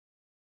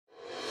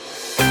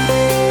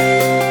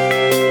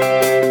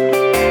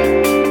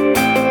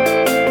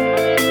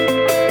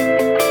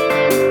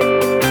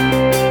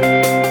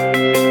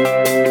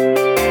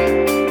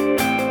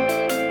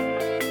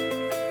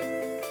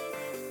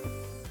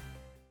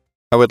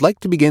I would like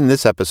to begin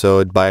this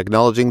episode by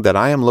acknowledging that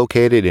I am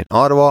located in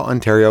Ottawa,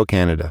 Ontario,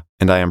 Canada,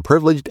 and I am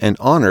privileged and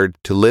honored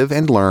to live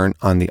and learn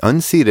on the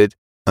unceded,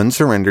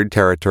 unsurrendered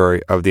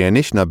territory of the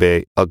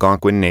Anishinaabe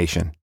Algonquin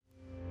Nation.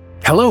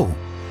 Hello,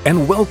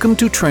 and welcome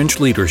to Trench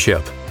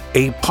Leadership,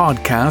 a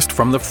podcast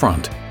from the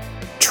front.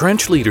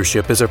 Trench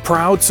Leadership is a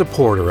proud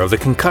supporter of the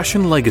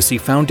Concussion Legacy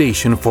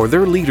Foundation for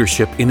their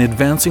leadership in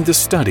advancing the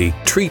study,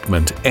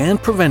 treatment,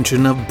 and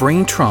prevention of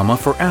brain trauma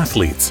for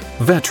athletes,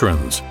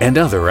 veterans, and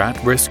other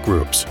at-risk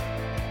groups.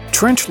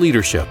 Trench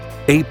Leadership,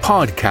 a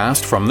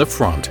podcast from the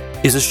front,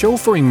 is a show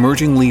for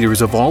emerging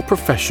leaders of all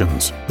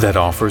professions that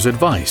offers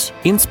advice,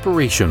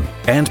 inspiration,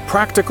 and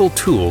practical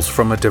tools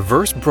from a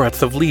diverse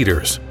breadth of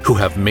leaders who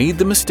have made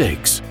the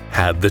mistakes,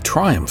 had the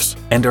triumphs,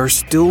 and are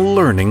still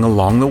learning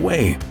along the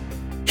way.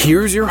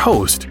 Here's your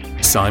host,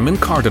 Simon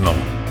Cardinal.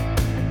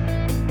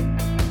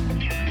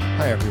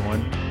 Hi,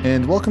 everyone,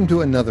 and welcome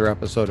to another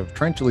episode of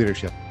Trench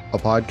Leadership, a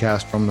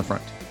podcast from the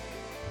front.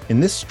 In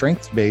this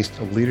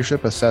strengths-based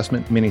leadership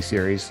assessment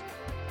mini-series,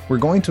 we're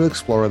going to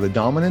explore the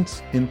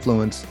dominance,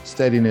 influence,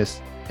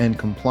 steadiness, and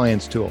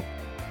compliance tool,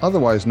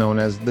 otherwise known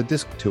as the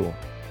DISC tool.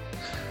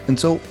 And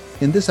so,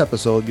 in this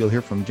episode, you'll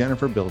hear from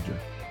Jennifer Bilger,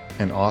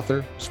 an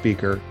author,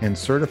 speaker, and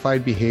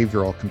certified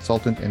behavioral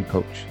consultant and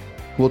coach.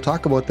 We'll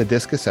talk about the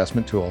DISC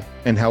assessment tool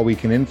and how we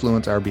can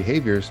influence our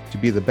behaviors to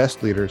be the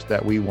best leaders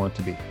that we want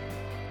to be.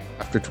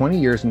 After 20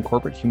 years in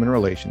corporate human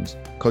relations,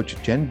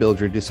 Coach Jen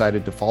Bilger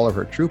decided to follow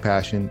her true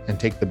passion and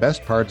take the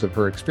best parts of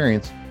her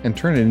experience and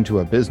turn it into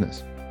a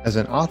business. As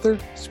an author,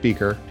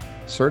 speaker,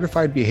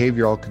 certified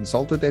behavioral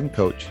consultant, and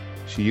coach,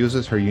 she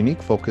uses her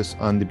unique focus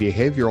on the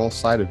behavioral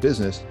side of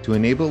business to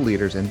enable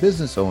leaders and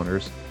business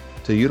owners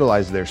to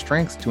utilize their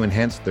strengths to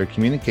enhance their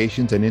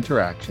communications and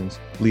interactions,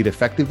 lead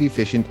effective,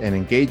 efficient, and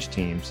engaged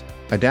teams,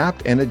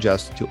 adapt and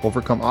adjust to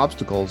overcome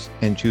obstacles,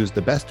 and choose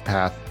the best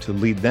path to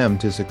lead them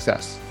to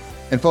success.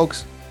 And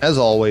folks, as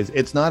always,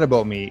 it's not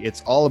about me,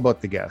 it's all about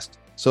the guest.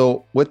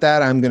 So with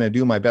that, I'm going to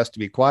do my best to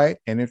be quiet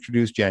and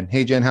introduce Jen.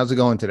 Hey, Jen, how's it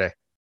going today?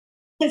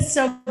 It's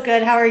so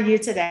good. How are you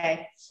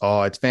today?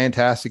 Oh, it's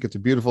fantastic. It's a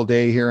beautiful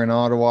day here in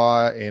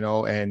Ottawa,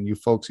 and you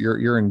folks,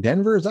 you're in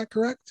Denver, is that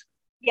correct?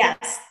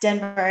 Yes,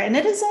 Denver, and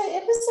it is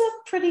a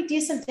pretty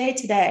decent day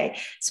today.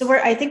 So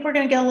I think we're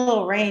going to get a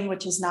little rain,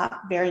 which is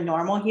not very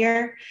normal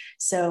here.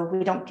 So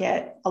we don't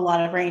get a lot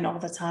of rain all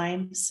the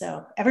time.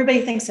 So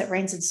everybody thinks it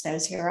rains and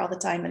snows here all the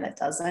time, and it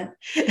doesn't.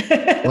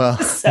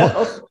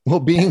 Well,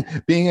 being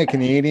a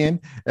Canadian,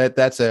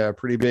 that's a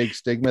pretty big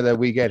stigma that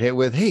we get hit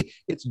with. Hey,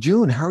 it's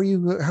June. How are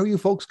you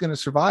folks going to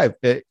survive?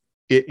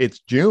 It's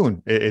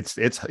June.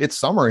 It's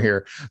summer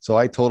here. So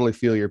I totally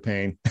feel your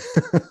pain.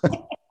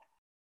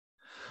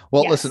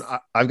 Well, yes. Listen,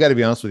 I've got to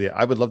be honest with you.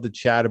 I would love to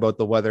chat about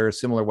the weather,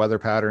 similar weather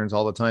patterns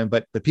all the time,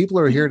 but the people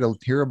are here to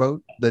hear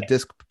about the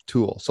DISC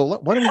tool. So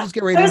why don't we just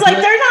get right into it?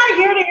 They're not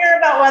here to hear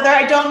about weather.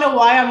 I don't know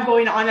why I'm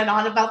going on and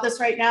on about this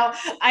right now.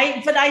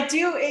 But I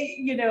do,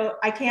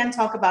 I can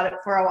talk about it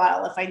for a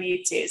while if I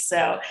need to.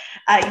 So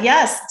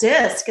yes,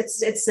 DISC,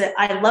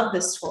 I love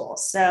this tool.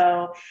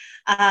 So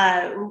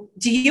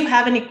do you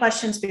have any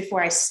questions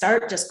before I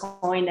start just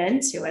going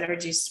into it, or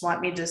do you just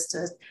want me just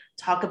to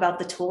talk about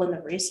the tool and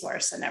the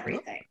resource and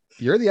everything?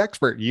 You're the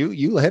expert.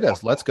 You hit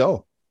us. Let's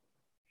go.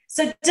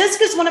 So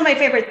DISC is one of my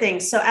favorite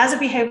things. So as a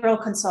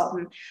behavioral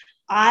consultant,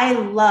 I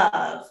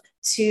love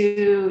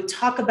to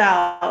talk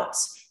about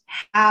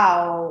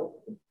how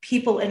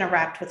people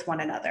interact with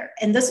one another.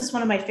 And this is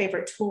one of my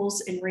favorite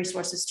tools and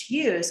resources to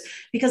use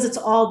because it's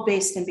all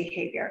based in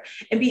behavior.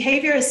 And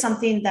behavior is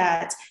something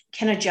that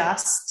can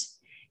adjust.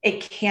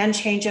 It can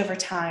change over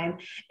time.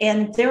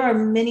 And there are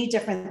many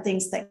different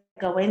things that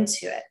go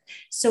into it.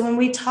 So when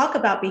we talk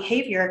about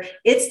behavior,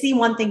 it's the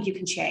one thing you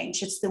can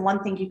change. It's the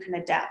one thing you can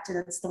adapt. And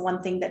it's the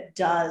one thing that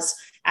does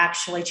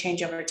actually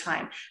change over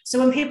time. So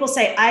when people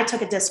say, I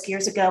took a DISC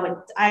years ago and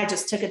I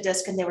just took a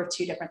DISC and they were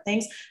two different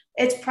things,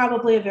 it's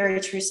probably a very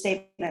true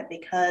statement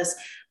because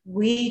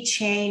we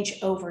change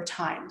over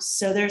time.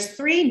 So there's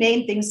three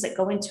main things that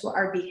go into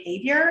our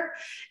behavior.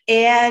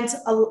 And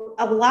a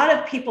lot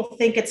of people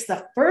think it's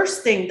the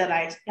first thing that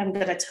I'm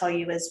going to tell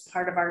you is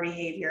part of our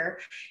behavior.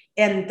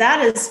 And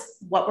that is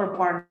what we're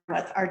born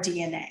with, our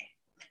DNA.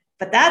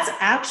 But that's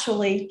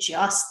actually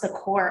just the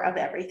core of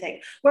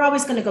everything. We're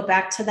always going to go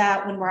back to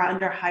that when we're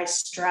under high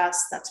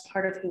stress. That's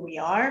part of who we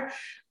are.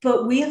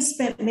 But we have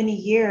spent many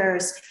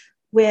years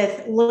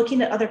with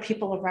looking at other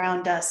people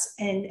around us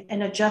and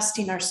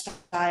adjusting our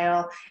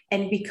style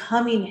and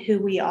becoming who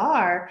we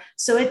are.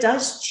 So it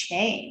does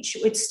change.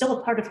 It's still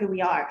a part of who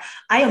we are.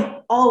 I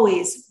am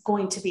always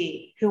going to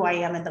be who I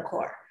am in the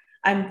core.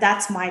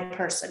 That's my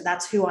person.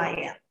 That's who I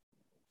am.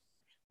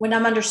 When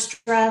I'm under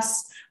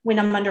stress, when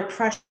I'm under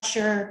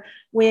pressure,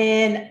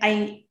 when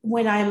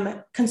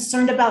I'm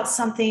concerned about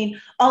something,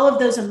 all of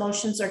those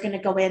emotions are going to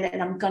go in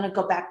and I'm going to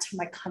go back to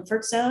my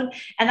comfort zone.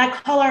 And I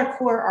call our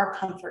core our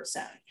comfort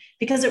zone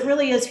because it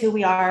really is who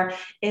we are.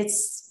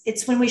 It's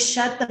when we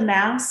shed the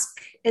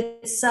mask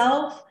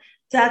itself,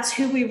 that's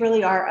who we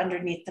really are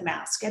underneath the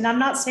mask. And I'm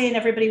not saying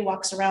everybody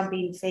walks around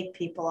being fake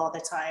people all the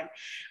time,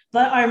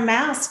 but our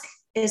mask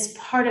is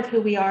part of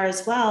who we are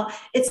as well.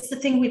 It's the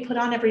thing we put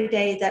on every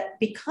day that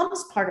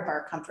becomes part of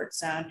our comfort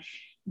zone.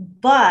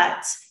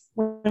 But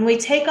when we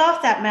take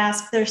off that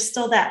mask, there's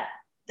still that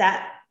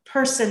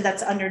person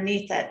that's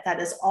underneath it that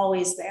is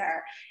always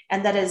there.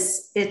 And that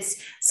is,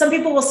 it's, some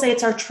people will say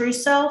it's our true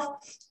self.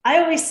 I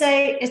always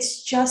say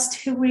it's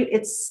just who we,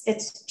 it's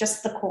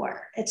just the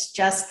core. It's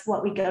just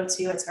what we go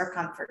to. It's our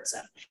comfort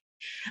zone.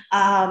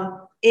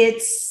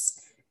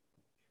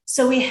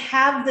 So we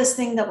have this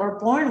thing that we're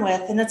born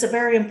with, and it's a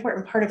very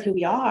important part of who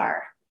we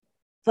are.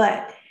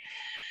 But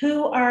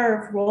who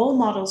our role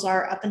models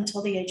are up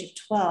until the age of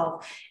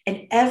 12,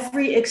 and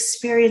every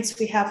experience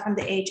we have from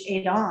the age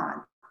 8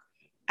 on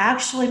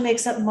actually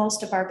makes up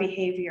most of our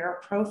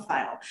behavioral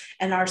profile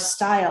and our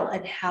style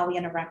and how we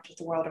interact with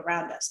the world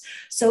around us.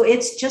 So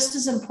it's just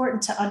as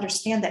important to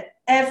understand that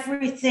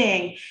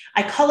everything,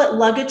 I call it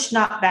luggage,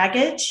 not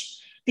baggage,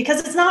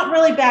 because it's not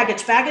really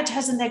baggage. Baggage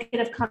has a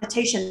negative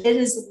connotation. It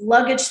is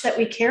luggage that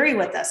we carry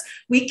with us.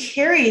 We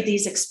carry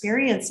these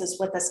experiences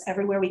with us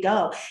everywhere we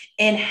go,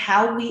 and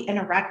how we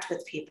interact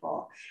with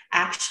people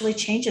actually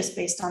changes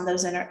based on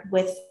those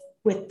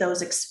with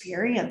those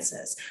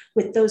experiences,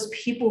 with those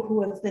people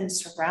who have been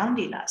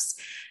surrounding us.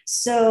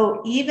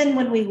 So even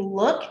when we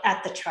look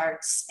at the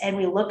charts and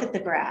we look at the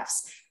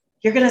graphs,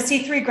 you're going to see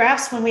 3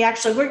 graphs when we get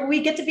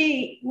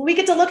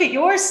to look at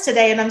yours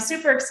today. And I'm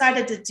super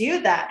excited to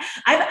do that.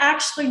 I've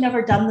actually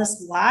never done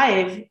this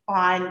live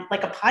on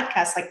like a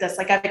podcast like this.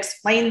 Like, I've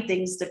explained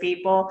things to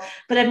people,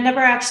 but I've never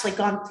actually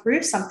gone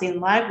through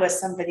something live with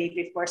somebody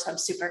before. So I'm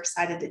super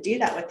excited to do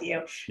that with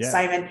you,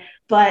 Simon.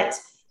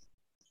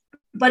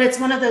 But it's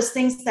one of those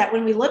things that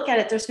when we look at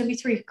it, there's going to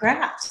be 3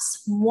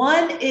 graphs.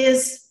 One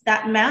is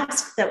that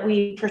mask that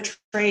we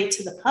portray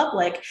to the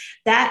public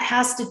that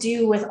has to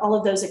do with all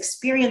of those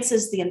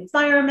experiences, the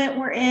environment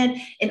we're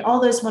in, and all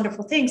those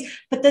wonderful things.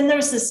 But then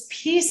there's this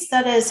piece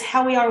that is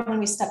how we are when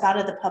we step out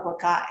of the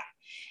public eye.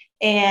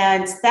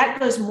 And that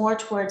goes more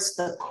towards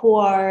the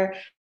core.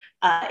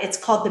 It's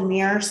called the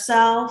mirror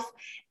self.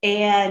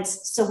 And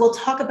so we'll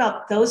talk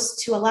about those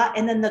 2 a lot.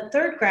 And then the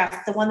 3rd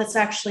graph, the one that's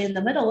actually in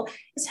the middle,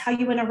 is how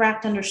you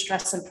interact under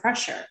stress and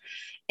pressure.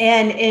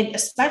 And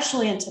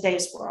especially in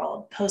today's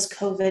world,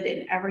 post-COVID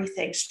and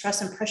everything,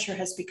 stress and pressure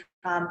has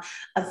become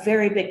a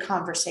very big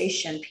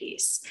conversation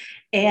piece.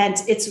 And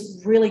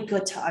it's really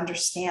good to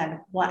understand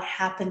what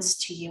happens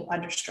to you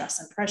under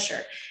stress and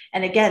pressure.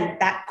 And again,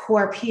 that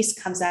core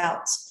piece comes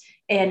out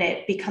and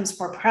it becomes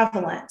more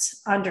prevalent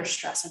under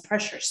stress and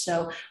pressure.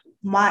 So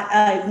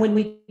when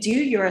we do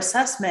your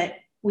assessment,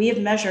 we have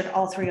measured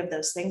all 3 of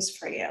those things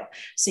for you.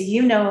 So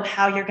you know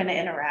how you're going to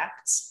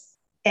interact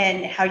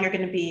and how you're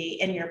going to be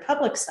in your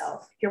public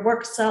self, your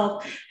work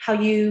self, how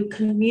you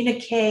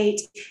communicate,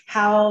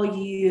 how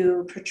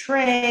you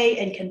portray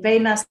and convey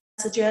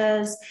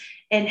messages,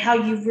 and how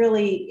you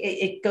really,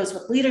 it goes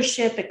with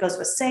leadership, it goes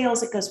with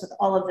sales, it goes with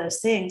all of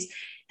those things.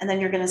 And then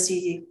you're going to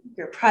see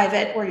your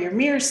private or your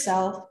mirror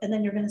self, and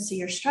then you're going to see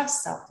your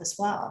stress self as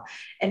well.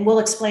 And we'll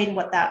explain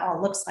what that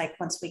all looks like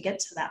once we get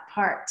to that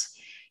part.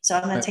 So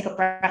I'm going to take a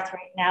breath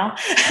right now.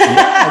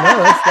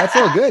 No, that's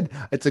all good.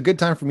 It's a good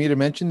time for me to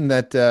mention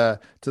that to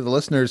the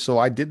listeners. So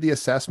I did the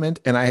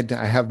assessment, and I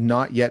have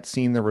not yet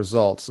seen the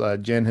results.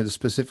 Jen has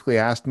specifically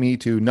asked me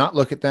to not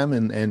look at them,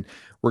 and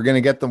we're going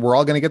to get them. We're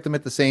all going to get them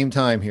at the same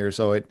time here.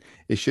 So it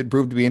should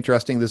prove to be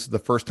interesting. This is the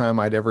first time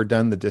I'd ever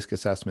done the DISC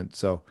assessment.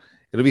 So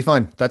it'll be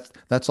fun.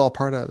 That's all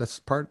part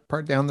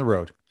down the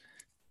road.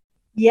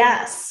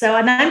 Yes. So,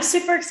 and I'm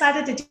super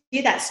excited to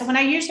do that. So when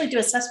I usually do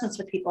assessments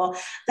with people,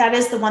 that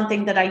is the one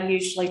thing that I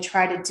usually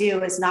try to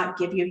do, is not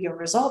give you your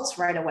results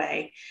right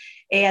away.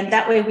 And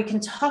that way we can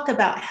talk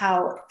about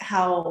how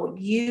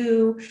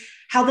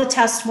the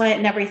test went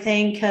and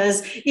everything.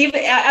 Because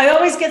even I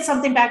always get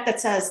something back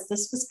that says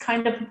this was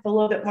kind of a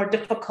little bit more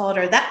difficult,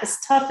 or that was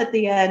tough at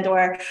the end.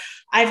 Or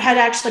I've had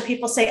actually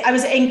people say, I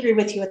was angry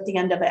with you at the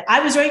end of it. I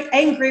was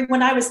angry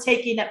when I was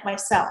taking it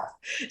myself.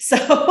 So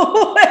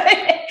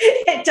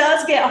it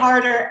does get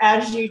harder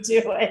as you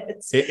do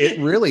it. It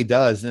really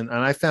does. And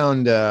I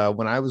found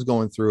when I was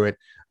going through it,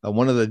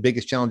 one of the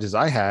biggest challenges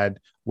I had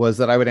was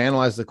that I would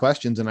analyze the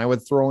questions and I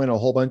would throw in a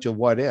whole bunch of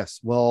what ifs.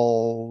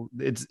 Well,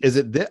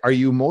 are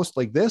you most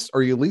like this?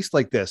 Or are you least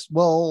like this?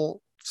 Well,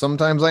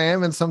 sometimes I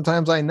am and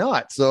sometimes I'm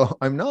not. So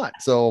I'm not.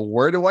 So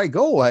where do I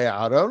go?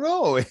 I don't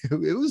know.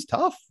 It was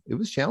tough. It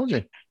was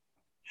challenging.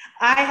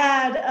 I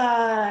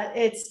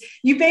had,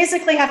 you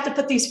basically have to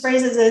put these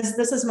phrases as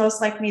this is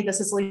most like me, this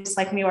is least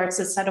like me, or it's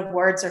a set of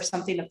words or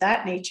something of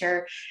that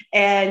nature.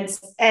 And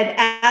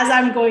as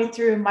I'm going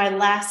through, my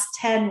last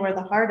 10 were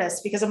the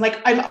hardest, because I'm like,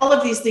 I'm all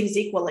of these things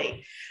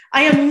equally.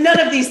 I am none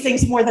of these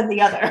things more than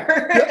the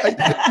other.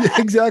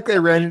 Exactly. I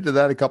ran into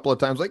that a couple of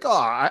times. Like,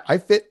 I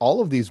fit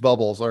all of these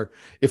bubbles. Or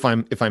if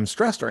I'm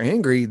stressed or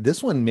angry,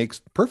 this one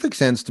makes perfect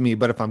sense to me.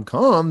 But if I'm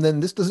calm,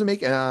 then this doesn't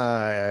make.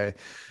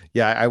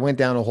 Yeah, I went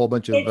down a whole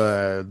bunch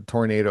of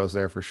tornadoes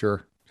there for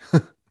sure.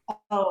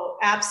 Oh,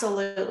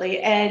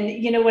 absolutely. And,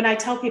 when I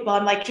tell people,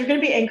 I'm like, you're going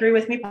to be angry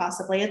with me,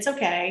 possibly. It's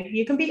okay.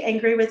 You can be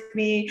angry with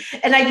me.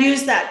 And I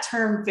use that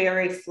term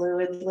very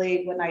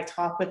fluidly when I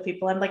talk with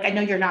people. I'm like, I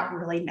know you're not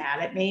really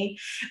mad at me,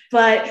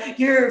 but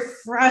you're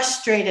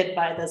frustrated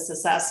by this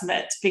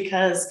assessment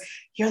because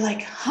you're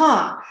like,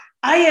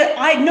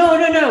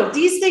 no,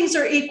 these things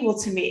are equal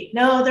to me.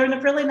 No,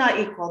 they're really not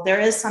equal. There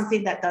is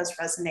something that does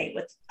resonate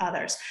with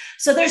others.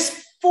 So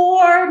there's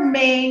 4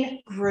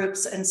 main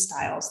groups and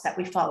styles that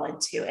we fall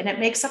into, and it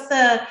makes up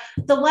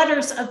the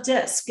letters of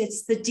DISC.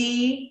 It's the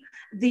D,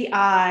 the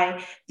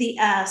I, the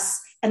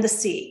S, and the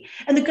C.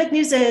 And the good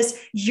news is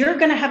you're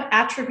going to have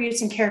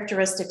attributes and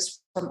characteristics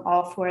from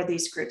all 4 of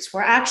these groups.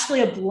 We're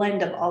actually a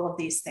blend of all of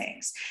these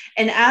things.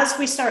 And as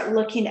we start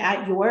looking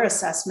at your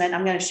assessment,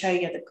 I'm going to show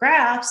you the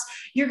graphs.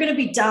 You're going to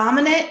be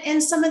dominant in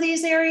some of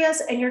these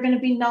areas, and you're going to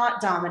be not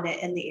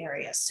dominant in the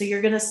areas. So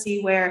you're going to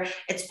see where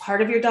it's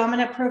part of your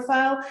dominant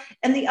profile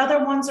and the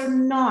other ones are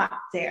not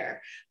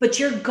there. But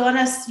you're going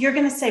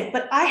to say,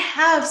 but I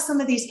have some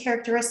of these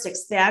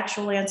characteristics. The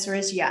actual answer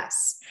is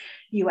yes.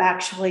 You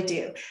actually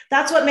do.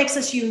 That's what makes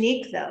us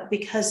unique, though,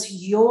 because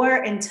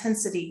your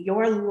intensity,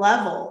 your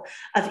level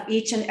of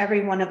each and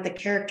every one of the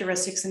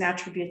characteristics and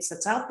attributes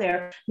that's out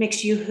there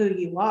makes you who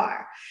you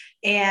are.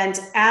 And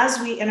as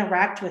we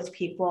interact with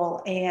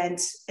people, and,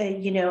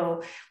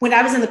 when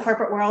I was in the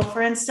corporate world,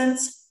 for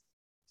instance,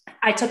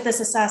 I took this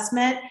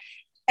assessment.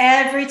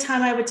 Every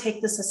time I would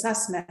take this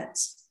assessment,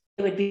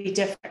 it would be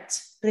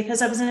different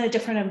because I was in a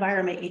different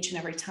environment each and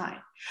every time.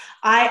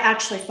 I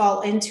actually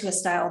fall into a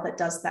style that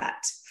does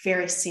that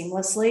very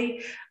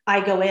seamlessly. I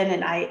go in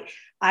and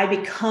I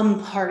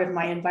become part of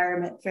my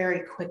environment very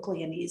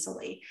quickly and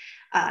easily.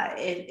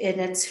 And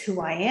it's who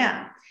I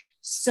am.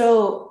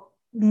 So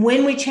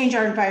when we change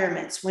our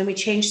environments, when we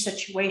change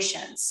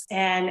situations,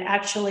 and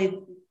actually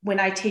when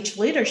I teach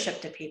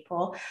leadership to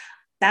people,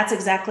 that's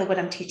exactly what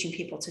I'm teaching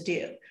people to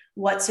do.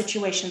 What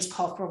situations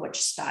call for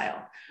which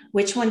style?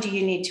 Which one do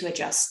you need to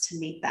adjust to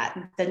meet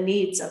the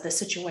needs of the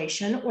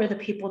situation or the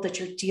people that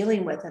you're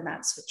dealing with in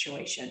that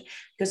situation?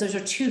 Because those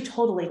are 2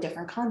 totally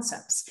different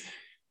concepts.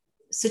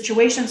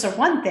 Situations are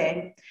one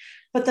thing,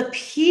 but the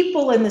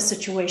people in the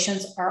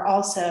situations are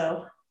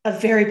also a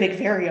very big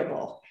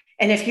variable.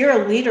 And if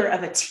you're a leader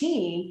of a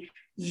team,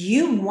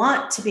 you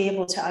want to be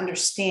able to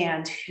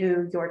understand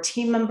who your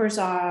team members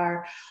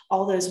are,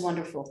 all those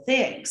wonderful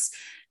things.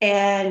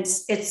 And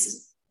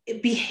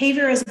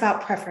behavior is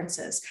about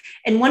preferences.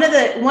 And one of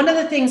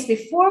the things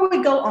before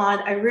we go on,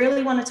 I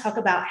really want to talk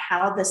about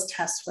how this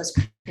test was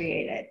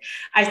created.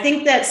 I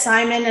think that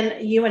Simon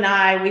and you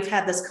and we've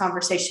had this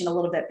conversation a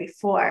little bit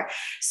before.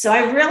 So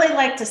I really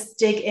like to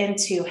dig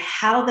into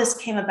how this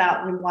came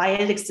about and why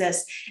it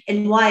exists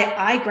and why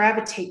I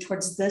gravitate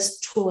towards this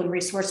tool and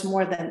resource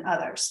more than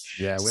others.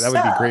 Yeah, that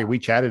would be great. We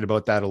chatted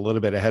about that a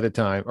little bit ahead of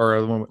time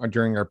or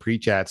during our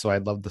pre-chat. So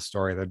I'd love the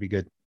story. That'd be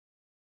good.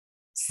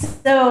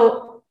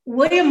 So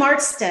William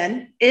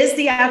Marston is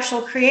the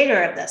actual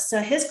creator of this. So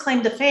his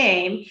claim to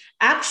fame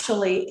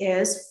actually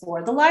is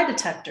for the lie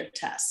detector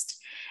test.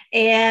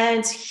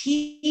 And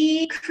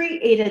he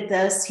created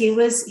this. He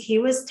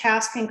was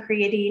tasked in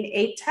creating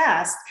a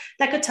test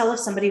that could tell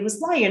if somebody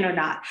was lying or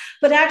not.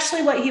 But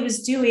actually what he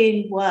was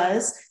doing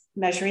was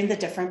measuring the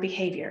different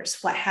behaviors,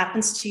 what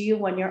happens to you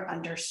when you're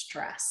under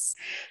stress.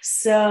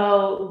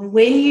 So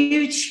when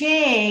you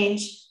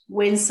change,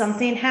 when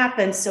something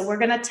happens. So we're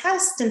going to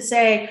test and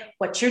say,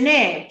 what's your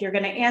name? You're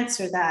going to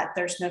answer that.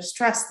 There's no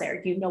stress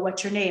there. You know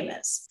what your name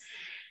is.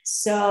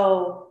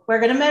 So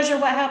we're going to measure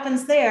what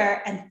happens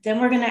there. And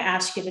then we're going to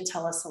ask you to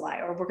tell us a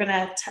lie, or we're going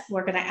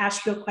to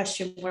ask you a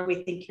question where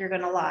we think you're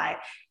going to lie.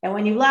 And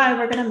when you lie,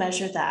 we're going to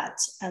measure that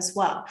as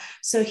well.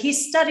 So he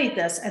studied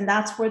this, and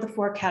that's where the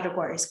 4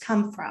 categories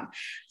come from.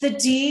 The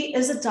D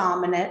is a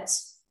dominant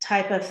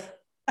type of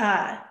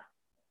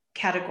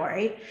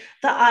category.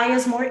 The I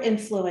is more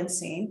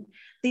influencing.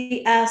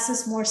 The S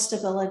is more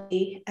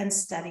stability and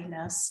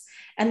steadiness.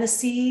 And the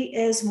C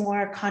is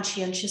more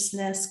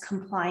conscientiousness,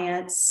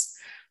 compliance,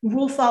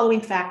 rule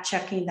following, fact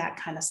checking, that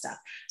kind of stuff.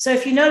 So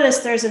if you notice,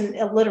 there's an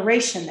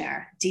alliteration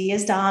there. D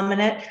is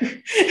dominant,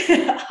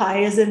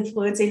 I is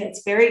influencing.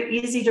 It's very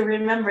easy to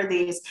remember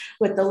these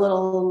with the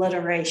little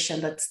alliteration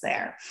that's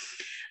there.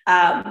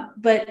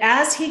 But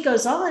as he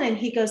goes on and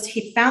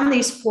he found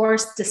these 4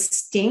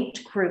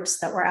 distinct groups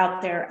that were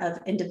out there of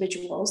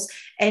individuals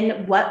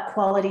and what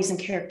qualities and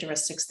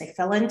characteristics they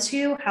fell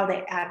into, how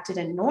they acted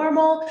in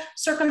normal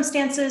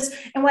circumstances,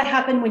 and what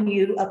happened when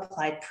you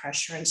applied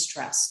pressure and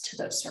stress to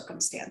those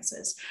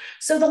circumstances.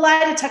 So the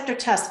lie detector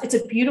test, it's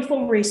a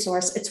beautiful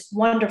resource. It's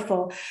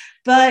wonderful.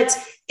 But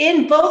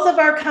in both of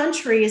our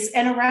countries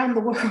and around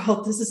the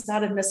world, this is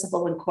not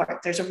admissible in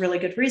court. There's a really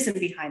good reason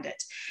behind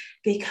it.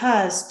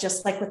 Because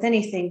just like with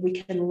anything, we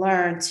can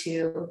learn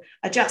to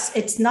adjust.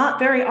 It's not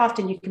very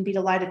often you can beat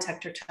a lie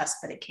detector test,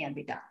 but it can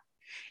be done.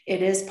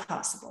 It is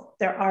possible.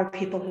 There are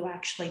people who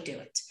actually do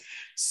it.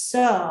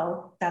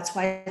 So that's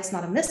why it's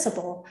not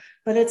admissible,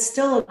 but it's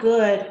still a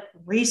good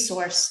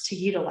resource to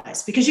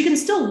utilize, because you can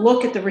still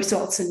look at the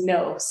results and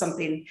know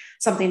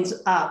something's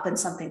up and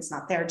something's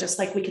not there, just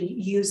like we can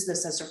use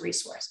this as a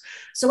resource.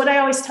 So what I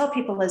always tell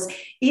people is,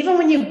 even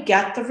when you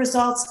get the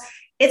results,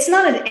 it's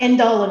not an end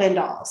all of end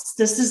alls.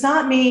 This does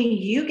not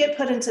mean you get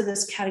put into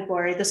this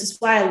category. This is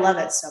why I love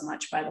it so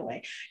much, by the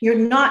way. You're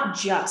not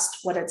just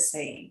what it's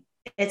saying.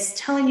 It's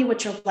telling you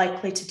what you're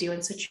likely to do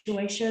in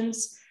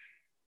situations,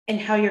 and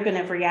how you're going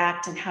to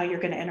react and how you're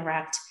going to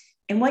interact,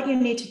 and what you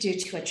need to do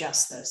to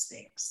adjust those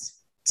things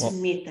to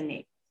meet the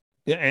need.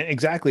 Yeah,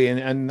 exactly.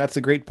 And that's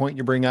a great point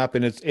you bring up.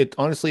 And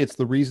honestly, it's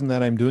the reason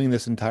that I'm doing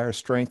this entire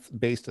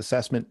strength-based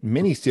assessment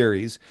mini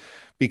series,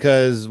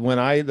 because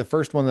the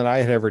first one that I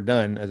had ever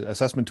done, an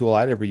assessment tool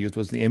I'd ever used,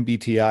 was the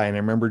MBTI. And I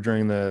remember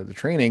during the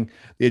training,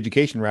 the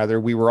education rather,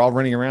 we were all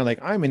running around like,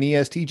 I'm an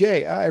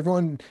ESTJ.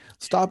 Everyone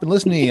stop and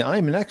listen to me.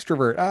 I'm an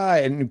extrovert.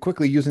 And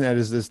quickly using that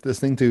as this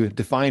thing to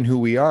define who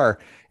we are.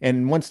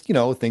 And once,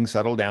 things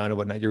settle down and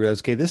whatnot, you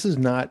realize, okay, this is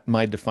not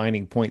my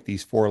defining point,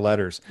 these 4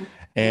 letters.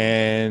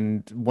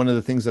 And one of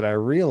the things that I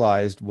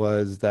realized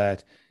was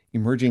that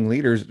emerging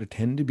leaders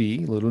tend to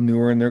be a little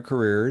newer in their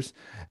careers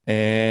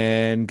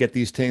and get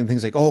these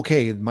things like, oh,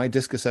 okay, my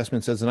DISC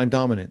assessment says that I'm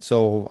dominant,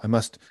 so I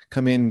must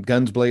come in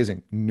guns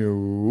blazing.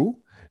 No,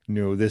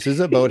 this is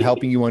about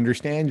helping you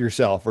understand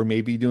yourself, or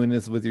maybe doing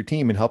this with your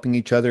team and helping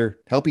each other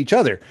help each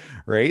other,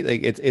 right?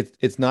 Like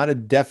it's not a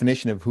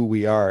definition of who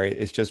we are.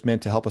 It's just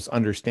meant to help us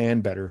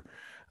understand better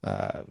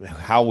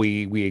how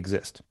we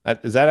exist.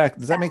 Does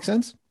that make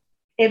sense?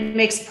 It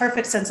makes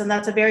perfect sense. And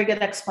that's a very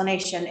good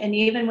explanation. And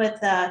even with,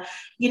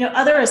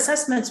 other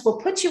assessments will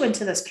put you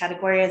into this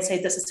category and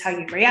say, this is how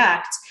you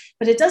react,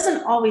 but it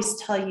doesn't always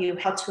tell you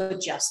how to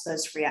adjust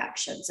those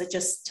reactions. It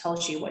just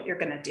tells you what you're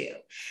going to do.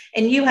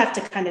 And you have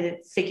to kind of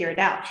figure it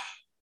out.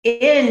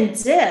 In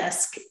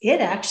DISC,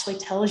 it actually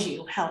tells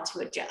you how to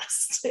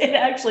adjust. It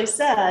actually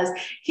says,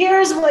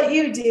 here's what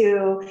you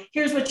do,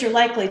 here's what you're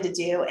likely to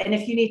do. And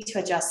if you need to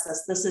adjust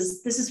this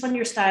is when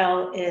your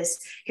style is,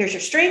 here's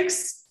your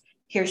strengths,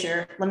 here's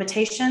your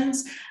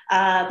limitations.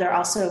 They're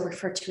also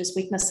referred to as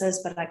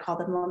weaknesses, but I call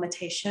them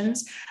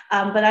limitations.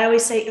 But I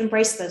always say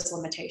embrace those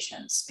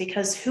limitations,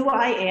 because who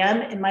I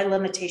am and my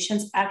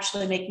limitations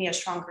actually make me a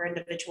stronger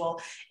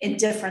individual in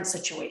different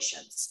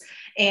situations.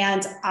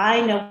 And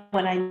I know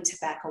when I need to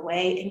back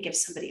away and give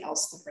somebody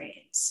else the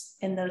reins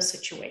in those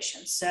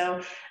situations.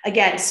 So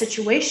again,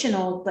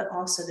 situational, but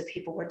also the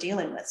people we're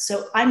dealing with.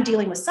 So I'm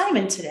dealing with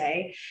Simon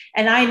today,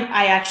 and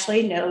I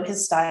actually know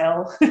his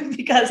style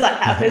because I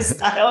have his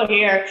style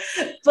here.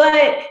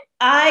 But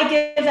I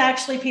give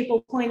actually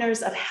people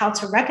pointers of how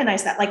to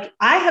recognize that. Like,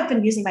 I have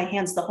been using my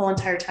hands the whole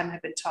entire time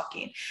I've been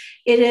talking.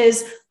 It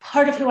is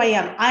part of who I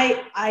am.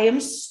 I am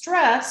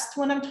stressed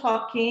when I'm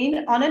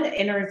talking on an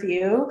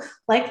interview,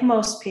 like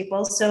most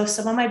people. So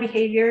some of my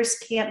behaviors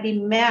can't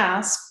be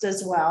masked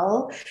as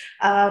well.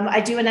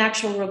 I do an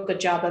actual real good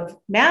job of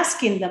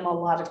masking them a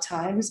lot of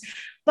times,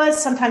 but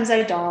sometimes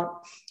I don't.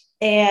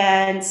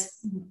 And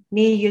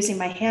me using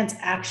my hands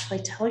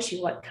actually tells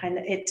you what kind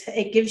of,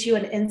 it gives you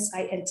an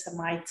insight into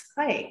my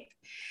type.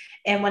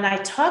 And when I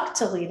talk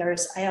to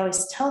leaders, I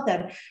always tell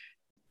them,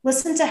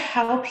 listen to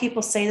how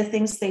people say the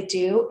things they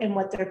do and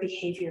what their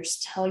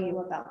behaviors tell you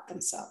about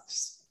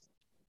themselves.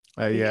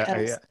 I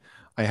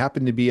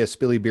happen to be a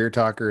Spilly beer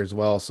talker as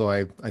well. So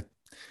I'm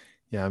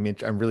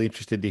really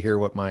interested to hear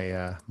what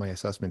my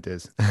assessment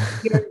is.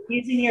 You're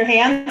using your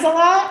hands a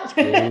lot?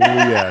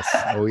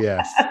 Oh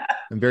yes.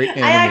 I'm very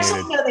animated. I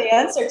actually know the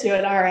answer to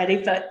it already,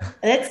 but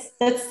it's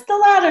the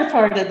latter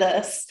part of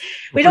this.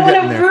 We don't want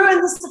to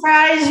ruin the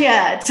surprise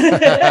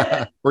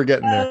yet. We're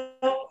getting there.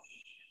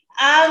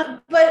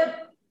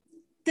 But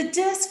the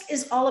DISC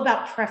is all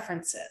about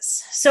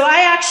preferences. So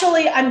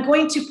I'm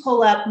going to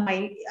pull up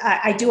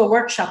I do a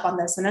workshop on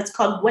this, and it's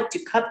called What Do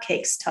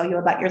Cupcakes Tell You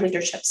About Your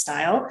Leadership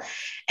Style?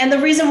 And the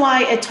reason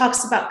why it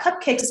talks about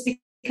cupcakes is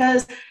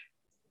because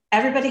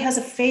everybody has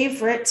a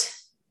favorite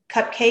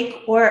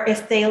cupcake, or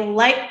if they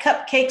like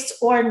cupcakes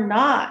or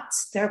not,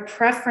 their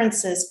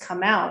preferences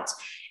come out.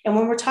 And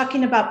when we're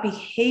talking about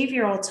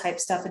behavioral type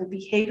stuff and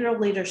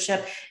behavioral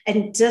leadership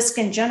and DISC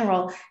in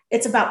general,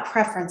 it's about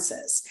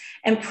preferences.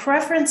 And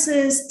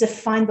preferences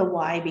define the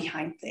why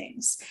behind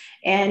things.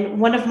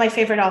 And one of my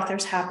favorite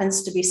authors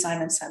happens to be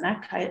Simon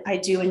Sinek. I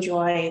do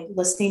enjoy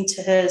listening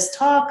to his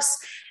talks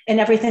and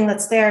everything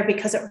that's there,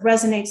 because it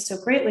resonates so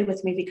greatly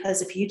with me.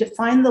 Because if you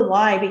define the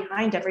why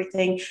behind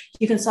everything,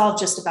 you can solve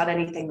just about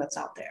anything that's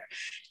out there,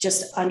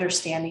 just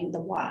understanding the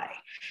why.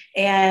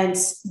 And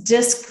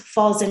DISC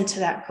falls into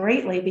that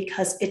greatly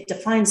because it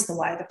defines the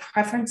why. The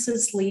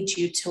preferences lead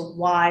you to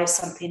why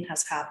something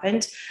has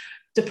happened.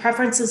 The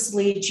preferences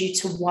lead you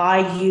to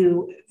why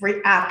you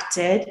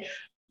reacted,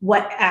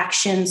 what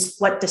actions,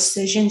 what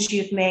decisions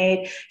you've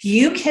made.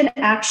 You can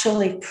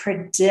actually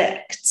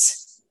predict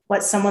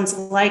what someone's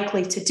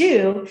likely to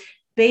do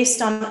based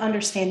on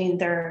understanding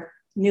their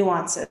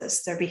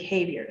nuances, their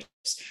behaviors,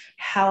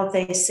 how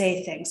they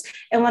say things.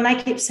 And when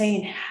I keep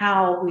saying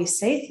how we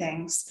say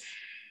things,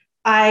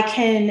 I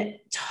can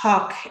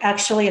talk,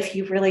 actually, if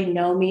you really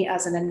know me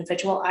as an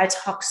individual, I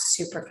talk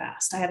super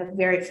fast. I have a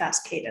very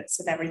fast cadence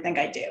in everything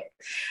I do.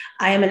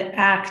 I am an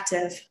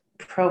active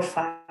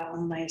profile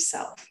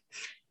myself.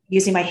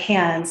 Using my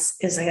hands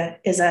is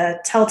a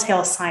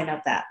telltale sign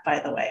of that, by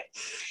the way.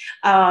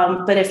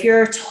 But if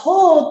you're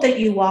told that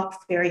you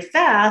walk very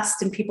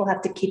fast and people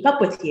have to keep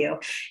up with you,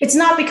 it's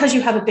not because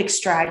you have a big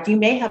stride. You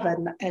may have a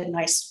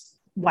nice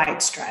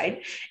wide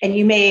stride, and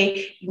you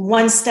may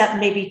one step,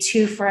 maybe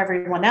two for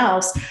everyone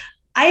else.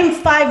 I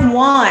am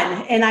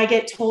 5'1", and I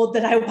get told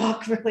that I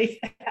walk really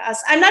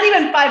fast. I'm not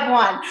even 5'1".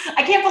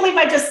 I can't believe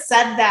I just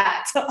said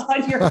that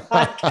on your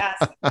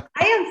podcast.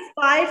 I am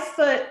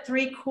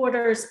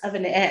 5'3" of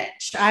an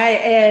inch.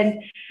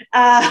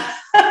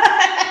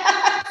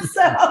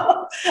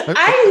 So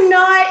I'm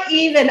not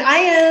even. I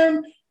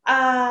am.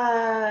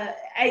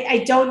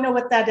 I don't know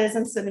what that is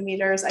in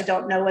centimeters. I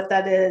don't know what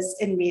that is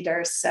in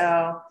meters.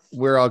 So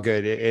we're all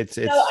good. It's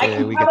so I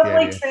can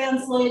probably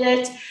translate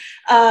it.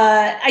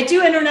 I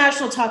do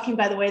international talking,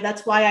 by the way.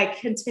 That's why I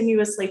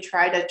continuously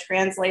try to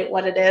translate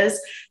what it is,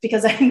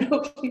 because I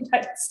know the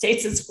United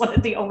States is one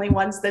of the only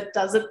ones that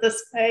does it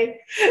this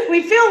way.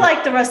 We feel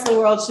like the rest of the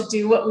world should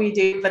do what we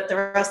do, but the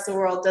rest of the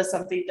world does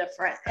something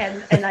different.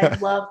 And I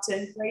love to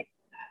embrace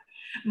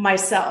that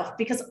myself,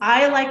 because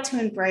I like to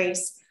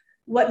embrace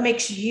what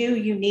makes you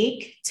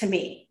unique to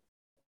me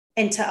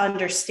and to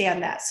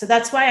understand that. So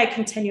that's why I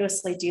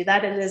continuously do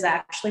that. It is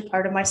actually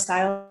part of my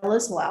style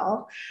as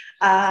well.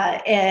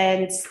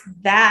 And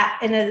that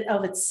in and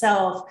of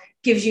itself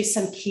gives you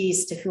some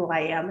keys to who I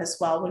am as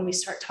well when we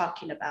start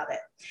talking about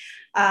it.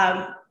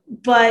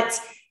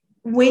 But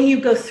when you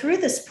go through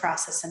this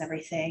process and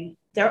everything,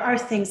 there are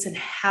things in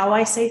how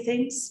I say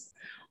things,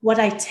 what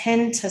I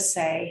tend to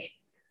say,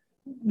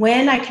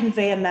 when I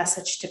convey a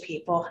message to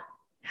people,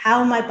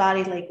 how my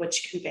body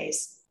language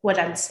conveys what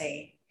I'm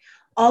saying.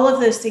 All of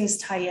those things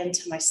tie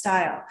into my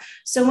style.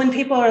 So when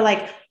people are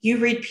like, you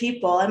read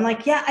people, I'm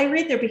like, yeah, I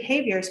read their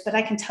behaviors, but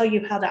I can tell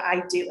you how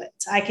I do it.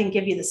 I can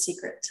give you the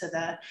secret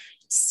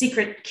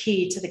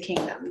key to the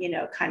kingdom,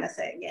 kind of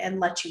thing, and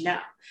let you know.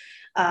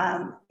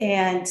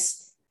 And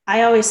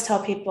I always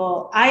tell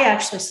people, I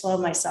actually slow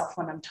myself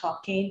when I'm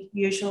talking.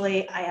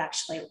 Usually I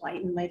actually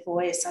lighten my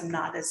voice. I'm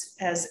not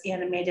as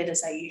animated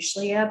as I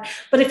usually am.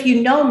 But if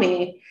you know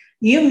me,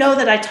 you know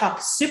that I talk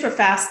super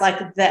fast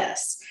like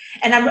this.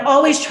 And I'm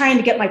always trying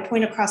to get my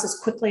point across as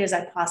quickly as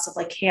I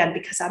possibly can,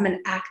 because I'm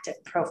an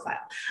active profile.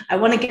 I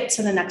want to get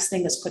to the next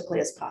thing as quickly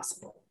as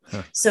possible.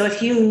 Huh. So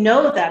if you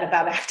know that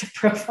about active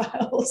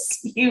profiles,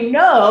 it's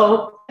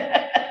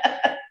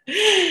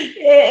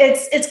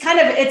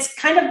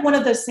kind of one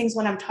of those things.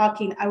 When I'm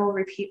talking, I will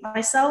repeat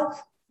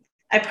myself.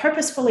 I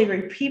purposefully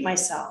repeat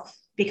myself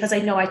because I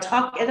know I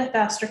talk at a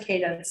faster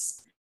cadence.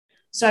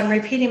 So I'm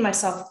repeating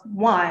myself,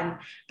 one,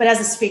 but as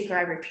a speaker,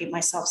 I repeat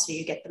myself so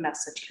you get the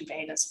message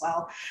conveyed as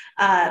well.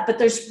 But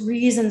there's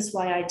reasons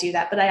why I do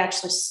that, but I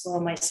actually slow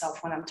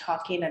myself when I'm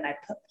talking, and I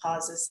put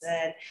pauses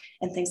in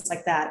and things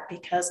like that,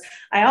 because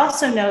I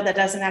also know that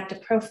as an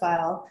active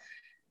profile,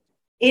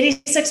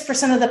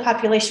 86% of the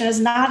population is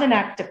not an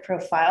active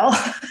profile,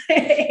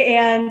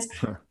 and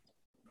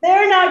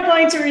they're not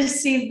going to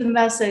receive the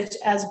message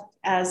as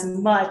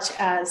much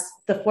as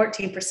the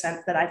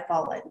 14% that I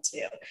fall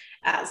into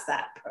as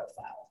that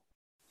profile.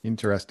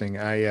 Interesting.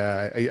 I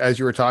as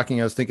you were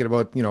talking, I was thinking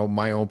about,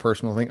 my own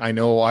personal thing. I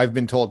know I've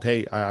been told,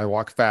 hey, I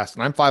walk fast,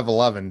 and I'm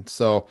 5'11".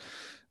 So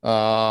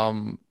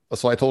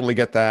I totally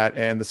get that.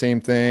 And the same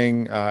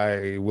thing,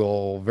 I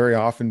will very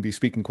often be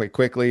speaking quite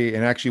quickly.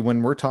 And actually,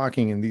 when we're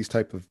talking in these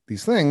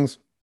things,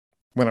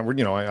 when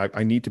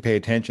I need to pay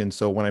attention.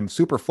 So when I'm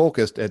super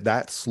focused,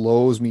 that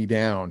slows me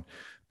down.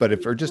 But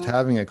if we're just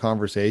having a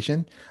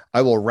conversation,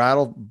 I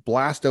will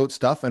blast out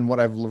stuff. And what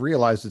I've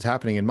realized is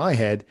happening in my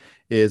head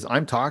is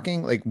I'm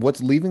talking, like,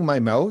 what's leaving my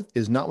mouth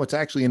is not what's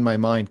actually in my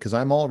mind, because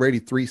I'm already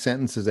 3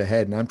 sentences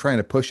ahead and I'm trying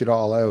to push it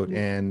all out.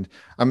 And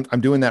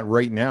I'm doing that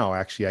right now.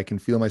 Actually, I can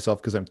feel myself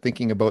because I'm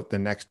thinking about the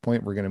next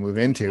point we're going to move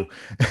into.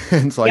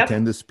 And so I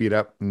tend to speed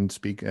up and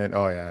speak. And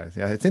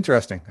it's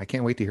interesting. I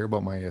can't wait to hear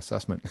about my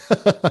assessment.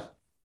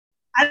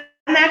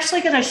 I'm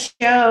actually going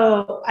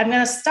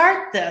to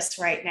start this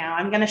right now.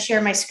 I'm going to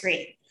share my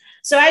screen.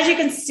 So as you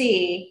can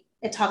see,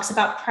 it talks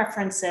about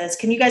preferences.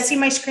 Can you guys see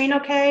my screen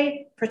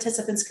okay?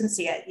 Participants can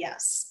see it.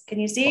 Yes. Can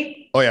you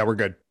see? Oh yeah, we're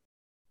good.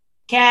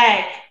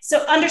 Okay.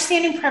 So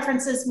understanding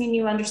preferences mean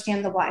you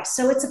understand the why.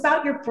 So it's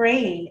about your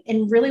brain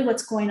and really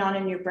what's going on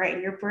in your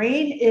brain. Your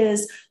brain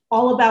is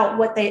all about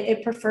what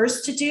it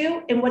prefers to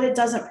do and what it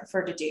doesn't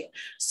prefer to do.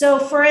 So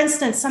for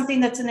instance, something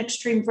that's an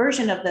extreme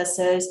version of this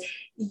is,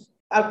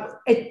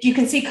 you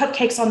can see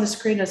cupcakes on the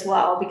screen as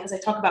well, because I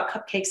talk about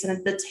cupcakes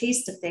and the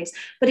taste of things.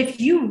 But if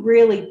you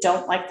really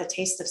don't like the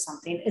taste of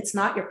something, it's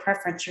not your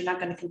preference. You're not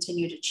going to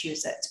continue to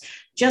choose it.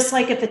 Just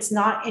like if it's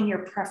not in your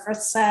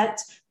preference set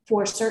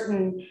for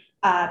certain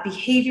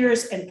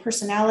behaviors and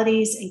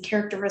personalities and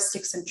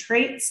characteristics and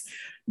traits,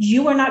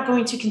 you are not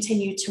going to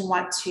continue to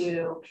want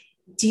to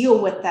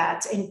deal with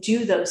that and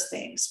do those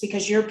things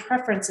because your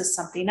preference is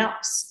something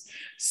else.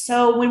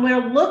 So when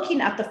we're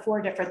looking at the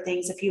 4 different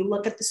things, if you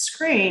look at the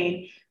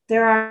screen,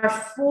 there are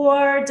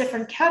 4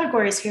 different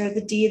categories here,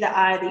 the D, the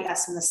I, the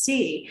S, and the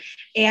C.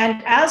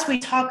 And as we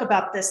talk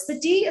about this, the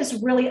D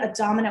is really a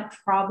dominant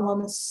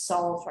problem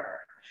solver.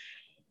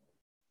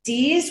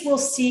 Ds will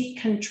seek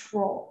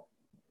control.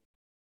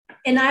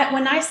 And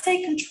when I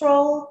say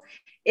control,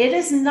 it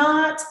is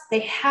not, they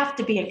have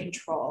to be in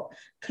control.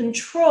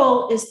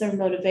 Control is their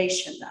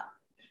motivation though.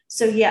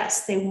 So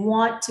yes, they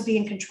want to be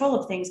in control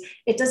of things.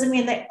 It doesn't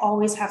mean they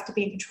always have to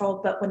be in control,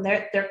 but when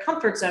their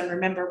comfort zone,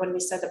 remember when we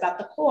said about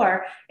the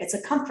core, it's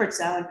a comfort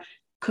zone.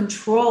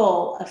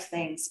 Control of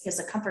things is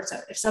a comfort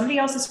zone. If somebody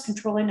else is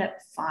controlling it,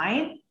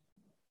 fine.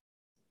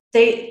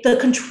 The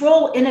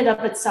control in and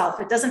of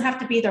itself, it doesn't have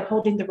to be they're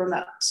holding the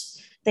remote.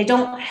 They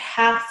don't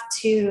have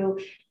to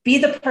be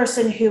the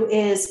person who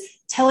is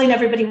telling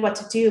everybody what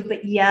to do,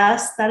 but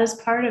yes, that is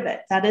part of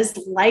it. That is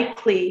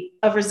likely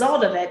a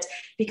result of it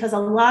because a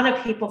lot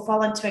of people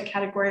fall into a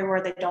category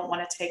where they don't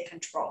want to take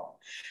control.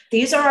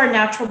 These are our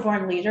natural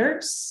born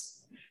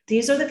leaders.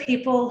 These are the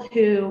people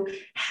who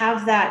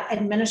have that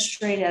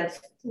administrative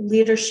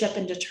leadership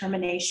and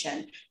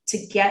determination to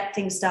get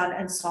things done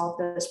and solve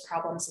those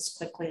problems as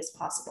quickly as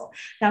possible.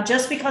 Now,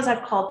 just because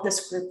I've called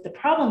this group the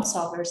problem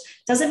solvers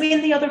doesn't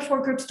mean the other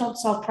 4 groups don't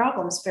solve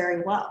problems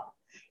very well.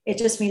 It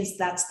just means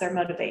that's their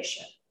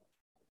motivation.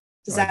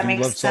 Does that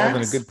make sense? I love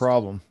solving a good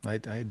problem. I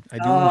do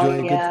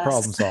enjoy a good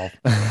problem solve.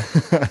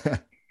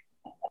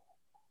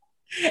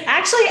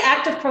 Actually,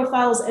 active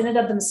profiles in and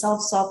of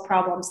themselves solve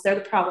problems. They're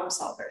the problem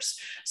solvers.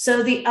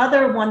 So the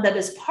other one that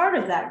is part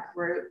of that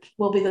group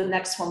will be the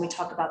next one we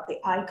talk about, the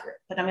I group.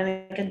 But I'm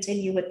going to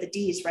continue with the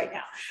Ds right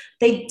now.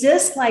 They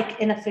dislike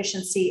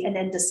inefficiency and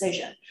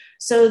indecision.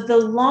 So the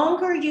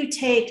longer you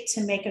take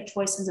to make a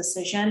choice and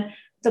decision,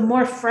 the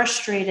more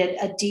frustrated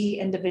a D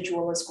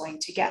individual is going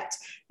to get.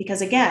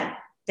 Because again,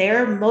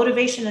 their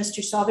motivation is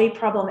to solve a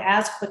problem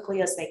as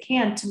quickly as they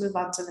can to move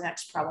on to the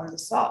next problem to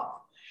solve.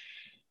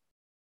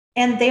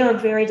 And they are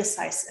very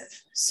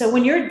decisive. So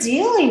when you're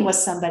dealing with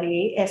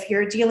somebody, if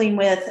you're dealing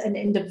with an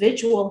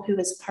individual who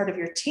is part of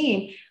your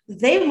team,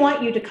 they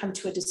want you to come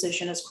to a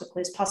decision as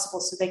quickly as possible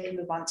so they can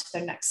move on to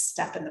their next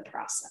step in the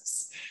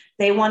process.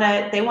 They want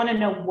to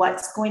know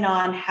what's going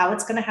on, how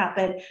it's going to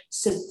happen,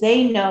 so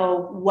they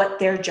know what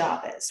their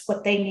job is,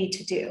 what they need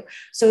to do.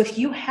 So if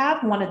you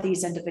have one of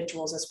these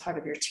individuals as part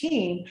of your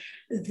team,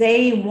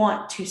 they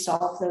want to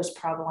solve those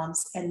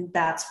problems, and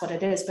that's what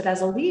it is. But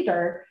as a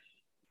leader,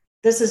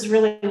 this is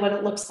really what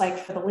it looks like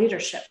for the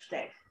leadership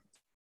thing.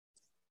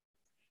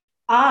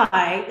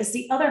 I is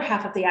the other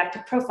half of the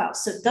active profile.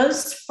 So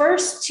those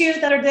first 2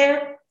 that are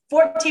there,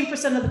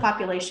 14% of the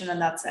population, and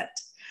that's it.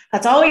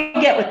 That's all we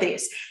get with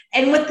these.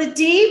 And with the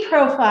D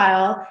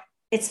profile,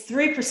 it's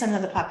 3%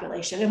 of the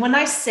population. And when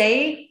I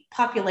say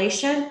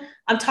population,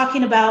 I'm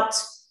talking about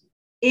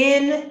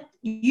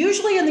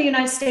usually in the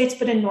United States,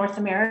 but in North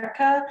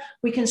America,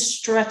 we can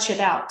stretch it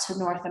out to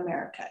North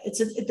America.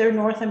 They're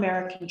North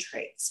American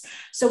traits.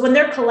 So when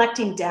they're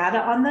collecting data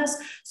on this,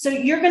 so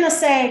you're going to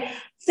say,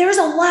 there's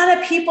a lot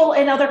of people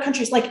in other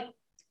countries, like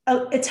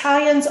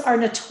Italians are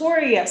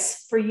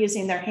notorious for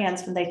using their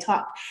hands when they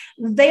talk.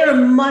 They are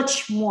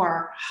much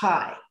more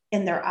high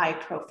in their I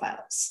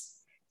profiles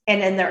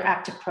and in their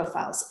active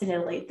profiles in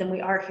Italy than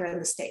we are here in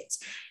the States.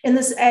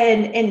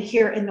 And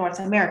here in North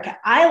America,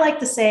 I like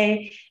to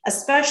say,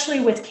 especially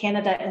with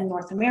Canada and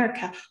North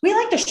America, we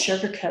like to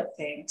sugarcoat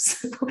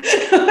things.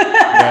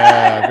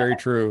 Yeah, very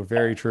true.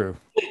 Very true.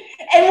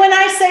 And when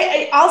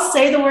I'll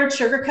say the word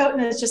sugarcoat,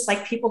 and it's just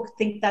like people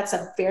think that's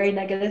a very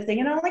negative thing.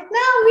 And I'm like,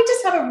 no, we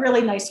just have a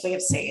really nice way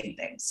of saying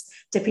things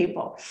to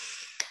people.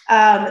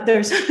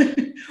 There's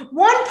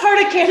one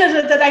part of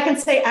Canada that I can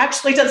say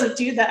actually doesn't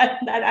do that.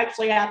 That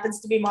actually happens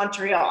to be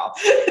Montreal.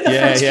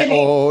 Yeah.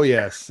 Oh,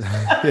 yes.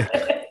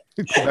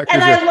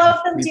 And I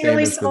love them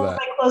dearly. Some of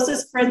my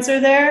closest friends are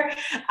there.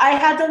 I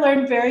had to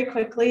learn very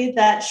quickly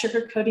that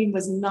sugarcoating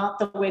was not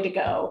the way to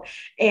go.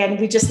 And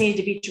we just needed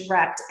to be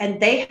direct.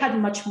 And they had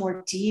much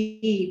more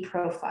D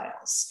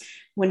profiles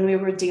when we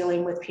were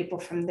dealing with people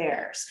from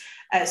theirs.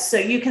 So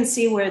you can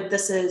see where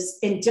this is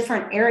in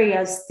different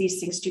areas, these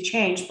things do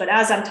change. But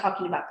as I'm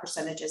talking about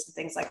percentages and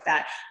things like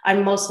that,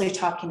 I'm mostly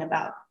talking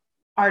about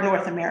our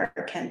North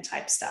American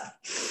type stuff.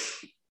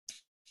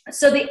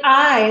 So the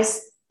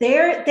I's,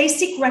 they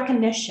seek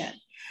recognition.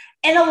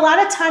 And a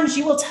lot of times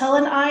you will tell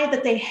an I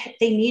that they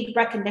need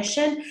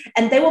recognition,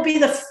 and they will be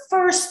the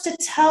first to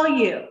tell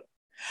you,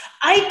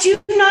 I do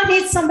not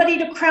need somebody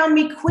to crown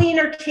me queen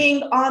or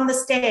king on the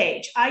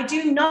stage. I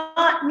do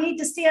not need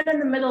to stand in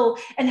the middle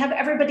and have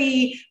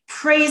everybody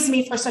praise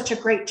me for such a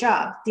great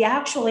job. The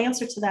actual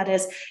answer to that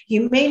is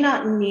you may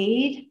not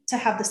need to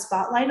have the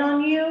spotlight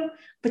on you,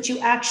 but you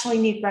actually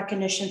need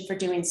recognition for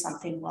doing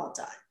something well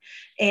done.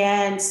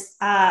 And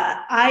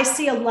I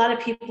see a lot of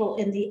people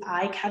in the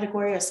I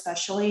category,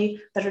 especially,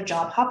 that are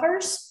job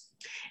hoppers.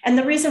 And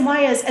the reason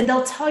why is, and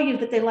they'll tell you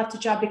that they left a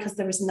job because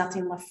there was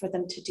nothing left for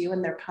them to do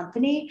in their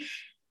company.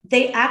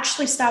 they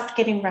actually stopped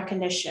getting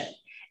recognition.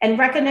 And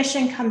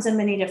recognition comes in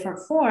many different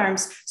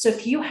forms. So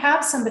if you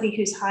have somebody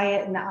who's high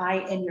in the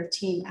I in your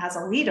team as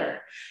a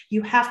leader,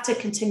 you have to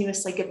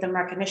continuously give them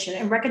recognition.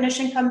 And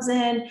recognition comes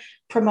in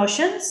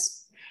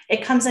promotions.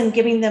 It comes in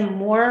giving them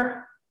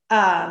more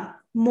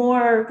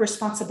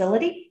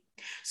responsibility.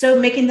 So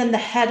making them the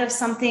head of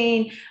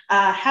something,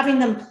 having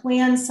them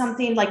plan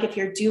something, like if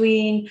you're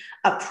doing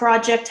a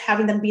project,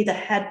 having them be the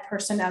head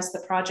person as the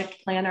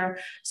project planner,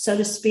 so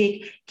to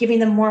speak, giving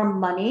them more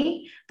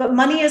money. But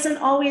money isn't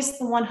always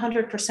the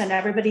 100%.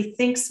 Everybody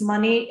thinks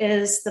money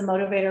is the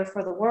motivator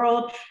for the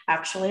world.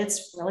 Actually,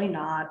 it's really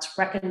not.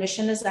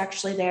 Recognition is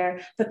actually there,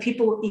 but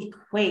people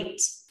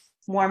equate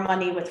more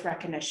money with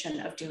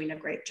recognition of doing a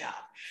great job.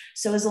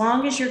 So as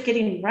long as you're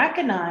getting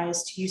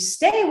recognized, you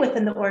stay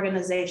within the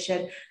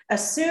organization.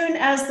 As soon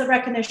as the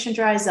recognition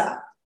dries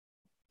up,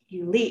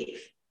 you leave.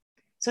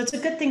 So it's a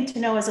good thing to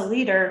know as a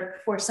leader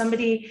for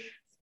somebody,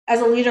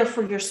 as a leader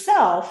for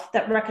yourself,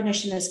 that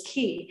recognition is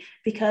key,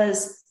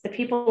 because the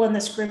people in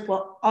this group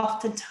will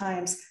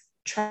oftentimes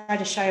try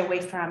to shy away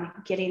from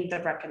getting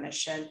the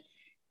recognition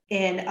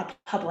in a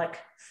public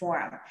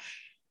forum.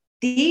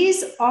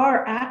 These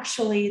are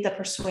actually the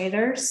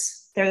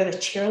persuaders. They're the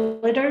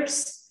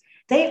cheerleaders.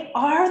 They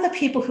are the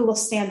people who will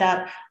stand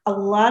up. A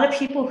lot of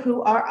people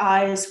who are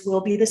eyes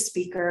will be the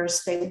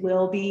speakers. They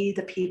will be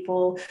the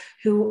people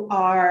who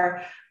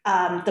are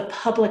the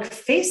public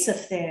face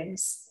of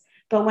things.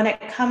 But when it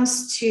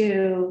comes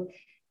to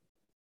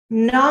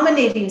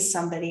nominating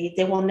somebody,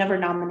 they will never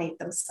nominate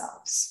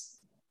themselves,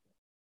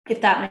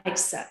 if that makes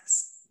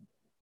sense.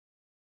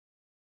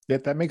 Yeah,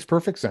 that makes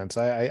perfect sense.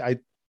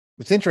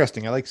 It's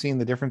interesting. I like seeing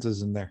the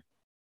differences in there.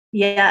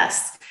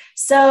 Yes.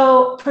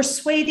 So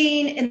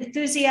persuading,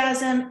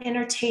 enthusiasm,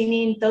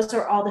 entertaining, those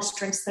are all the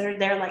strengths that are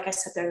there. Like I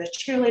said, they're the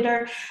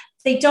cheerleader.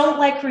 They don't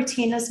like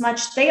routine as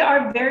much. They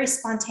are very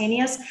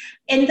spontaneous.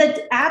 And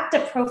the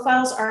active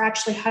profiles are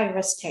actually high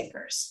risk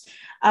takers.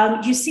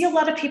 You see a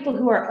lot of people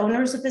who are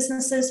owners of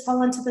businesses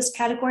fall into this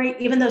category,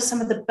 even though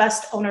some of the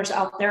best owners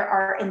out there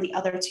are in the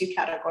other two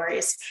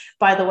categories.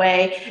 By the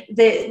way,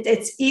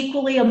 it's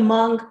equally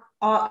among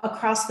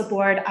across the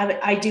board.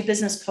 I do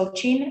business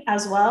coaching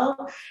as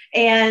well.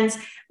 And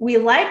we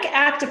like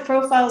active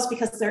profiles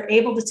because they're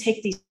able to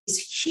take these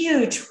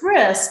huge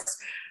risks.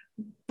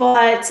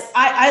 But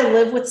I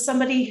live with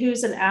somebody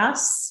who's an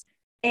S,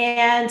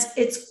 and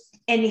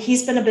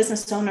he's been a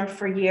business owner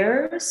for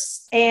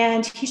years,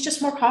 and he's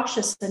just more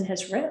cautious in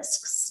his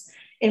risks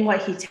in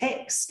what he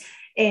takes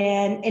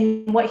and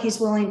in what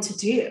he's willing to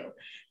do.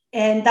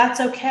 And that's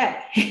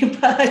okay.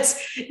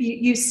 But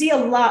you see a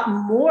lot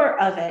more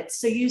of it.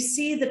 So you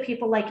see the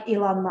people like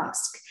Elon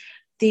Musk,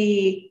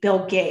 the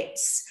Bill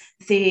Gates,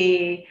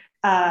 the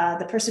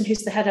person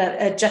who's the head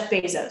of Jeff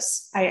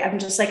Bezos. I'm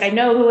just like, I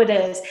know who it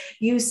is.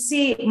 You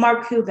see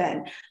Mark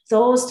Cuban,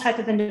 those type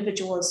of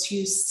individuals.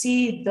 You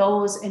see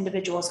those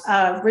individuals.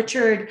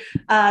 Richard,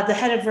 the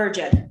head of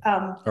Virgin.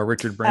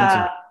 Richard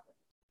Branson.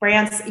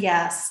 Branson,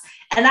 yes.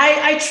 And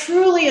I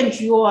truly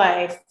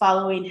enjoy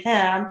following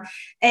him.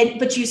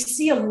 But you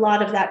see a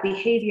lot of that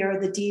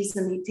behavior, the D's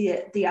and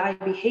the I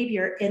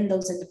behavior in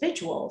those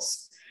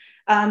individuals.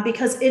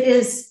 Because it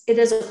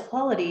is a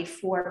quality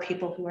for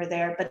people who are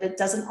there, but it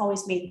doesn't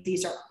always mean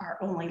these are our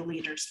only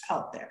leaders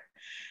out there.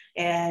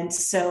 And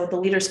so the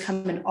leaders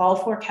come in all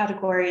four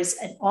categories,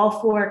 and all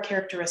four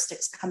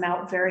characteristics come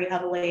out very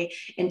heavily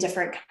in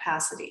different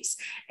capacities.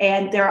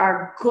 And there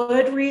are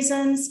good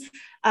reasons.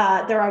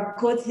 There are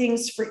good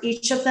things for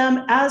each of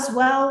them, as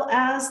well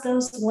as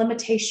those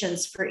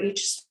limitations for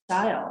each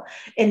style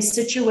in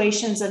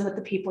situations and with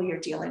the people you're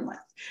dealing with.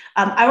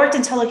 I worked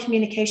in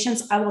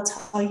telecommunications. I will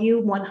tell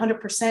you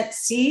 100%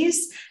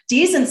 C's,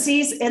 D's and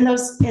C's in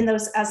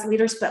those as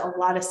leaders, but a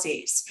lot of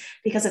C's,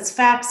 because it's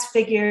facts,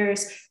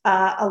 figures,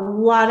 a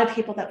lot of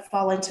people that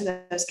fall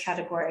into those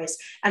categories.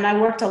 And I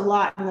worked a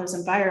lot in those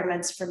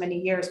environments for many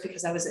years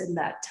because I was in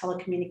that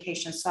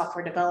telecommunications,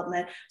 software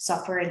development,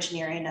 software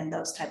engineering, and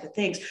those type of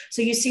things.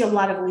 So you see a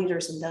lot of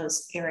leaders in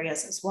those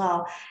areas as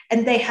well.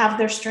 And they have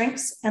their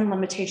strengths and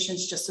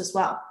limitations just as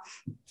well.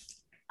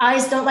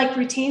 Eyes don't like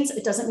routines.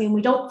 It doesn't mean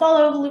we don't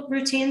follow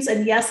routines.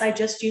 And yes, I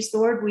just used the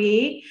word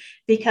we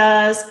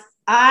because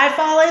I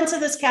fall into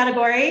this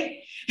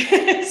category.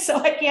 So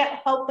I can't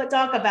help but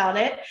talk about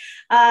it.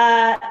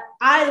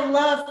 I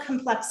love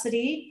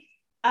complexity.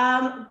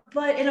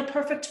 But in a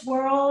perfect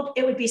world,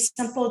 it would be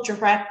simple,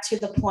 direct, to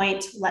the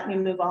point. Let me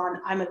move on.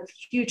 I'm a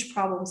huge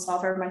problem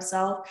solver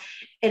myself,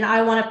 and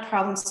I want to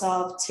problem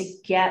solve to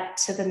get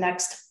to the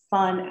next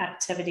fun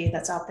activity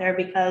that's out there,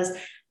 because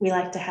we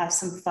like to have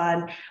some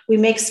fun. We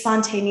make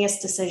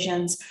spontaneous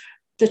decisions.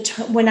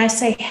 When I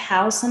say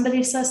how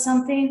somebody says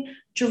something,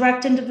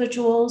 direct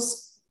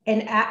individuals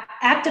and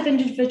active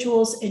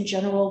individuals in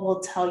general will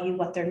tell you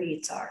what their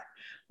needs are,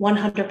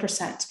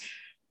 100%.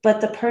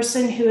 But the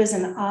person who is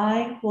an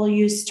I will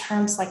use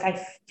terms like,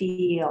 I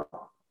feel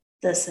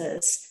this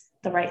is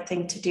the right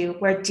thing to do,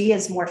 where D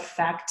is more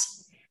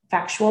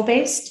factual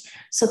based.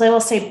 So they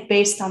will say,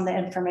 based on the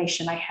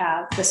information I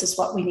have, this is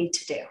what we need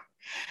to do.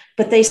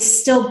 but they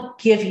still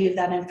give you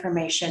that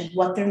information,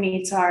 what their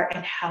needs are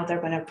and how they're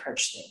going to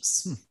approach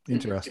things.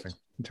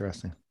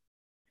 Interesting.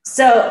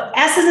 So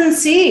S's and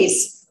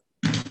C's.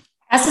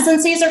 S's and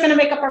C's are going to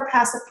make up our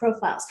passive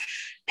profiles.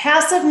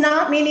 Passive,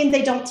 not meaning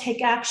they don't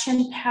take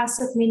action.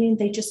 Passive, meaning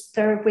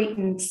they're wait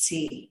and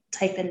see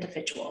type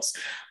individuals.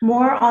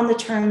 More on the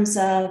terms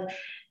of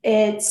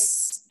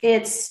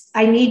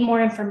I need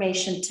more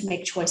information to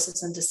make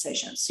choices and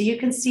decisions. So you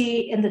can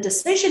see in the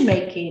decision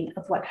making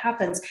of what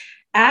happens,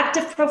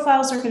 active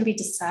profiles are going to be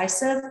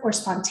decisive or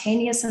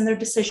spontaneous in their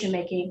decision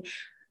making,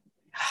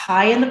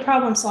 high in the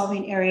problem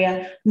solving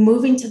area,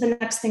 moving to the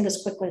next thing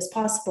as quickly as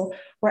possible,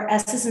 where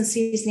S's and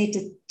C's need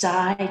to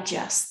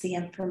digest the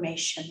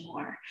information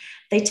more.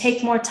 They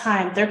take more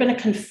time. They're going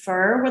to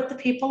confer with the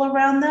people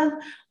around them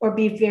or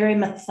be very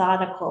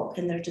methodical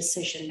in their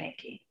decision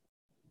making.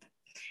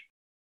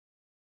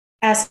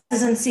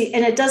 S's and C's,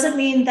 and it doesn't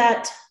mean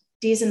that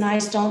D's and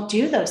I's don't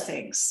do those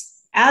things.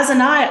 As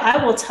an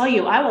I will tell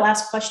you, I will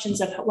ask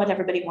questions of what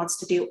everybody wants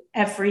to do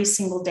every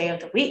single day of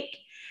the week.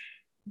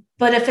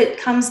 But if it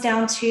comes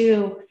down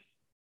to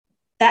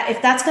that,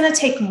 if that's going to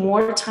take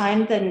more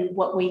time than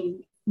what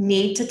we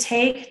need to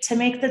take to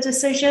make the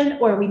decision,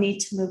 or we need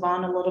to move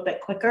on a little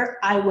bit quicker,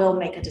 I will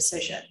make a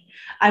decision.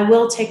 I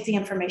will take the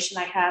information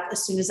I have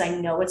as soon as I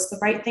know it's the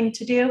right thing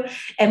to do.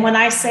 And when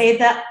I say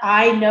that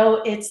I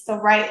know it's the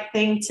right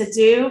thing to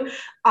do,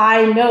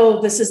 I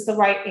know this is the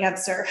right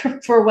answer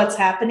for what's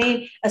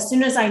happening. As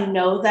soon as I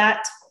know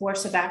that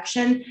course of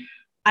action,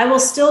 I will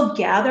still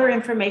gather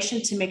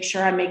information to make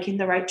sure I'm making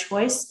the right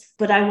choice,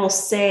 but I will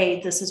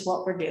say, this is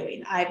what we're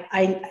doing.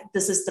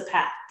 This is the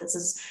path.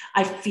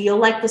 I feel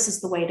like this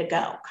is the way to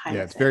go.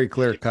 It's very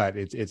clear cut.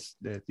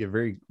 You're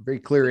very, very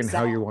clear in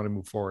how you want to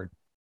move forward.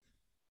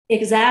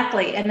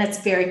 Exactly. And that's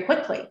very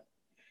quickly.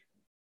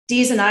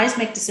 D's and I's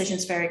make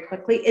decisions very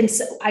quickly. And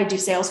so I do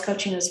sales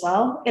coaching as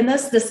well. And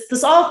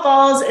this all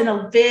falls in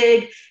a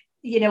big,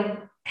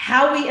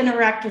 how we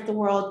interact with the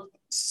world.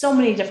 So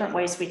many different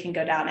ways we can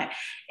go down it.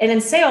 And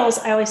in sales,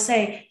 I always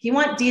say, you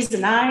want D's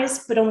and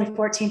I's, but only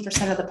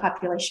 14% of the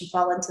population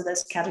fall into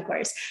those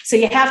categories. So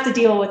you have to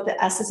deal with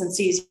the S's and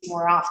C's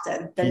more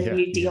often than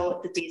you deal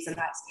with the D's and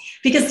I's.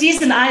 Because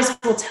D's and I's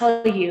will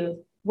tell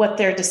you what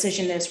their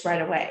decision is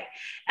right away.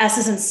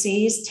 S's and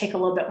C's take a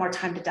little bit more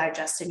time to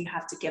digest, and you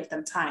have to give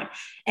them time.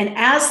 And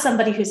as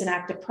somebody who's an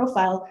active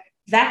profile,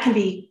 that can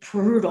be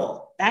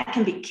brutal. That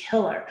can be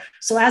killer.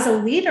 So as a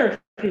leader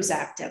who's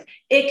active,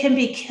 it can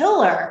be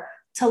killer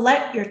to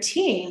let your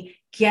team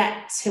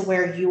get to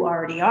where you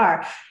already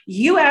are.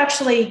 You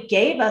actually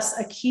gave us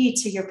a key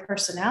to your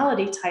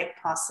personality type,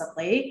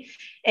 possibly.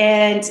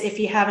 And if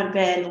you haven't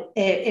been,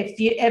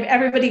 if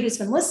everybody who's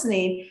been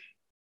listening,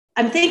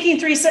 I'm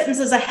thinking 3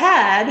 sentences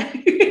ahead.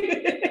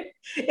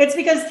 It's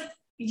because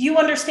you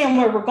understand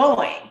where we're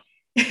going.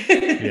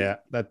 Yeah,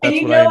 that's and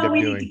you what I know end up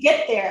we doing. need to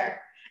get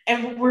there,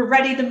 and we're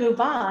ready to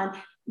move on.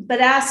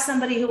 But as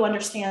somebody who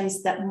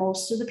understands that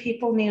most of the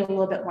people need a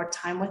little bit more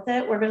time with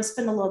it, we're going to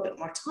spend a little bit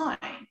more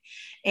time.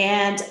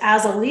 And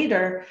as a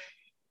leader,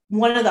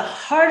 one of the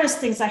hardest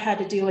things I had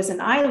to do as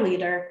an I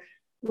leader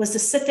was to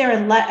sit there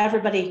and let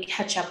everybody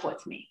catch up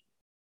with me.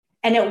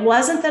 And it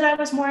wasn't that I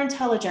was more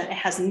intelligent. It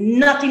has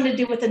nothing to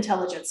do with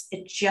intelligence.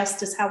 It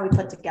just is how we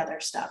put together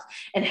stuff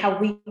and how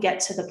we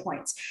get to the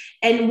points.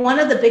 And one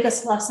of the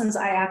biggest lessons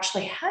I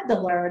actually had to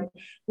learn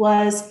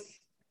was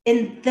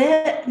in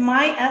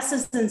my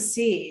S's and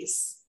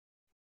C's,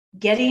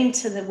 getting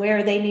to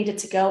where they needed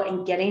to go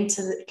and getting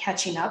to the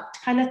catching up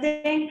kind of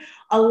thing,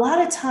 a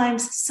lot of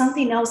times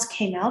something else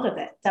came out of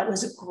it that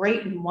was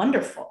great and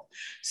wonderful.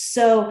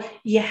 So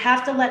you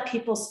have to let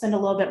people spend a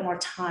little bit more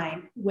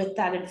time with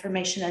that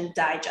information and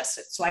digest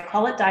it. So I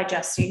call it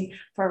digesting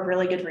for a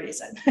really good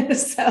reason.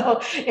 So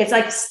it's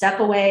like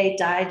step away,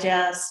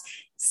 digest,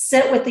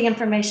 sit with the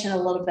information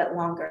a little bit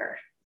longer.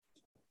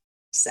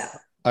 So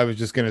I was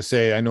just going to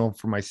say, I know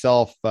for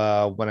myself,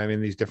 when I'm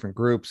in these different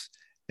groups,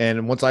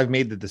 and once I've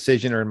made the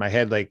decision or in my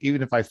head, like,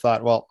 even if I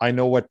thought, well, I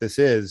know what this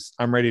is,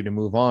 I'm ready to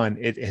move on.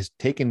 It has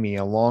taken me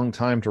a long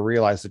time to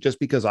realize that just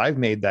because I've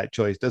made that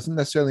choice doesn't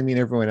necessarily mean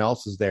everyone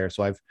else is there.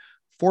 So I've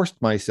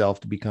forced myself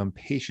to become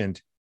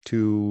patient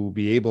to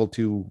be able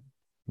to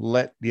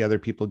let the other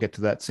people get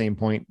to that same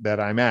point that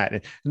I'm at.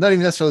 And not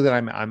even necessarily that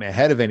I'm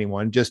ahead of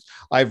anyone, just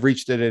I've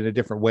reached it in a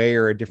different way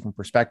or a different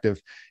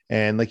perspective.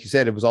 And like you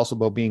said, it was also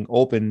about being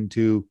open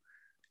to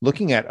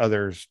looking at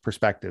others'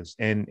 perspectives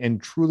and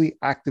truly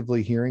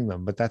actively hearing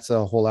them. But that's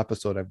a whole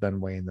episode I've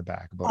done way in the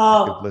back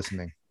about active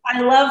listening.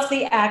 I love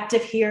the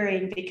active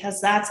hearing,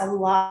 because that's a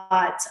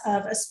lot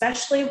of,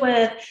 especially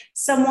with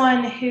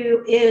someone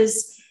who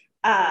is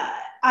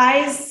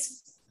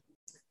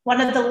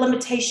one of the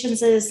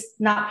limitations is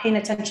not paying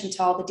attention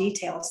to all the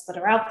details that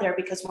are out there,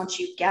 because once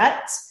you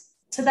get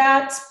to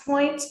that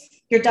point,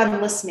 you're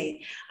done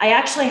listening. I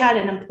actually had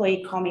an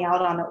employee call me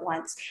out on it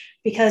once,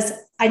 because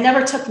I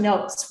never took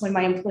notes when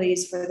my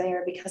employees were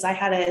there, because I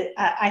had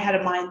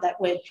a mind that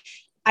would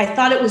I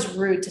thought it was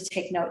rude to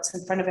take notes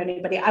in front of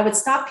anybody. I would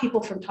stop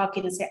people from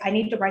talking and say, I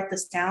need to write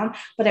this down,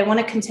 but I want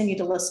to continue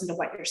to listen to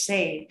what you're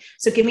saying.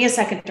 So give me a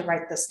second to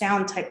write this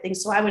down type thing.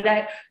 So I would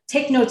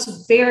take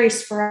notes very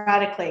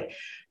sporadically.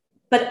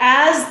 But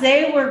as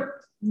they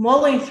were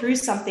mulling through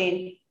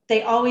something,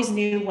 they always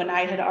knew when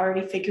I had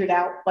already figured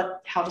out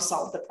how to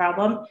solve the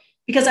problem,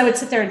 because I would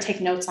sit there and take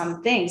notes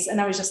on things.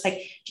 And I was just like,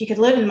 if you could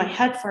live in my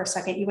head for a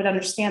second, you would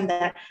understand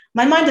that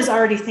my mind is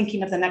already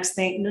thinking of the next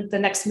thing, the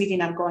next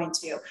meeting I'm going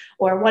to,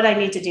 or what I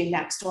need to do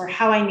next, or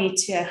how I need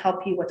to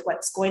help you with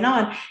what's going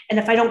on. And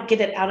if I don't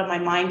get it out of my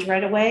mind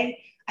right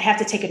away, I have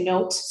to take a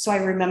note so I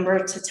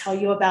remember to tell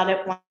you about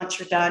it once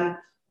you're done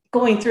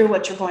going through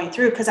what you're going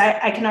through, because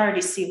I can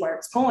already see where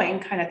it's going,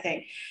 kind of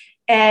thing.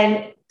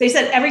 And they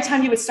said every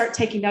time you would start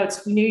taking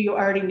notes, we knew you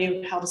already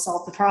knew how to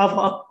solve the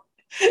problem.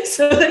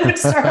 So they would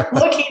start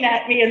looking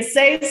at me and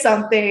say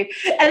something,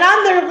 and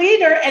I'm their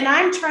leader, and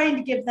I'm trying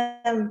to give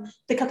them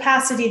the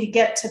capacity to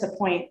get to the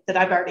point that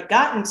I've already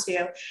gotten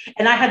to.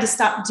 And I had to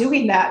stop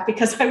doing that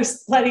because I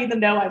was letting them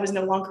know I was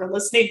no longer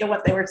listening to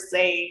what they were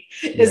saying,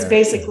 is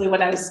basically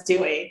what I was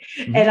doing.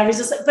 Mm-hmm. And I was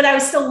just, but I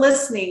was still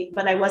listening,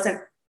 but I wasn't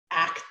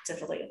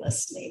actively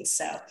listening.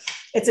 So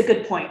it's a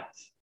good point.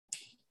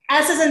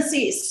 S's and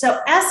C's. So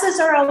S's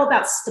are all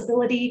about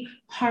stability,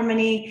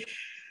 harmony.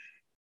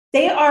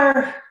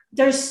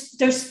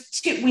 There's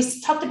two.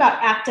 We talked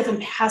about active and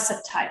passive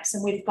types,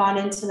 and we've gone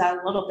into that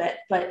a little bit,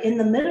 but in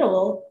the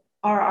middle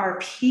are our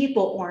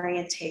people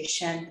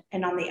orientation.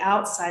 And on the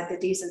outside, the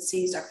D's and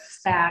C's are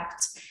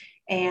fact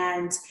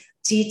and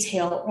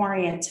detail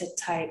oriented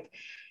type.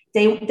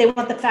 They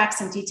want the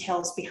facts and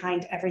details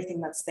behind everything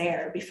that's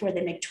there before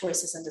they make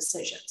choices and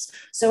decisions.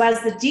 So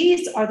as the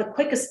D's are the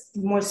quickest,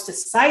 most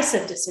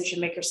decisive decision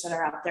makers that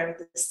are out there,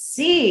 the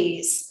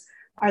C's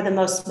are the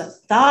most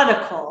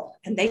methodical,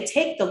 and they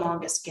take the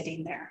longest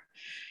getting there.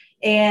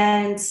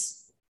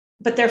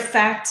 But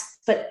they're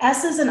but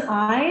S's and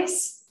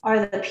I's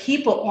are the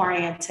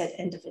people-oriented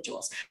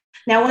individuals.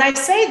 Now, when I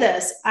say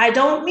this, I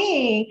don't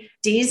mean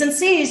D's and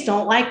C's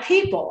don't like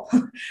people.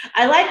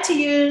 I like to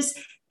use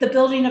the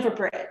building of a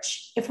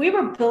bridge. If we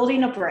were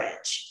building a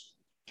bridge,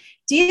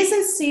 D's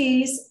and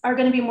C's are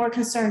going to be more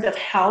concerned of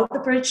how the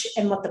bridge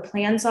and what the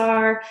plans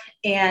are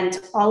and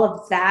all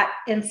of that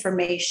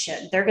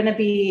information. They're going to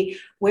be,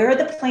 where are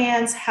the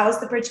plans? How is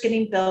the bridge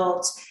getting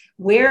built?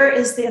 Where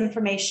is the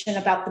information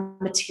about the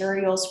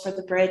materials for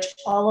the bridge?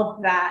 All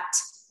of that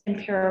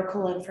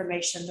empirical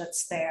information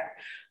that's there.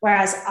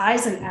 Whereas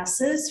I's and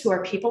S's, who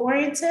are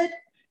people-oriented,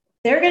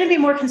 they're going to be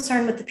more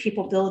concerned with the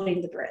people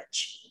building the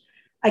bridge.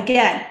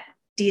 Again,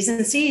 D's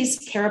and C's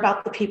care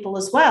about the people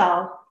as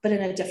well, but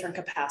in a different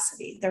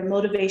capacity. Their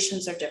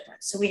motivations are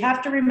different. So we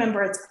have to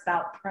remember it's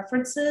about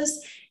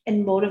preferences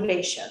and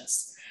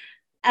motivations.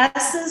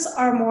 S's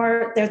are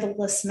more, they're the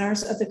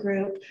listeners of the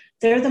group.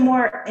 They're the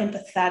more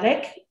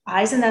empathetic.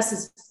 I's and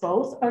S's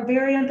both are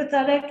very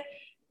empathetic.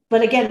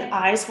 But again,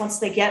 I's, once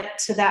they get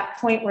to that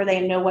point where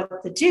they know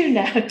what to do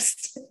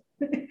next,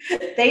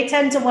 they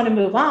tend to want to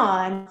move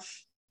on.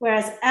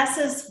 Whereas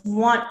S's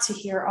want to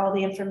hear all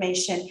the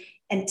information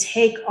and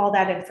take all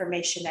that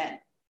information in.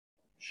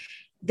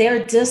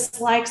 Their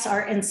dislikes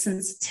are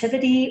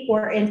insensitivity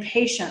or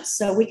impatience.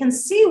 So we can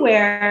see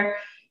where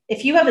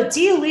if you have a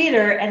D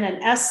leader and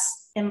an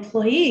S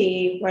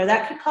employee, where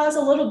that could cause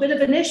a little bit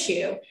of an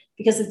issue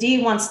because the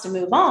D wants to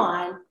move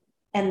on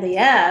and the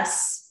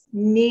S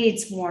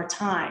needs more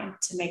time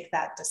to make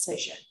that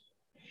decision.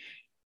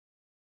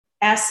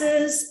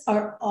 S's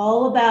are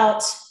all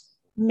about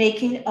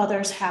making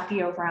others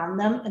happy around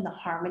them and the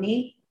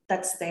harmony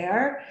that's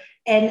there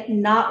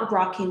and not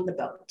rocking the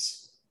boat.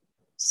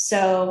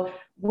 So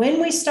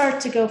when we start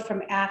to go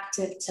from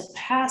active to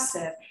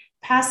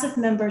passive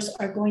members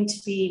are going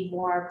to be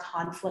more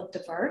conflict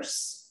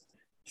averse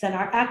than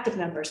our active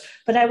members.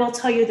 But I will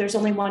tell you, there's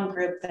only one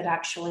group that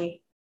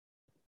actually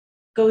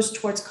goes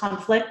towards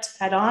conflict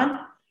head on,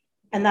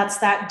 and that's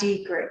that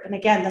D group. And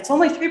again, that's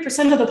only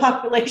 3% of the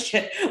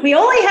population. We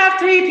only have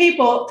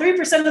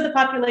 3% of the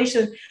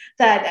population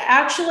that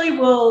actually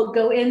will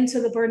go into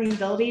the burning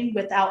building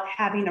without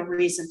having a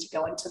reason to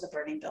go into the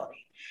burning building.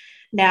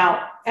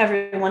 Now,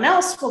 everyone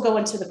else will go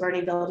into the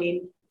burning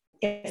building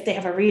if they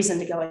have a reason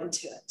to go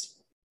into it,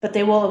 but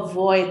they will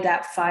avoid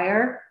that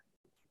fire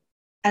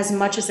as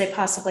much as they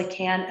possibly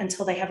can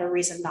until they have a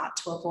reason not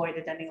to avoid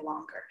it any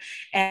longer.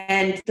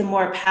 And the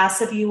more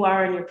passive you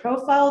are in your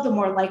profile, the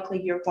more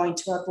likely you're going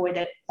to avoid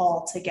it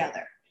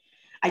altogether.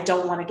 I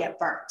don't want to get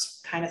burnt,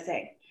 kind of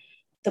thing.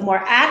 The more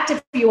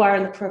active you are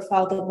in the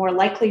profile, the more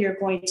likely you're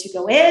going to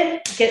go in,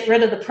 get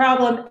rid of the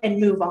problem, and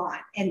move on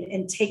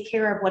and take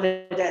care of what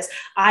it is.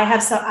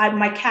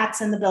 My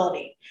cat's in the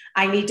building.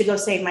 I need to go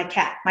save my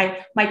cat.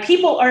 My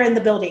people are in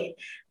the building.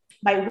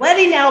 My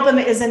wedding album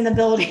is in the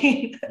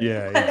building.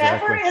 Yeah,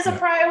 Whatever is a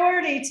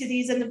priority to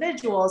these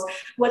individuals,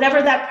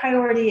 whatever that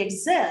priority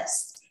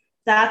exists,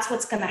 that's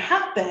what's going to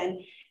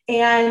happen.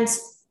 And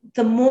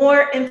the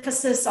more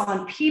emphasis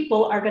on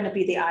people are going to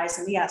be the I's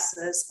and the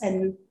S's,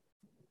 and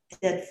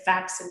the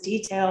facts and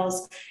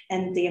details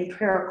and the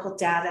empirical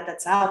data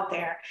that's out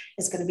there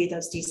is going to be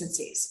those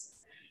decencies,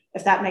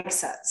 if that makes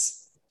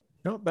sense.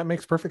 No, that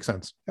makes perfect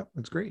sense. Yep,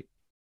 that's great.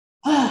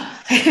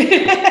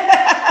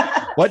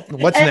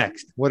 What's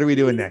next? What are we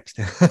doing next?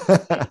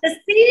 The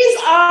C's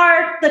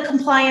are the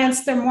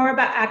compliance. They're more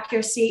about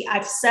accuracy.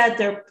 I've said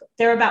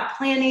they're about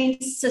planning,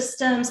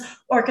 systems,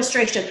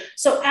 orchestration.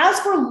 So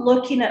as we're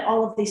looking at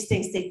all of these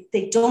things,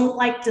 they don't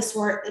like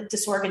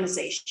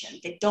disorganization.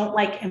 They don't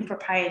like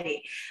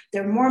impropriety.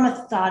 They're more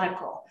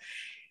methodical.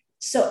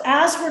 So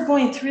as we're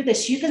going through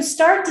this, you can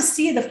start to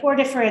see the 4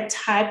 different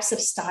types of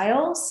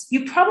styles.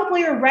 You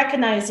probably are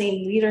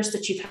recognizing leaders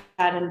that you've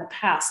had in the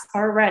past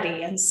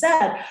already and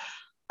said,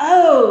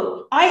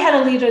 oh, I had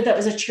a leader that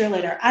was a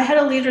cheerleader. I had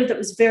a leader that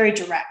was very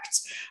direct.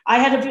 I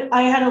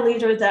had a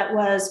leader that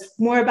was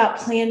more about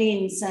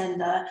plannings and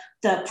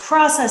the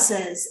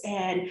processes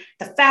and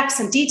the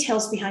facts and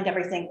details behind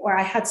everything. Or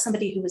I had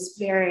somebody who was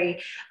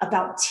very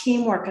about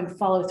teamwork and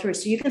follow through.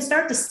 So you can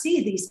start to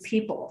see these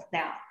people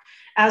now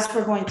as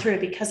we're going through,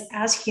 because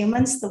as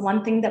humans, the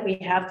one thing that we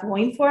have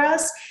going for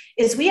us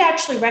is we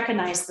actually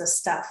recognize this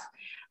stuff.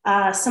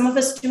 Some of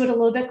us do it a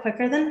little bit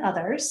quicker than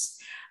others.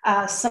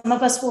 Some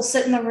of us will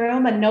sit in the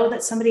room and know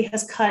that somebody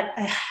has cut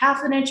a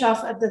half an inch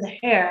off of the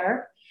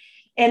hair,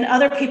 and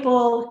other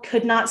people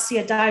could not see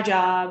a dye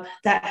job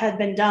that had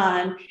been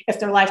done if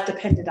their life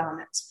depended on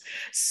it.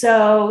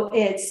 So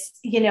it's,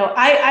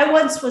 I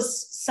once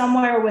was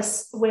somewhere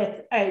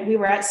we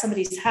were at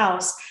somebody's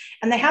house,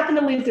 and they happened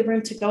to leave the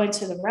room to go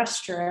into the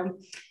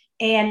restroom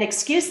and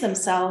excuse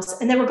themselves.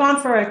 And they were gone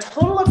for a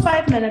total of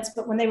 5 minutes,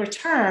 but when they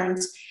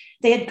returned,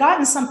 they had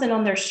gotten something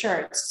on their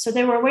shirts. So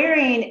they were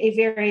wearing a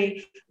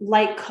very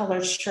light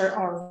colored shirt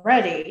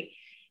already,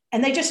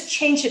 and they just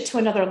changed it to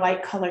another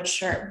light colored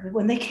shirt.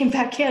 When they came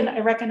back in, I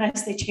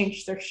recognized they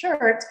changed their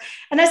shirt.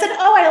 And I said,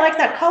 oh, I like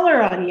that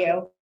color on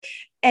you.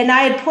 And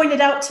I had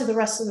pointed out to the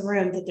rest of the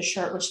room that the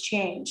shirt was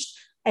changed,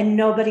 and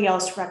nobody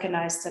else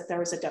recognized that there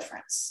was a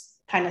difference,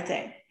 kind of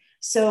thing.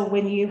 So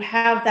when you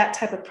have that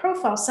type of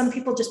profile, some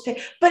people just pick,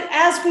 but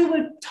as we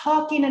were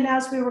talking and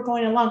as we were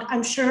going along,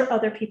 I'm sure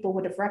other people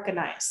would have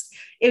recognized.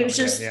 It was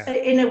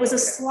and it was a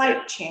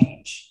slight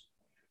change.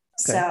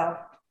 Okay. So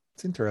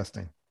it's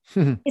interesting.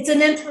 It's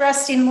an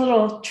interesting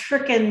little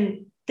trick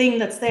and thing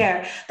that's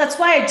there. That's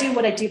why I do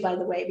what I do, by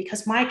the way,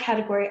 because my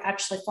category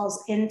actually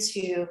falls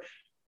into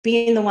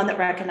being the one that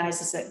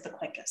recognizes it the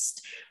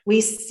quickest. We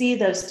see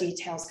those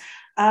details.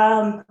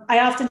 I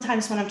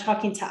oftentimes, when I'm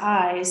talking to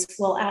eyes,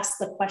 will ask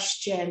the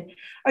question,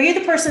 are you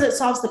the person that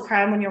solves the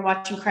crime when you're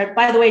watching crime?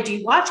 By the way, do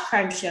you watch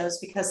crime shows?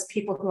 Because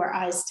people who are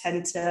eyes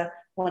tend to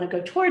want to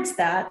go towards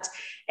that.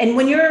 And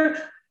when you're,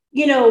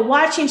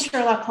 watching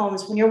Sherlock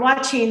Holmes, when you're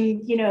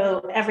watching,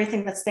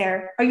 everything that's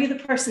there, are you the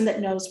person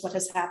that knows what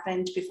has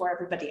happened before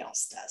everybody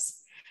else does?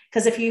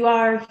 Because if you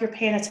are, you're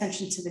paying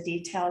attention to the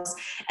details.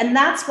 And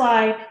that's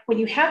why when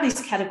you have these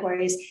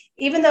categories,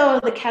 even though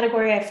the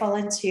category I fall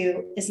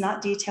into is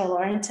not detail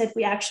oriented,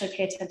 we actually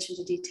pay attention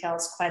to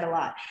details quite a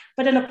lot.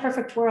 But in a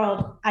perfect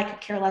world, I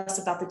could care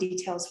less about the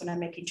details when I'm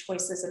making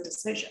choices and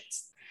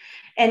decisions.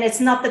 And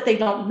it's not that they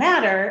don't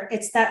matter,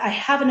 it's that I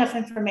have enough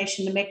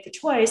information to make the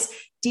choice.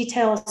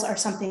 Details are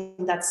something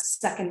that's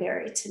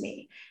secondary to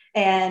me.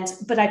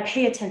 But I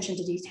pay attention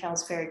to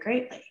details very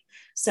greatly.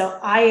 So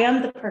I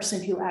am the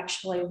person who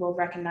actually will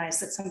recognize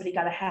that somebody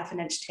got a half an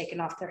inch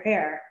taken off their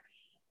hair,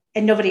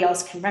 and nobody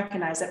else can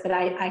recognize it, but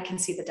I can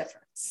see the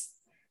difference.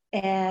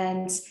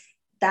 And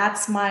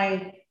that's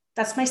my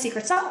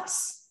secret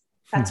sauce.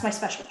 That's my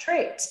special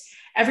trait.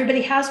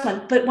 Everybody has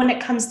one. But when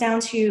it comes down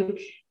to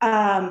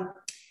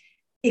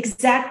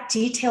exact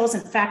details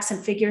and facts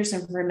and figures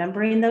and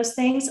remembering those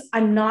things,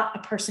 I'm not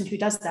a person who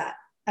does that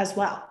as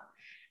well.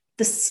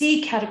 The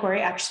C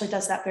category actually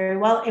does that very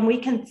well. And we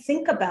can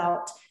think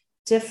about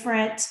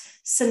different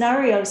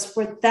scenarios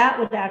where that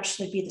would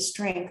actually be the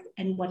strength,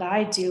 and what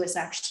I do is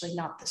actually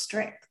not the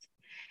strength.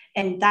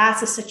 And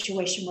that's a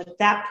situation where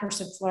that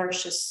person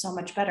flourishes so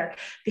much better,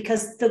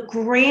 because the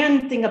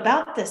grand thing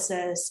about this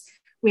is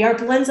we are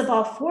blends of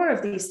all 4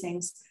 of these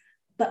things,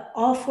 but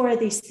all 4 of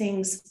these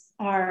things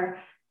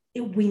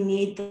we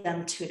need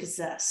them to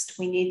exist.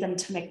 We need them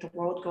to make the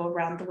world go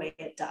around the way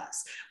it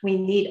does. We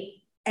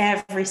need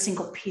every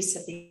single piece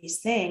of these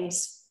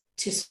things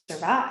to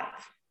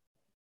survive.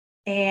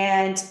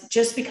 And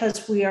just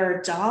because we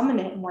are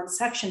dominant in one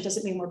section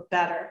doesn't mean we're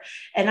better.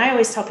 And I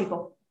always tell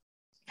people,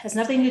 it has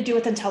nothing to do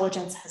with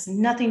intelligence, has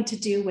nothing to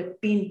do with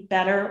being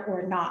better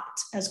or not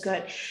as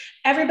good.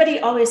 Everybody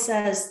always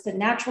says the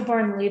natural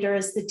born leader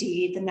is the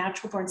D, the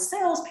natural born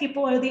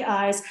salespeople are the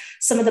I's.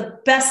 Some of the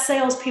best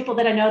salespeople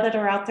that I know that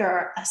are out there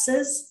are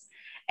S's,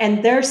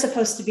 and they're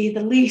supposed to be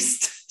the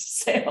least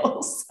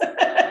sales.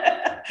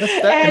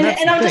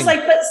 And I'm just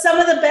like, but some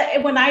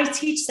of when I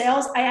teach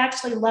sales, I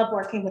actually love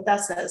working with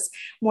S's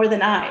more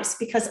than I's,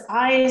 because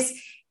I's,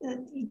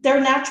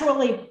 they're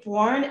naturally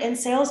born in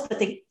sales,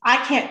 but I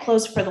can't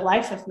close for the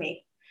life of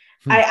me.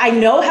 I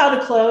know how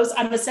to close.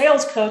 I'm a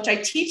sales coach. I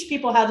teach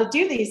people how to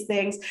do these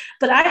things,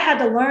 but I had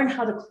to learn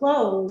how to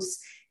close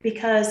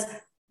because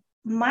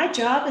my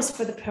job is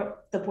for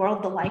the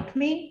world to like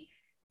me.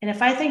 And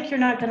if I think you're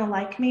not going to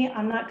like me,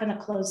 I'm not going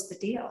to close the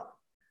deal.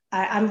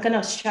 I'm going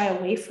to shy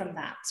away from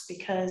that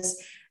because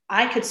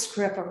I could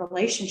screw up a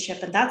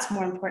relationship, and that's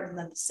more important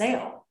than the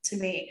sale to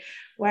me.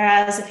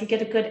 Whereas if you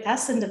get a good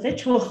S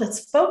individual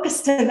that's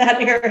focused in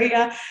that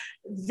area,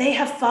 they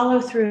have follow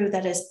through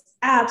that is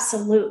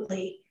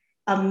absolutely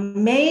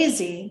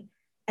amazing,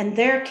 and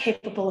they're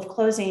capable of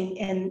closing.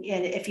 And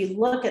if you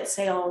look at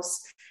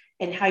sales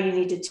and how you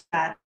need to do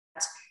that,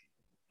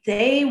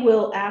 they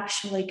will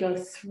actually go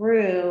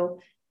through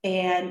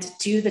and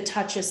do the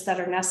touches that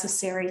are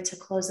necessary to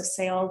close a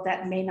sale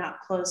that may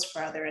not close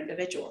for other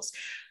individuals.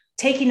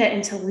 Taking it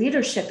into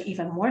leadership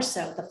even more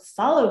so, the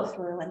follow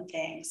through and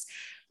things,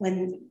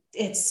 when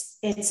it's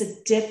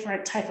a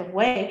different type of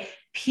way.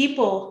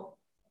 People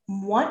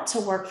want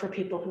to work for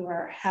people who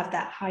have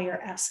that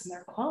higher S in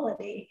their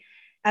quality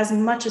as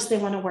much as they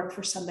want to work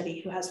for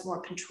somebody who has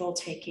more control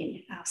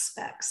taking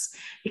aspects,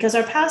 because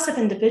our passive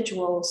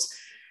individuals,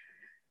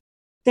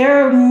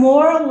 they're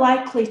more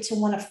likely to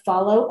want to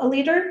follow a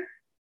leader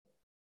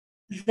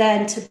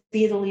than to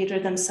be the leader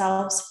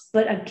themselves.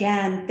 But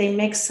again, they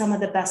make some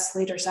of the best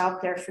leaders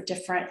out there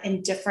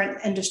in different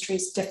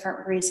industries,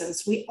 different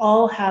reasons. We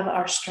all have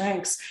our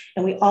strengths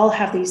and we all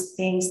have these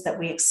things that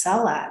we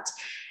excel at.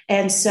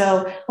 And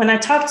so when I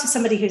talk to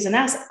somebody who's an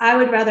S, I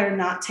would rather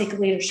not take a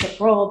leadership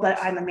role, but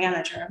I'm a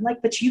manager. I'm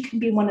like, but you can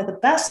be one of the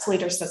best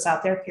leaders that's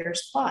out there.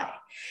 Here's why.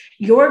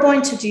 You're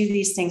going to do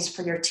these things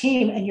for your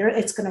team, and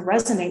it's going to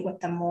resonate with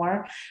them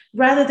more,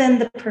 rather than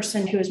the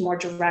person who is more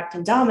direct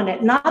and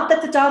dominant. Not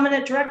that the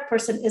dominant direct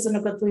person isn't a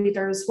good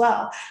leader as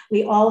well.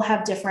 We all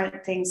have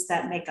different things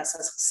that make us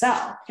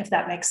excel, if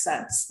that makes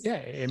sense. Yeah,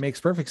 it makes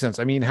perfect sense.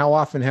 I mean, how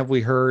often have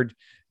we heard,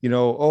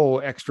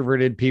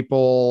 extroverted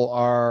people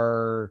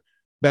are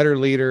better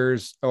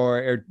leaders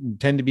or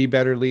tend to be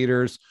better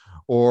leaders,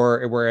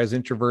 or whereas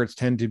introverts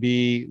tend to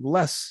be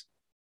less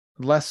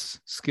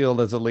skilled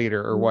as a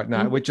leader or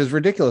whatnot, which is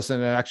ridiculous.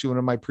 And actually one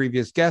of my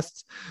previous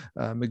guests,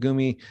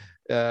 Megumi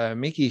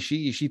Miki,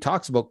 she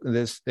talks about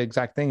this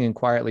exact thing in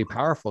Quietly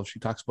Powerful. She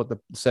talks about the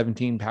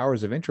 17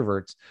 powers of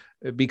introverts,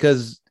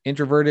 because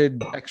introverted,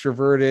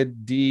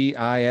 extroverted,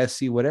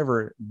 DISC,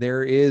 whatever,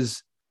 there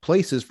is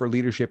places for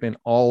leadership in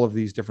all of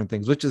these different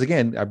things, which is,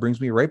 again,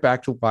 brings me right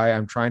back to why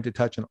I'm trying to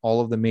touch on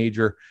all of the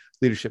major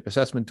leadership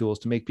assessment tools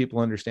to make people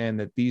understand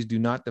that these do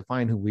not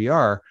define who we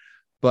are,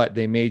 but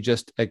they may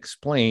just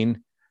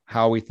explain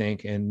how we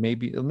think and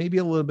maybe a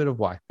little bit of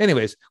why.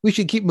 Anyways, we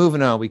should keep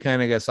moving on. We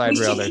kind of got side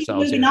railed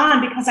ourselves moving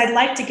on, because I'd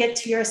like to get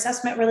to your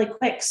assessment really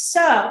quick. So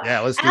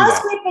yeah, let's do that.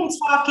 As we've been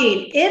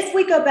talking, if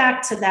we go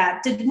back to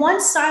that, did one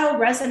style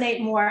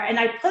resonate more? And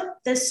I put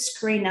this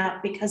screen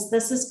up because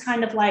this is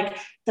kind of like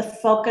the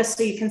focus,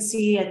 so you can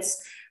see it's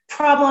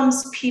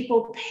problems,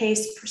 people,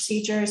 pace,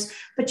 procedures,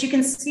 but you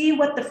can see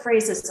what the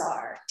phrases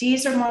are.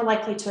 Ds are more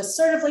likely to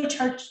assertively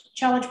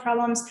challenge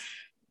problems.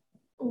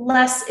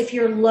 Less, if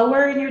you're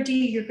lower in your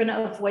D, you're going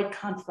to avoid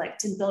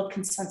conflict and build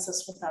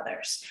consensus with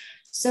others.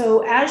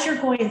 So as you're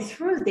going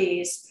through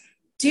these,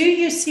 do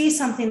you see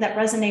something that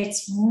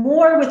resonates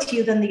more with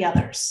you than the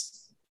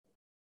others?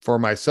 For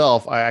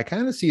myself, I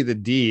kind of see the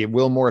D,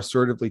 will more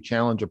assertively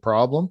challenge a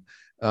problem.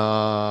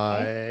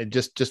 Okay.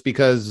 Just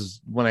because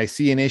when I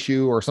see an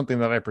issue or something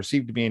that I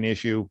perceive to be an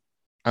issue,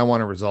 I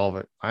want to resolve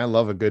it. I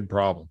love a good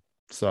problem.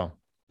 So.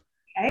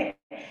 Okay.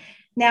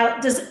 Now,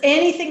 does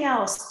anything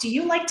else, do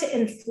you like to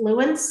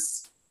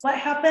influence what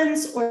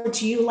happens, or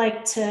do you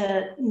like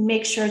to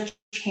make sure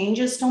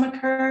changes don't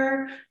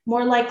occur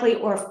more likely,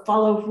 or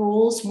follow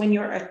rules when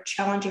you're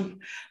challenging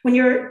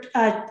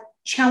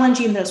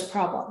those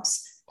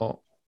problems? Oh,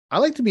 I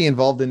like to be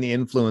involved in the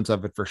influence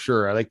of it for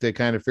sure. I like to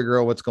kind of figure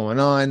out what's going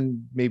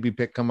on, maybe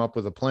come up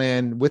with a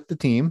plan with the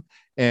team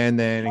and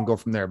go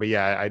from there. But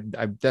yeah,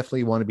 I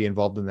definitely want to be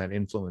involved in that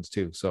influence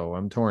too. So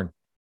I'm torn.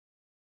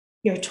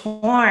 You're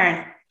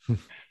torn.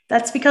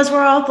 That's because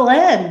we're all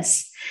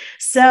blends.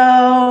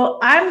 So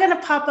I'm going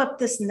to pop up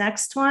this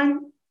next one.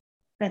 I'm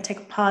going to take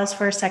a pause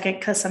for a second,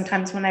 because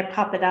sometimes when I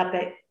pop it up,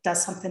 it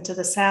does something to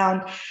the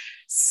sound.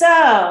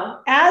 So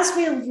as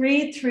we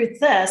read through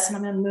this, and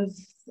I'm going to move,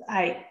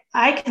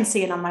 I can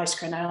see it on my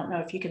screen. I don't know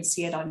if you can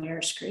see it on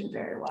your screen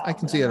very well. I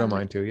can see it on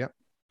mine too. Yep.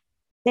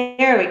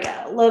 There we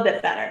go. A little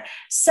bit better.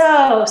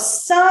 So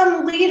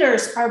some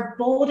leaders are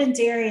bold and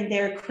daring.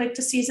 They're quick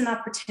to seize an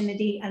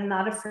opportunity and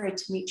not afraid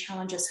to meet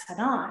challenges head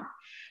on.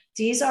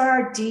 These are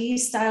our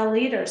D-style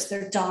leaders.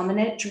 They're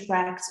dominant,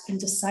 direct, and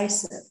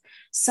decisive.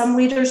 Some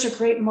leaders are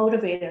great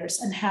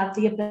motivators and have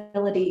the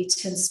ability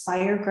to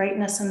inspire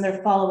greatness in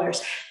their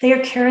followers. They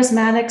are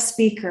charismatic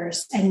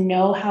speakers and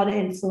know how to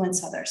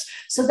influence others.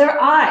 So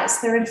their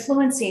eyes, they're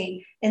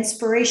influencing,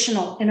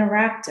 inspirational,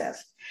 interactive.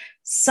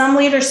 Some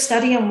leaders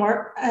study and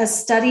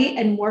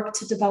work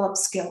to develop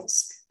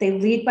skills. They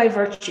lead by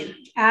virtue.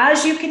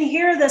 As you can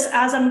hear this,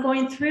 as I'm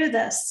going through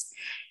this,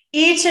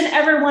 each and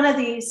every one of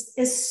these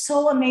is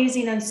so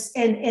amazing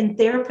in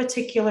their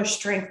particular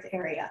strength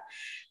area.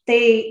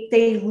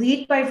 They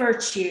lead by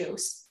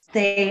virtues.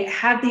 They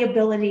have the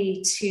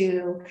ability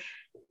to,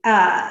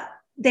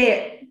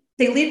 they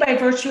They lead by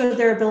virtue of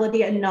their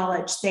ability and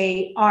knowledge.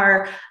 They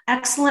are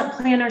excellent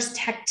planners,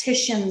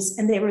 tacticians,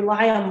 and they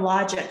rely on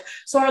logic.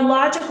 So our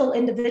logical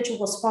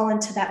individuals fall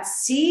into that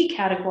C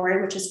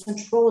category, which is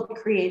controlled,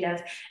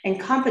 creative, and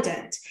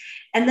competent.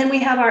 And then we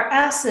have our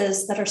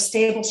S's that are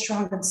stable,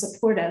 strong, and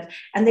supportive.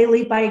 And they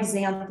lead by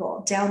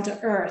example, down to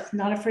earth,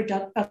 not afraid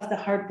of the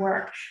hard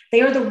work.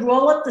 They are the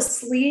roll up the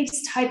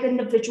sleeves type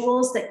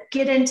individuals that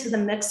get into the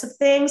mix of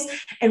things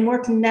and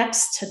work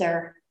next to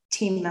their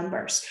team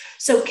members.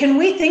 So can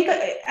we think,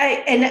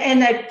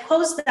 I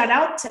pose that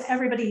out to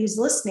everybody who's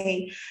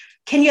listening,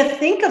 can you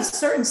think of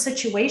certain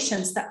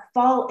situations that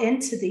fall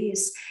into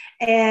these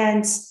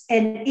and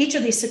each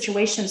of these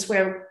situations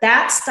where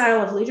that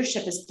style of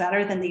leadership is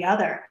better than the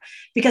other?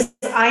 Because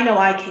I know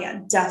I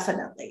can,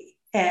 definitely.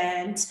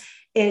 And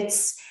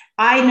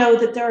I know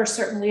that there are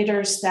certain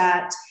leaders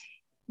that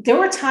there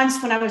were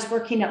times when I was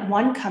working at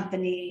one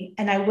company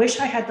and I wish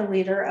I had the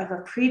leader of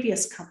a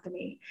previous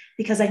company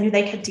because I knew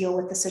they could deal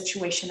with the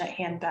situation at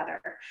hand better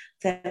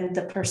than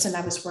the person I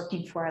was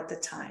working for at the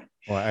time.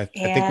 Well, I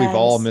think we've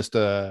all missed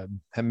a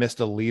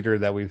leader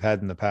that we've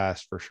had in the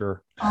past for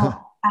sure. Oh,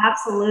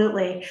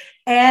 absolutely.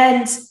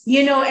 And,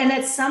 and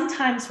it's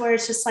sometimes where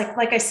it's just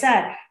like I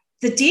said,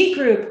 the D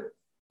group,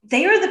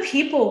 they are the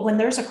people when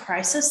there's a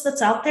crisis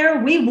that's out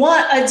there. We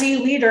want a D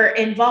leader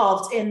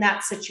involved in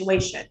that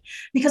situation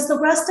because the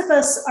rest of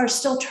us are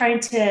still trying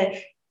to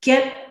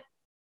get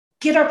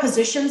our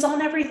positions on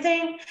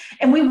everything.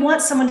 And we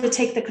want someone to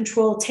take the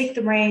control, take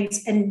the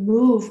reins, and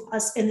move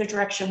us in the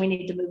direction we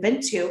need to move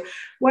into.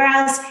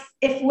 Whereas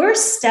if we're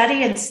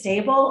steady and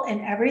stable and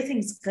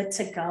everything's good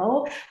to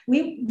go,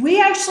 we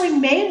actually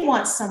may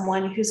want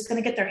someone who's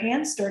going to get their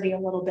hands dirty a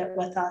little bit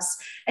with us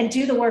and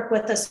do the work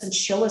with us and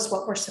show us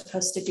what we're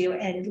supposed to do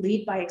and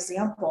lead by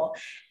example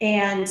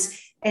and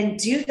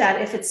do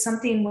that if it's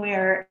something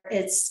where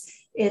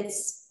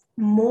it's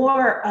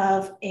more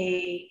of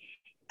a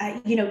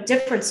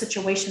different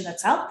situation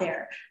that's out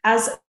there,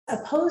 as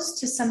opposed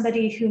to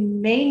somebody who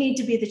may need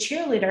to be the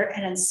cheerleader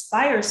and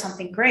inspire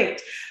something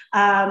great.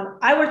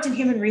 I worked in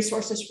human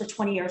resources for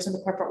 20 years in the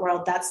corporate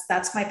world.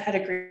 That's my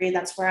pedigree.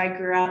 That's where I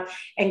grew up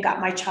and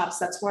got my chops.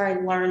 That's where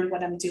I learned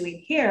what I'm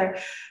doing here.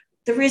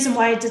 The reason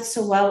why I did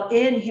so well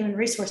in human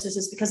resources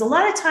is because a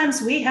lot of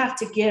times we have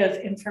to give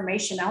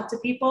information out to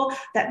people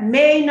that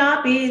may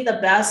not be the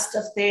best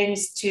of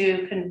things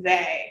to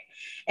convey.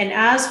 And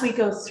as we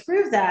go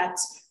through that,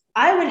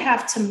 I would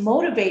have to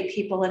motivate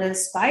people and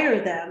inspire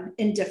them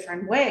in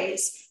different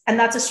ways. And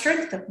that's a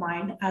strength of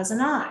mine as an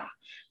I.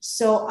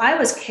 So I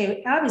was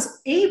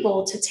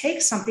able to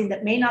take something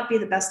that may not be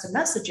the best of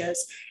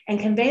messages and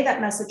convey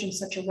that message in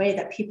such a way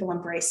that people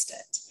embraced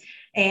it.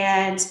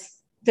 And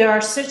there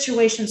are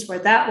situations where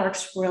that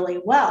works really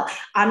well.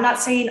 I'm not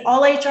saying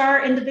all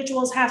HR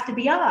individuals have to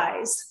be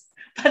I's,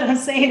 but I'm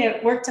saying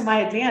it worked to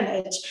my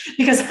advantage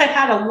because I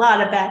had a lot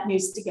of bad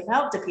news to give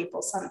out to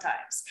people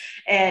sometimes.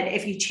 And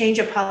if you change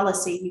a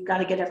policy, you've got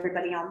to get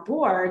everybody on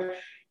board.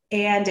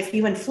 And if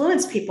you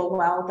influence people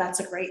well,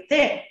 that's a great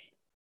thing.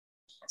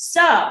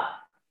 So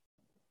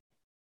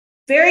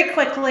very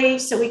quickly,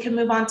 so we can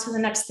move on to the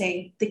next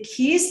thing. The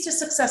keys to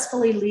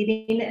successfully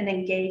leading an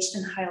engaged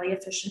and highly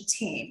efficient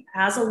team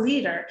as a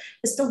leader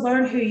is to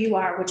learn who you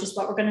are, which is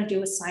what we're going to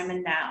do with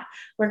Simon now.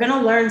 We're going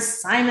to learn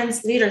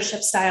Simon's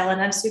leadership style, and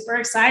I'm super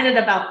excited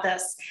about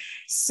this.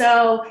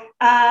 So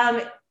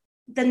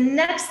the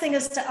next thing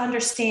is to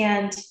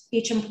understand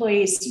each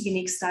employee's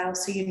unique style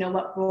so you know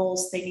what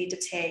roles they need to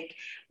take,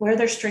 where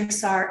their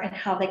strengths are, and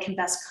how they can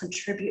best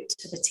contribute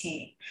to the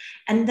team.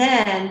 And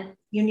then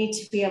you need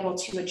to be able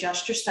to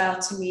adjust your style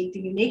to meet the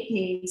unique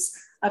needs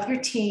of your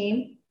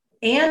team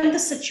and the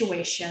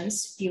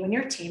situations you and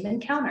your team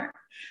encounter.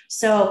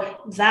 So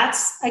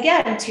that's,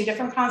 again, two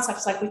different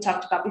concepts like we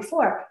talked about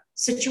before.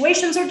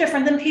 Situations are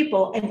different than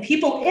people, and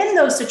people in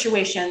those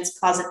situations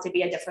cause it to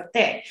be a different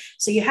thing.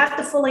 So you have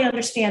to fully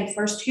understand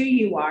first who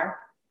you are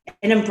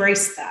and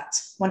embrace that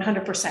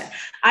 100%.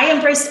 I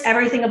embraced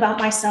everything about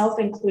myself,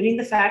 including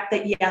the fact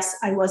that, yes,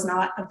 I was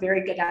not a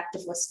very good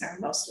active listener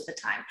most of the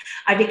time.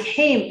 I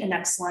became an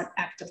excellent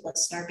active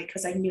listener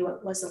because I knew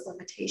it was a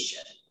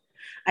limitation.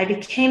 I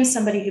became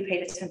somebody who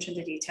paid attention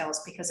to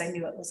details because I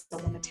knew it was a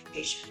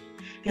limitation.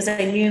 Because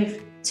I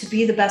knew to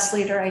be the best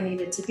leader I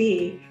needed to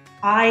be,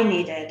 I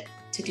needed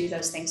to do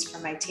those things for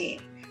my team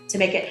to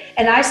make it.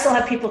 And I still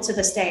have people to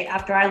this day,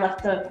 after I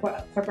left the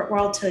corporate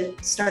world to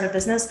start a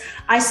business,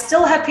 I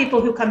still have people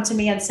who come to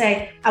me and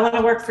say, I want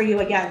to work for you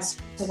again.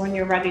 So when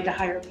you're ready to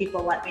hire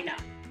people, let me know.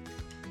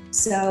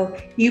 So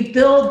you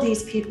build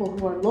these people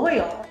who are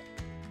loyal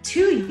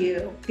to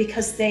you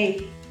because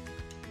they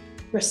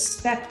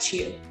respect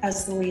you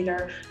as the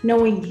leader,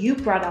 knowing you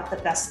brought out the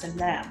best in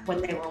them when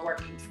they were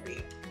working for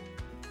you.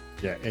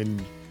 Yeah,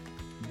 and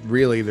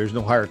really, there's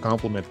no higher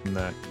compliment than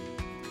that.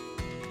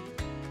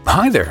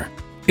 Hi there,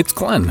 it's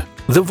Glenn,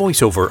 the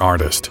voiceover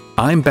artist.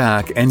 I'm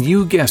back, and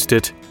you guessed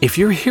it, if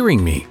you're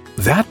hearing me,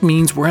 that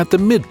means we're at the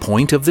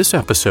midpoint of this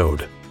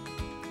episode.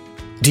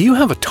 Do you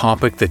have a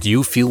topic that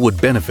you feel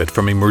would benefit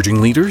from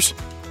emerging leaders?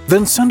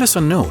 Then send us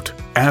a note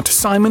at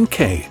Simon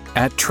K.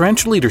 at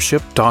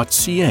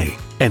trenchleadership.ca.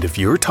 And if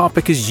your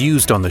topic is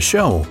used on the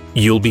show,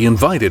 you'll be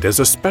invited as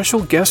a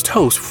special guest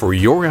host for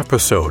your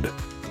episode.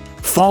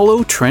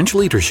 Follow Trench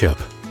Leadership,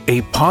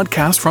 a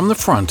podcast from the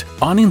front,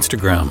 on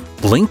Instagram,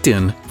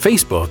 LinkedIn,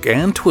 Facebook,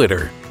 and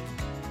Twitter.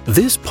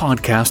 This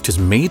podcast is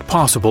made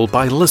possible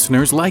by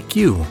listeners like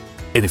you.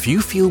 And if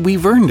you feel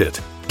we've earned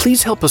it,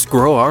 please help us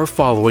grow our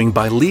following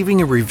by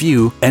leaving a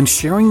review and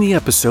sharing the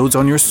episodes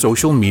on your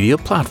social media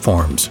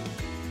platforms.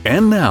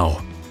 And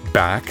now,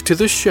 back to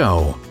the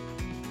show.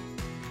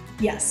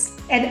 Yes,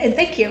 and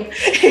thank you.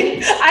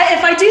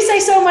 If I do say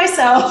so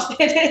myself,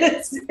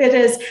 it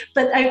is,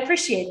 but I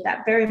appreciate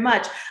that very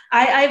much.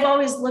 I've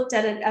always looked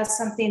at it as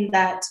something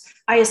that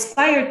I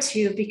aspired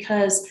to,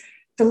 because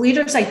the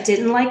leaders I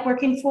didn't like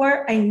working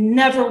for, I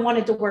never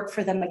wanted to work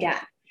for them again.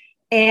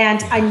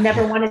 And I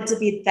never wanted to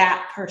be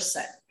that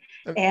person.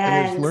 And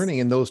there's learning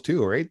in those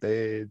too, right?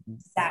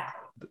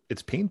 Exactly.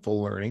 It's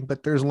painful learning,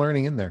 but there's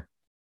learning in there.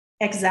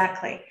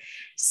 Exactly.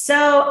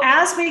 So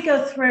as we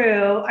go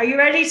through, are you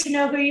ready to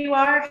know who you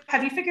are?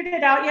 Have you figured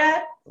it out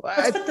yet?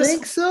 I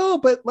think so,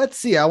 but let's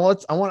see. I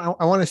want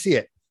to see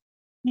it.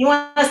 You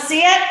want to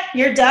see it?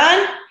 You're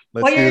done?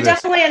 Well, you're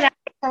definitely an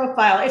active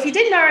profile. If you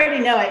didn't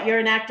already know it, you're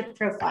an active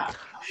profile.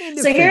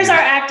 So here's our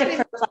active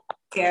profile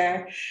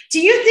here.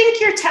 Do you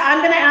think I'm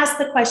going to ask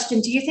the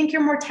question, do you think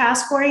you're more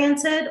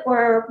task-oriented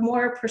or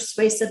more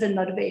persuasive and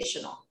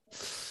motivational?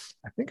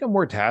 I think I'm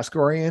more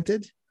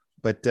task-oriented,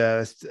 but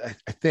I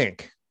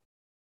think.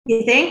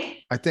 You think?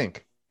 I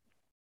think.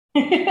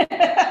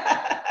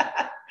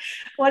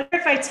 What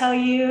if I tell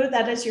you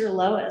that is your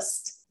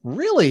lowest?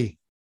 Really?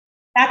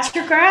 That's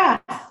your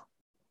graph.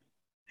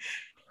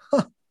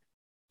 Huh.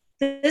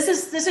 This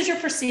is your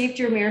perceived,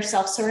 your mirror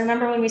self. So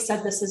remember when we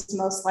said this is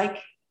most like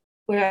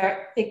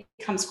where it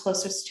comes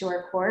closest to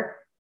our core?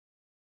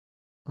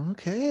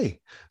 Okay.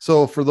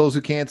 So for those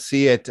who can't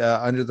see it,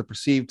 under the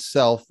perceived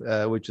self,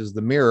 which is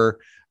the mirror,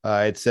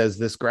 it says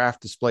this graph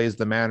displays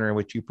the manner in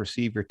which you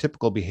perceive your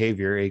typical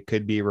behavior. It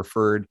could be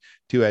referred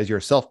to as your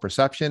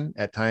self-perception.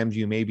 At times,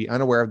 you may be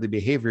unaware of the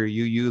behavior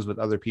you use with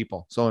other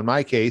people. So in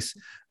my case,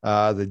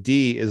 the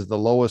D is the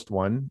lowest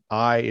one.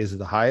 I is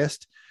the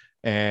highest.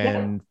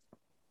 And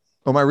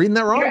am I reading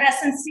that wrong? Your S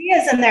and C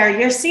is in there.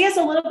 Your C is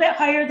a little bit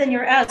higher than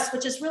your S,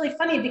 which is really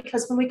funny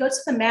because when we go to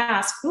the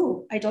mask,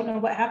 I don't know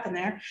what happened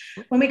there.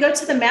 When we go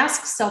to the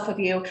mask self of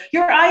you,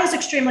 your I is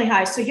extremely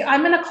high. So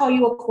I'm going to call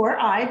you a core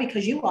I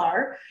because you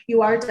are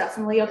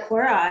definitely a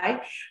core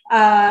I.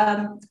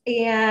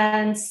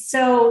 And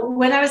so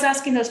when I was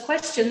asking those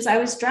questions, I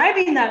was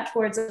driving that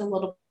towards it a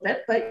little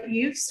bit, but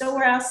you still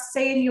were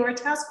saying you were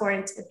task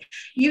oriented.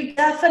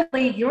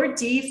 Your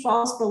D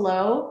falls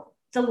below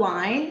the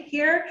line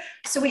here.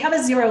 So we have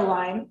a 0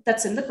 line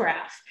that's in the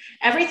graph.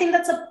 Everything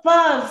that's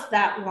above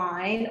that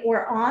line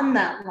or on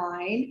that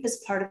line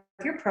is part of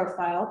your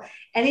profile.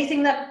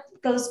 Anything that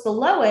goes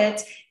below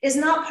it is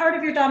not part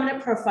of your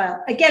dominant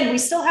profile. Again, we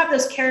still have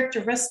those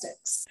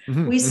characteristics.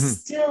 We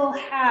still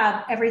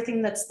have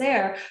everything that's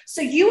there. So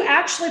you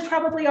actually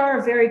probably are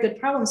a very good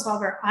problem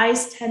solver.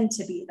 I's tend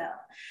to be, though.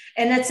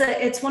 And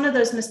it's one of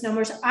those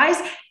misnomers.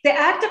 The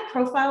active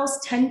profiles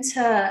tend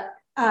to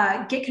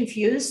get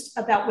confused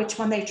about which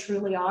one they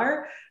truly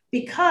are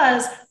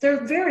because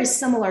they're very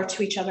similar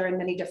to each other in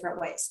many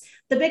different ways.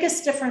 The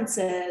biggest difference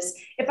is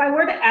if I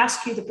were to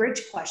ask you the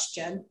bridge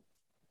question,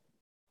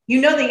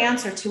 you know the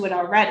answer to it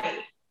already.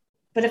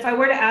 But if I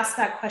were to ask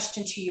that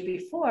question to you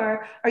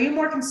before, are you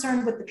more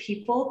concerned with the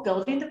people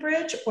building the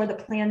bridge or the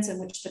plans in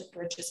which the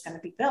bridge is going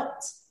to be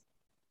built?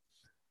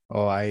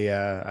 Oh,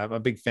 I'm a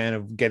big fan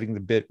of getting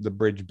the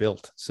bridge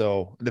built.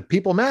 So the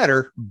people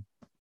matter,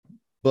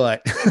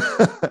 but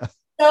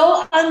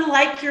so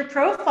unlike your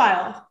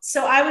profile.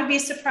 So I would be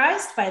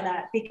surprised by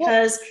that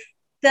because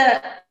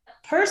the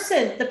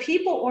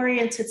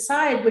people-oriented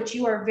side, which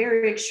you are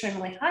very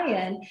extremely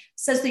high in,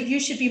 says that you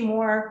should be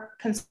more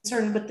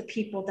concerned with the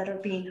people that are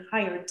being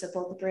hired to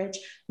build the bridge,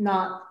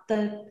 not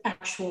the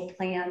actual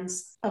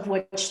plans of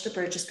which the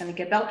bridge is going to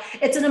get built.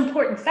 It's an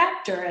important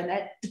factor in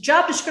it. The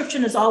job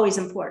description is always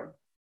important.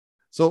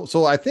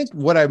 So I think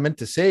what I meant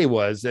to say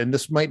was, and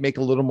this might make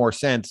a little more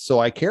sense. So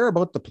I care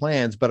about the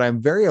plans, but I'm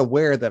very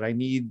aware that I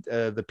need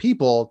the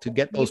people to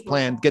get those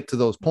plans, get to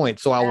those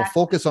points. So I will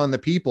focus on the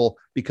people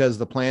because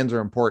the plans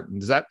are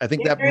important. I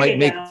think that might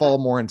make fall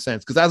more in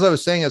sense. Because as I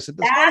was saying, I said,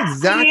 that's not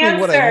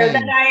exactly what I mean.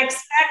 That I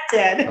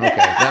expected. Okay,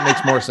 that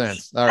makes more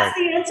sense. All right. That's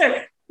the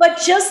answer. But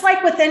just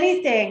like with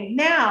anything,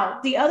 now,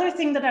 the other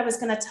thing that I was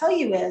going to tell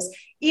you is,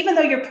 even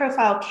though your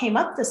profile came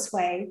up this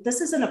way,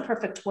 this isn't a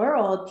perfect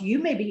world. You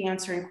may be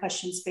answering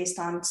questions based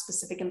on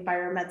specific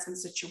environments and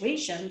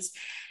situations.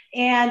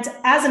 And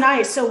as an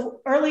I,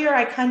 so earlier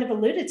I kind of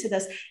alluded to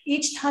this,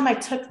 each time I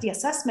took the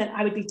assessment,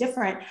 I would be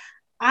different.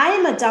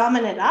 I'm a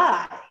dominant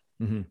I.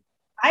 I'm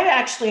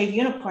actually a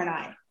unicorn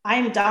I.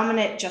 I'm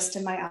dominant just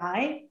in my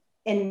I.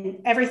 And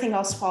everything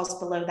else falls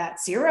below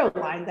that 0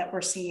 line that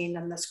we're seeing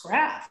in this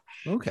graph.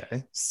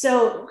 Okay.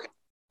 So,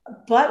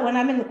 but when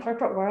I'm in the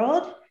corporate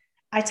world,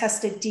 I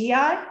tested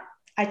DI,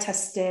 I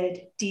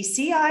tested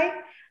DCI,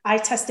 I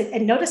tested,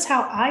 and notice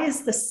how I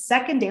is the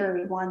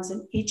secondary ones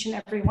in each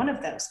and every one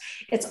of those.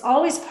 It's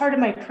always part of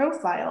my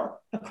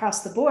profile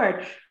across the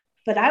board,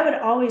 but I would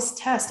always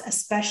test,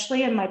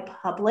 especially in my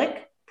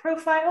public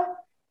profile,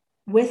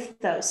 with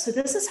those. So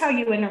this is how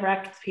you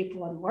interact with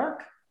people in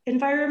work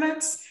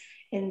environments,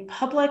 in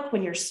public,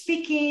 when you're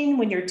speaking,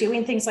 when you're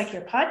doing things like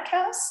your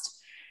podcast.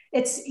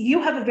 It's,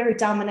 you have a very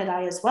dominant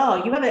I as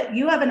well. You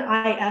have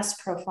an IS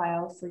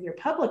profile for your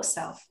public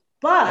self,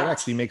 but that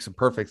actually makes a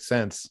perfect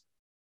sense.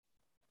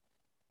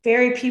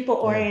 Very people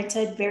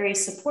oriented, very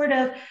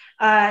supportive.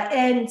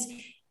 And,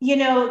 you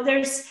know,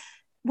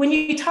 when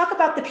you talk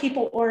about the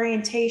people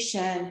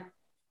orientation,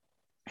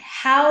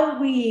 how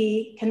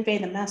we convey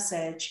the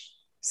message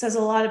says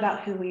a lot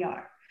about who we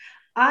are.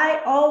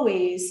 I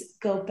always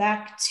go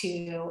back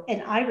to,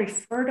 and I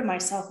refer to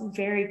myself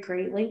very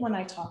greatly when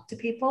I talk to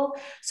people.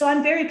 So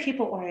I'm very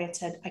people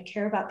oriented. I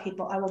care about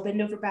people. I will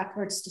bend over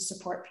backwards to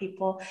support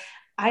people.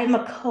 I'm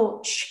a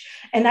coach,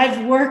 and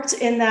I've worked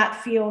in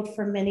that field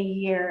for many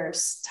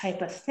years,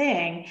 type of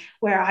thing,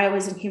 where I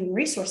was in human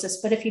resources.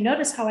 But if you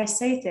notice how I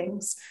say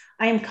things,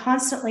 I am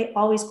constantly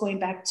always going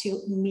back to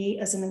me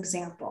as an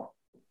example,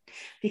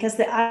 because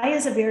the I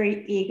is a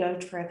very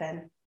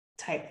ego-driven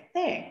type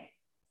thing.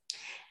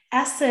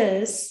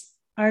 S's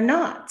are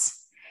not.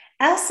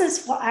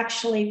 S's will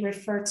actually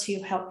refer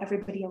to how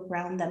everybody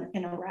around them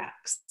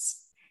interacts,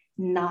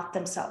 not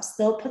themselves.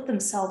 They'll put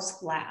themselves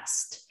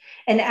last.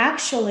 And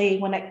actually,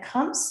 when it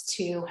comes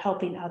to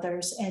helping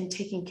others and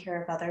taking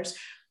care of others,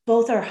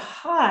 both are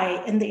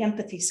high in the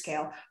empathy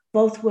scale.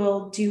 Both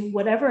will do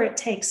whatever it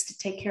takes to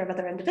take care of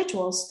other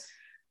individuals,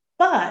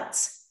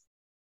 but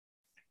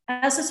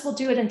S's will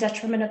do it in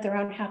detriment of their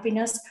own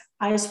happiness.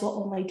 I's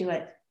will only do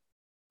it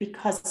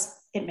because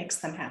it makes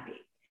them happy.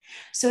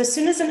 So as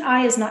soon as an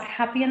I is not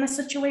happy in a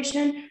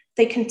situation,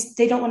 they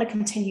don't want to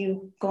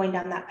continue going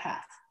down that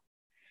path.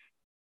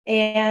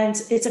 And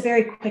it's a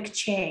very quick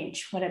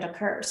change when it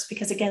occurs,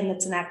 because again,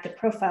 it's an active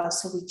profile.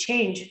 So we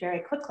change very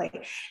quickly.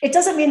 It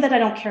doesn't mean that I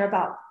don't care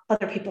about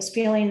other people's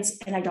feelings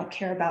and I don't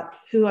care about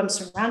who I'm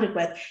surrounded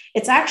with.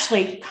 It's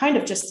actually kind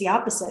of just the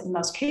opposite in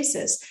most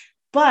cases.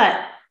 But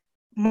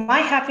my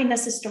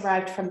happiness is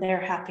derived from their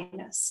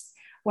happiness.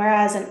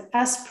 Whereas an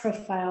S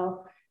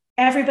profile,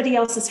 everybody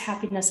else's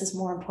happiness is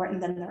more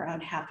important than their own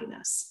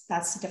happiness.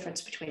 That's the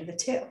difference between the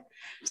two.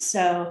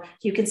 So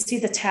you can see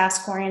the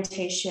task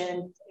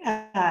orientation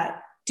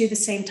do the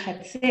same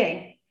type of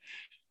thing.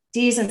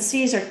 D's and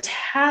C's are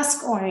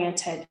task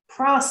oriented,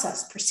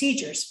 process,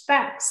 procedures,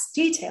 facts,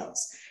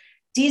 details.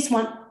 D's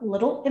want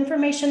little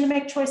information to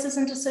make choices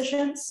and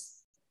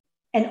decisions,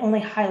 and only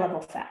high level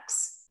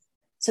facts.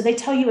 So they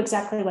tell you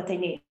exactly what they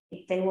need.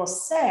 They will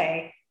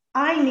say,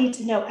 I need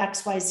to know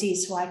X, Y, Z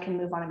so I can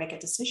move on and make a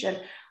decision.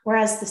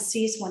 Whereas the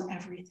C's want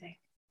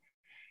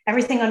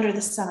everything under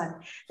the sun.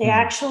 They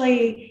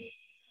actually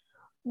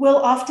will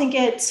often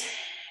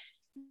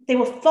they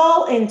will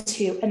fall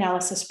into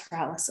analysis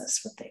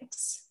paralysis with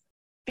things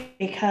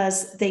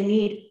because they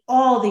need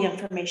all the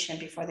information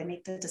before they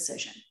make the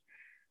decision.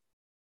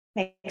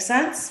 Make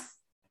sense?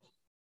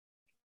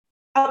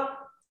 Oh,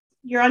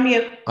 you're on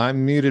mute.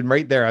 I'm muted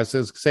right there. I was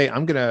just say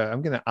I'm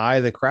gonna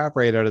eye the crap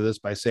right out of this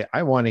by saying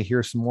I want to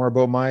hear some more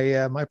about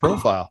my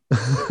profile.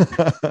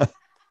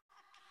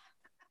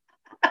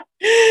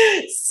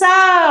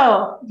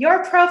 So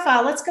your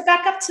profile, let's go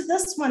back up to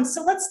this one.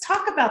 So let's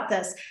talk about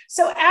this.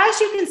 So as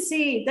you can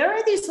see, there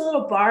are these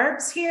little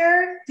barbs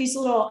here, these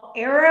little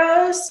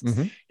arrows,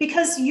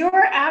 because your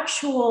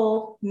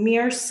actual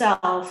mere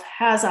self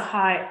has a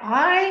high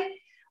I,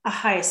 a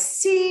high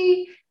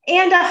C,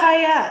 and a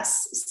high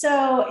S.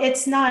 So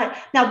it's not,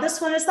 now this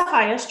one is the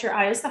highest, your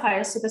I is the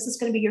highest. So this is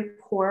going to be your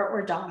core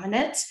or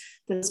dominant.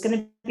 This is going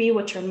to be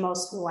what you're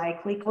most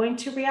likely going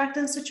to react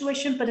in the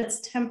situation, but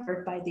it's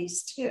tempered by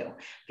these two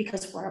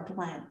because we're a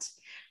blend.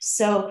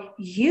 So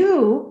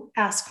you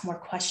ask more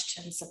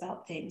questions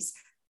about things.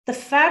 The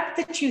fact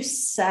that you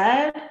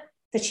said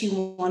that you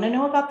want to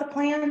know about the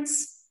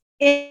plans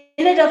in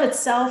and of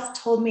itself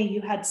told me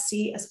you had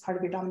C as part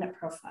of your dominant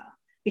profile,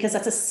 because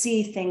that's a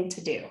C thing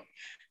to do.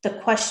 The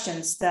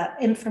questions, the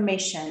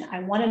information, I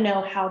want to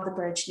know how the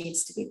bridge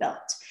needs to be built.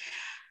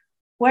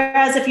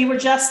 Whereas if you were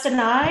just an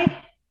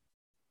I,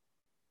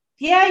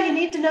 yeah, you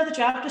need to know the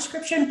job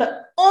description,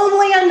 but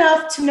only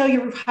enough to know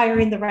you're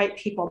hiring the right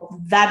people.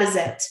 That is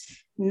it.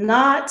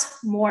 Not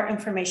more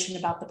information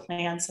about the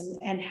plans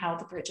and how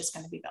the bridge is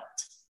going to be built.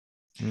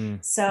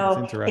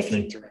 So if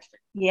you,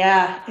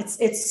 yeah,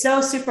 it's so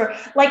super,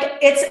 like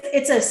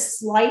it's a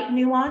slight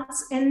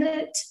nuance in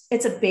it.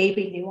 It's a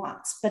baby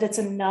nuance, but it's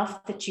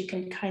enough that you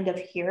can kind of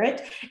hear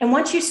it. And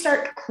once you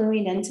start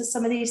cluing into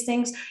some of these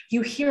things,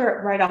 you hear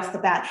it right off the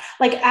bat.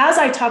 Like as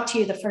I talked to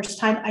you the first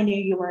time, I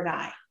knew you were an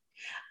I.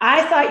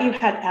 I thought you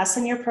had S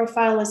in your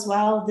profile as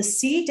well. The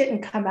C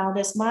didn't come out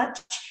as much,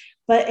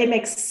 but it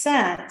makes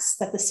sense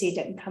that the C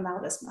didn't come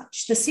out as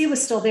much. The C was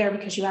still there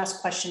because you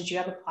asked questions, you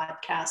have a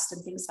podcast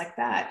and things like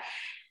that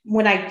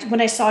when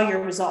I saw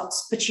your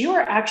results, but you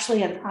are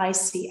actually an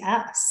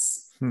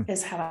ICS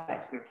is how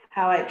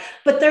I,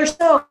 but they're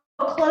so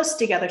close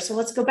together. So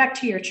let's go back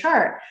to your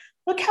chart.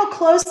 Look how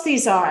close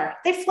these are.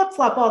 They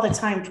flip-flop all the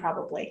time,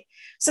 probably.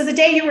 So the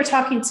day you were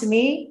talking to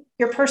me,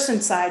 your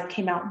person side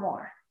came out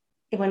more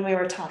when we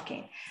were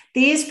talking.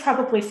 These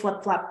probably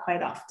flip-flop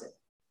quite often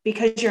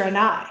because you're an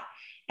eye.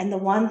 And the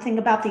one thing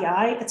about the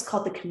eye, it's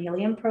called the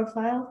chameleon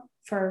profile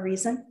for a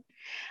reason,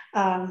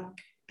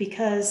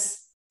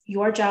 because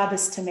your job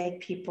is to make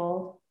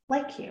people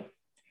like you.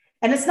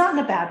 And it's not in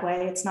a bad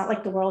way. It's not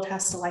like the world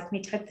has to like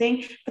me type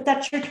thing, but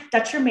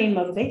that's your main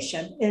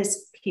motivation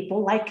is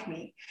people like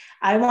me.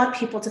 I want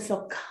people to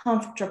feel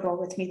comfortable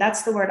with me.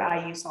 That's the word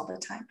I use all the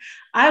time.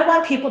 I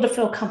want people to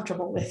feel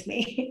comfortable with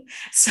me.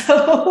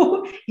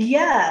 So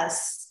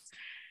yes.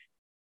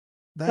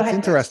 That's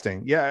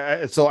interesting.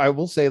 Yeah. So I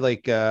will say,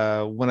 like,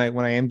 when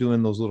I am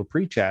doing those little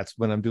pre-chats,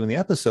 when I'm doing the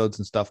episodes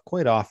and stuff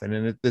quite often,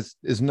 and this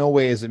is no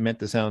way is it meant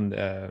to sound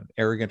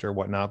arrogant or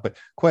whatnot, but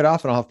quite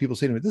often I'll have people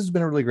say to me, this has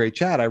been a really great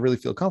chat. I really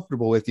feel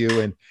comfortable with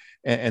you,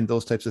 and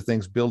those types of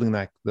things, building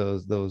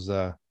those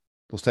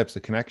types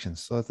of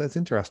connections. So that's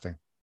interesting.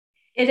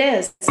 It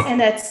is.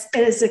 And it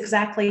is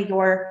exactly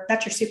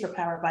that's your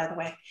superpower, by the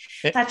way.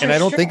 And I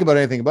don't think about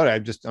anything about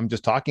it. I'm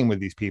just talking with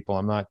these people.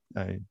 I'm not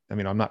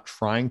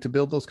trying to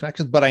build those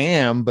connections, but I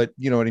am, but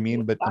you know what I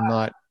mean? But I'm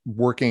not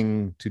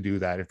working to do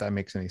that, if that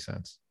makes any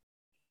sense.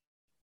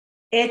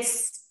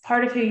 It's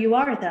part of who you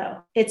are,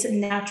 though. It's a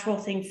natural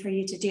thing for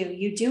you to do.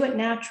 You do it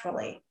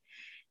naturally.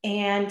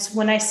 And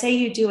when I say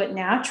you do it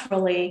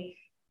naturally,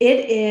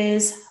 it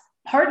is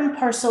part and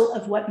parcel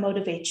of what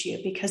motivates you,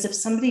 because if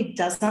somebody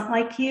doesn't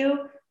like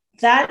you,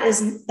 that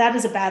is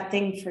a bad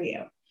thing for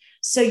you.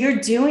 So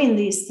you're doing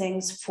these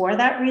things for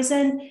that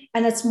reason,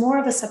 and it's more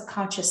of a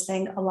subconscious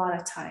thing a lot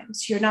of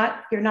times. You're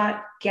not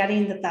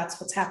getting that that's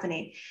what's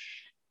happening.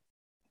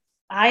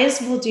 Eyes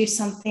will do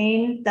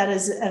something that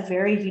is a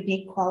very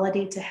unique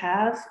quality to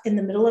have. In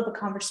the middle of a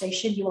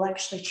conversation, you will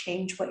actually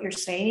change what you're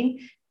saying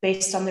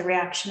based on the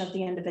reaction of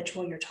the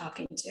individual you're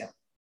talking to.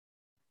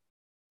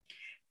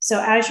 So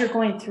as you're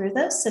going through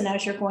this, and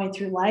as you're going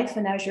through life,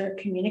 and as you're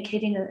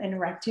communicating and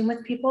interacting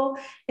with people,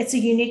 it's a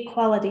unique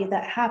quality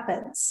that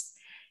happens.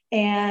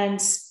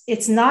 And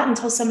it's not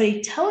until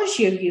somebody tells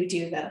you you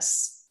do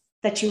this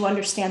that you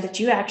understand that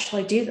you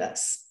actually do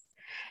this.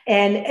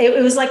 And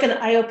it was like an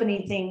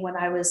eye-opening thing when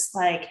I was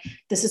like,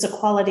 this is a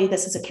quality,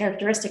 this is a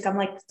characteristic. I'm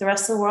like, the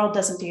rest of the world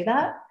doesn't do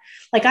that.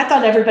 Like, I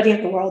thought everybody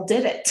in the world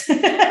did it.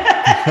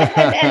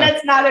 and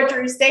that's not a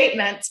true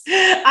statement.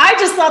 I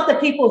just thought the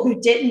people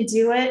who didn't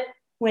do it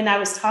when I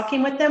was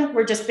talking with them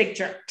were just big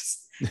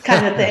jerks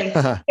kind of thing.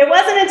 It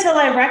wasn't until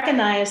I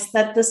recognized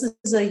that this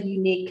is a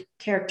unique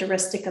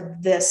characteristic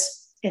of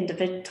this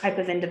type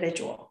of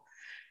individual,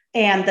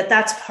 and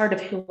that's part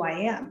of who I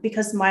am,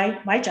 because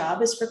my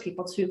job is for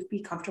people to be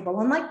comfortable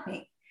and like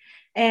me.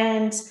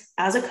 And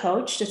as a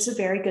coach, it's a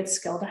very good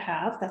skill to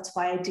have. That's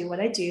why I do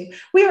what I do.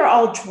 We are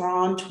all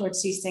drawn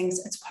towards these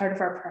things. It's part of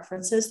our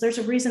preferences. There's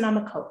a reason I'm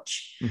a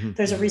coach. Mm-hmm.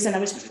 There's a reason I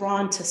was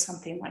drawn to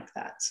something like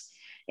that.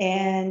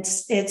 And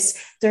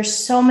there's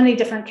so many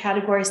different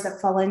categories that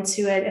fall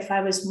into it. If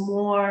I was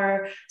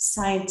more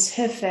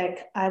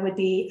scientific, I would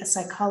be a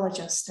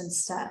psychologist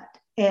instead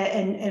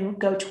and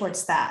go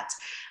towards that.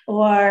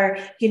 Or,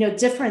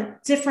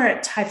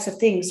 different types of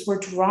things. We're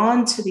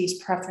drawn to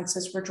these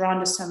preferences. We're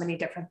drawn to so many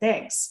different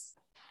things.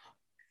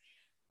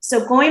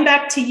 So going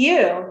back to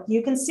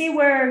you can see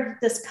where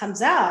this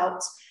comes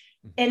out.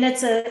 And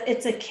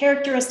it's a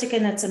characteristic,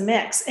 and it's a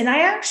mix. And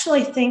I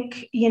actually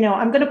think,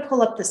 I'm going to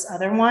pull up this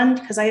other one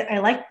because I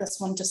like this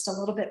one just a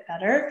little bit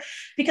better,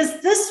 because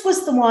this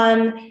was the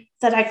one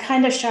that I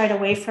kind of shied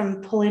away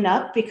from pulling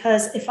up,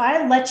 because if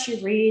I let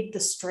you read the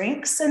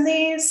strengths in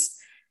these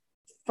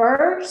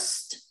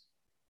first,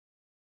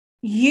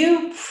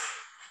 I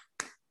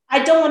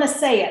don't want to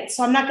say it,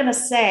 so I'm not going to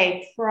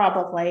say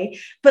probably,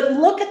 but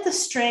look at the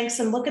strengths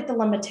and look at the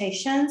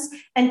limitations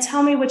and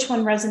tell me which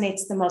one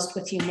resonates the most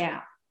with you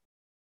now.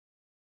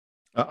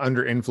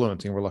 Under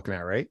influencing, we're looking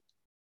at, right?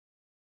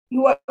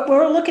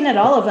 We're looking at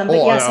all of them, but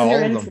yes,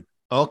 under influencing.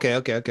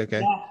 Okay.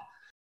 Yeah.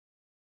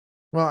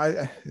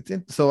 Well,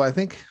 so I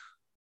think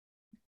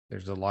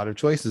there's a lot of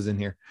choices in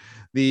here.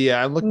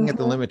 I'm looking at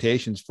the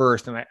limitations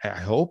first, and I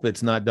hope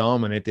it's not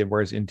dominant,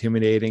 where it's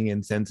intimidating,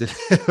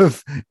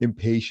 insensitive,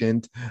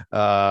 impatient.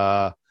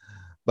 The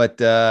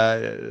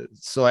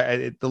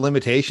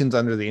limitations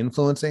under the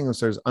influencing,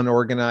 so there's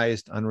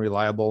unorganized,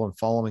 unreliable, and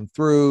following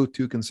through,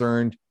 too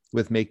concerned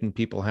with making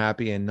people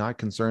happy and not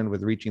concerned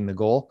with reaching the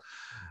goal.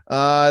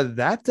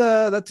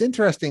 That's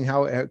interesting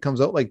how it comes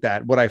out like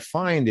that. What I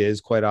find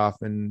is quite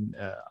often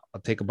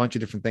I'll take a bunch of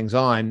different things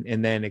on,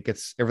 and then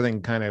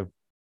everything kind of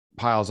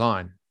piles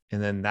on.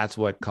 And then that's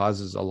what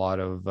causes a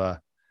lot of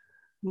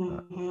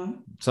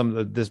some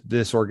of this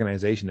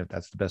disorganization, if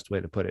that's the best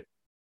way to put it.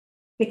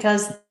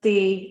 Because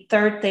the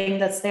third thing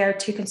that's there,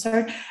 too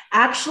concerned,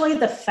 actually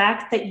the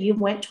fact that you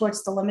went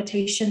towards the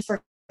limitations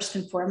first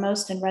and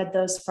foremost and read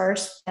those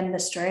first and the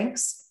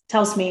strengths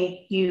tells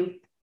me you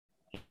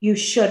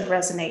should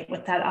resonate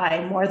with that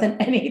eye more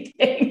than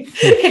anything.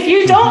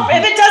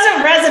 if it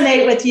doesn't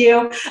resonate with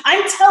you,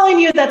 I'm telling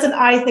you that's an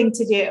I thing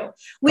to do.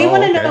 We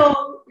want to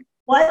know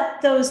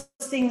what those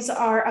things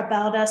are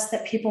about us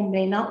that people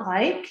may not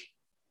like.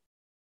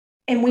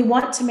 And we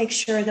want to make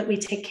sure that we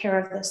take care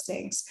of those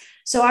things.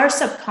 So our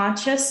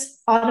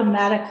subconscious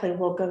automatically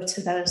will go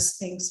to those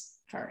things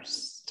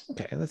first.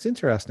 Okay, that's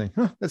interesting.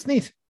 Huh, that's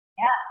neat.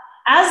 Yeah.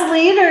 As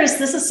leaders,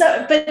 this is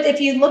so, but if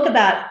you look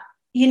about,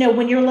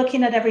 when you're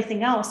looking at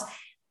everything else,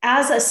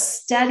 as a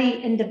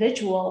steady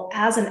individual,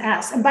 as an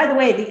S, and by the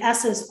way, the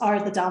S's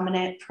are the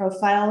dominant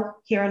profile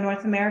here in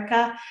North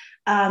America.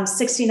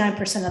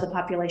 69% of the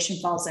population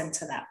falls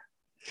into that.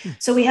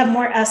 So we have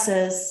more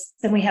S's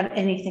than we have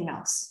anything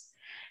else.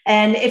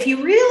 And if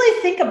you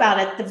really think about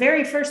it, the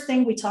very first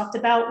thing we talked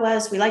about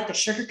was we like to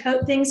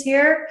sugarcoat things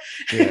here.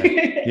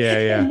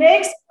 Yeah. It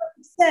makes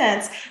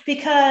sense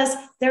because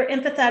they're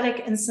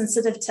empathetic and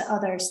sensitive to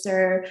others.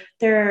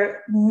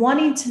 They're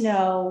wanting to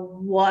know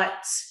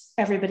what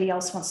everybody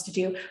else wants to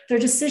do. Their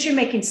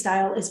decision-making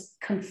style is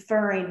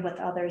conferring with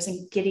others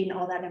and getting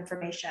all that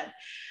information.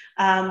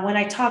 When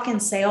I talk in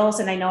sales,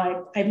 and I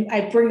know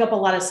I bring up a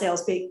lot of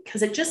sales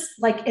because it just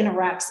like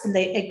interacts and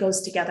it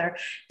goes together.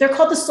 They're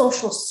called the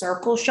social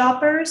circle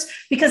shoppers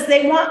because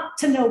they want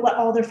to know what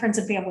all their friends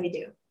and family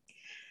do.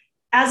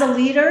 As a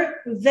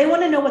leader, they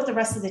want to know what the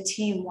rest of the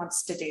team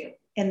wants to do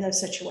in those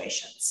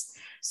situations.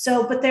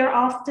 So, but they're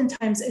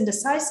oftentimes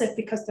indecisive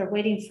because they're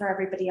waiting for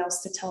everybody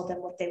else to tell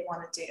them what they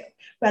want to do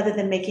rather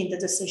than making the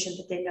decision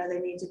that they know they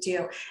need to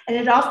do. And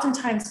it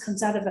oftentimes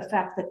comes out of the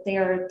fact that they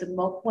are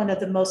one of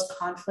the most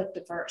conflict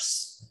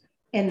averse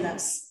in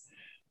this.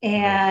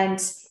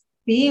 And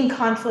being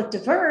conflict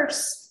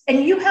averse,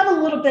 and you have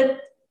a little bit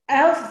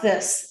of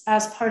this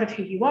as part of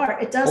who you are,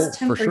 it does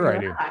temper for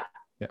sure your eye.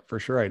 Yeah, for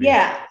sure I do.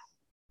 Yeah.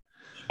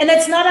 And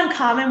it's not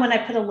uncommon when I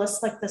put a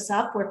list like this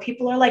up where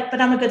people are like,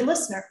 but I'm a good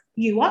listener.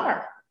 You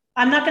are.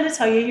 I'm not going to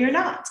tell you you're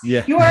not.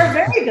 Yeah. You are a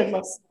very good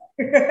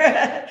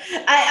listener.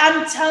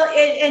 I'm telling,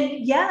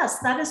 and yes,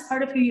 that is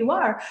part of who you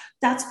are.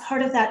 That's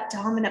part of that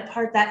dominant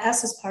part. That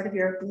S is part of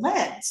your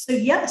blend. So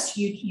yes,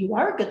 you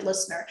are a good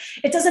listener.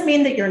 It doesn't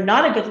mean that you're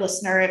not a good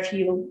listener if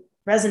you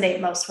resonate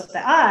most with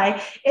the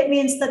I. It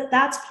means that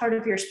that's part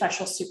of your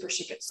special super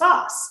secret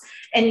sauce.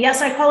 And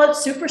yes, I call it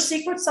super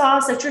secret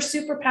sauce. It's your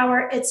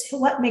superpower. It's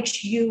what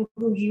makes you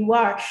who you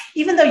are.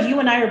 Even though you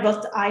and I are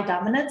both the I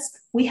dominants,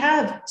 we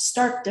have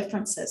stark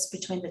differences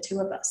between the two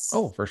of us.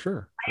 Oh, for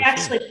sure. I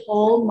actually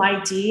pull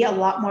my D a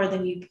lot more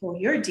than you pull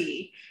your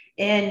D.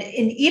 And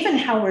even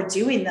how we're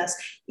doing this,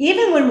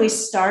 even when we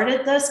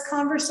started this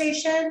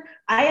conversation,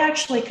 I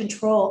actually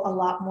control a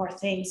lot more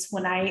things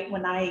when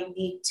I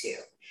need to.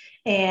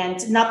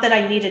 And not that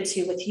I needed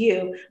to with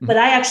you, but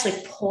I actually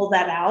pull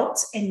that out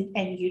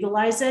and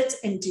utilize it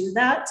and do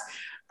that.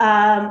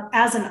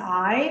 As an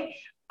I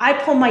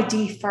pull my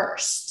D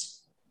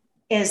first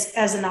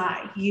as an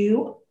I.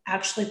 You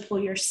actually pull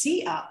your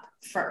C up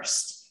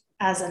first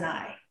as an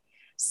I.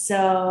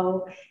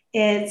 So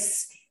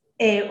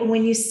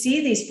when you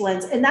see these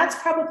blends, and that's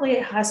probably,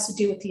 it has to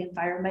do with the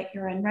environment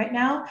you're in right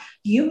now.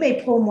 You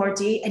may pull more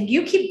D and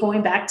you keep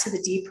going back to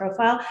the D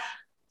profile.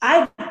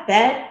 I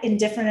bet in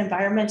different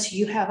environments,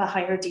 you have a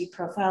higher D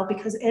profile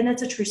and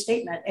it's a true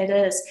statement. It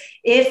is.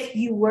 If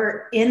you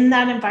were in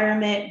that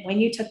environment when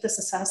you took this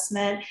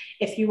assessment,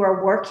 if you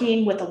are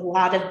working with a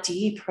lot of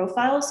D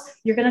profiles,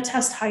 you're going to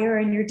test higher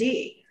in your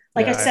D.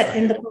 Like I said,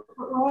 in the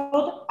corporate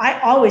world,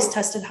 I always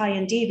tested high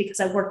in D because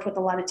I worked with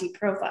a lot of D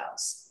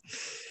profiles.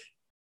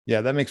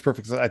 Yeah, that makes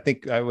perfect sense. I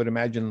think I would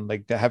imagine,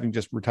 like, having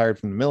just retired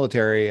from the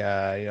military,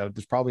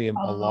 there's probably a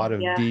lot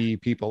of D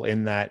people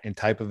in that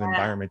type of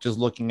environment, just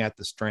looking at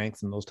the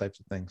strengths and those types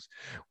of things.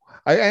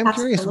 I am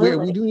curious.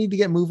 We do need to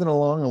get moving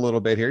along a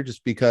little bit here,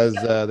 just because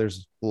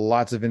there's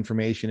lots of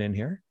information in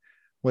here.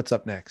 What's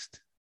up next?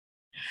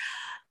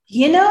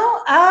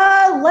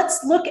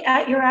 Let's look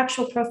at your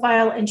actual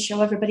profile and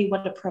show everybody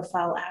what a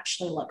profile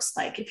actually looks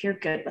like, if you're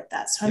good with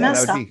that. So I'm going to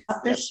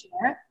stop this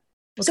share.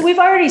 Okay. So we've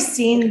already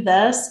seen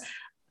this.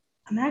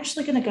 I'm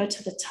actually going to go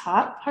to the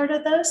top part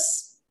of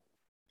this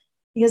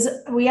because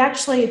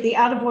the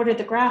out of order,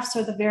 the graphs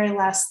are the very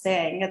last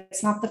thing.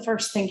 It's not the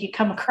first thing you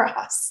come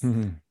across.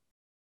 Mm-hmm.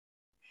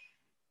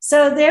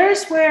 So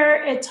there's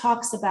where it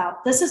talks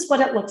about, this is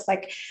what it looks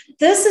like.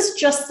 This is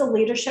just the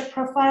leadership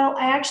profile.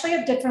 I actually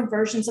have different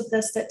versions of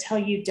this that tell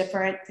you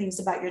different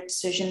things about your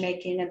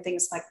decision-making and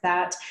things like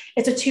that.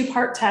 It's a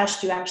 2-part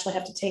test. You actually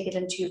have to take it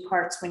in 2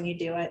 parts when you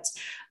do it.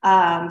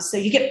 So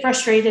you get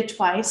frustrated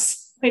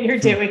twice when you're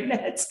doing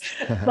it.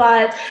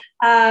 But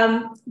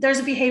there's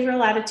a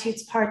behavioral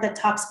attitudes part that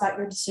talks about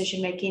your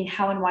decision-making,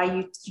 how and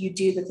why you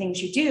do the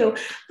things you do.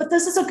 But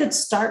this is a good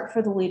start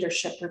for the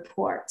leadership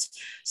report.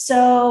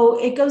 So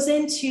it goes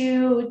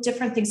into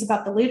different things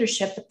about the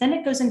leadership, but then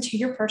it goes into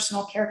your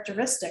personal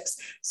characteristics.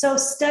 So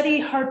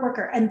steady, hard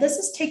worker. And this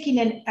is taking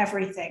in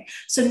everything.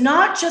 So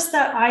not just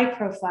that I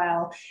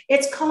profile,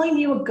 it's calling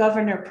you a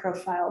governor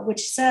profile,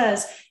 which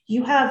says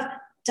you have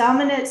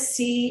dominant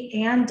C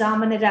and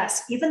dominant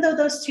S. Even though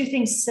those two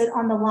things sit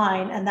on the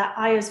line and that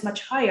I is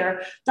much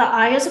higher, the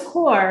I is a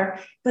core,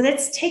 but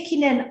it's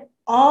taking in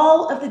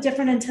all of the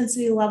different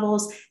intensity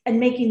levels and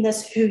making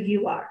this who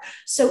you are.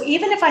 So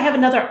even if I have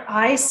another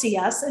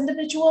ICS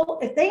individual,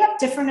 if they have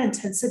different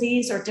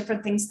intensities or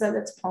different things that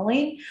it's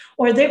pulling,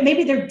 or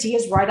maybe their D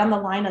is right on the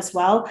line as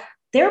well,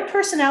 their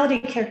personality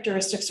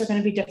characteristics are going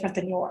to be different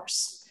than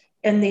yours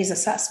in these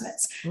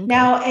assessments. Okay.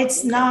 Now,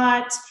 it's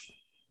not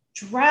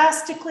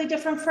drastically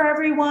different for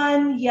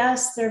everyone.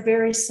 Yes, they're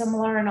very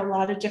similar in a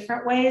lot of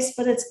different ways,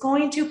 but it's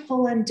going to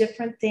pull in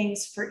different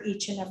things for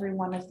each and every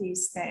one of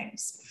these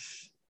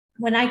things.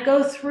 When I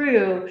go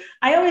through,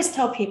 I always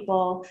tell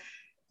people,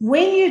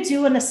 when you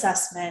do an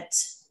assessment,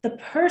 the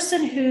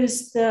person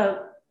who's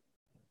the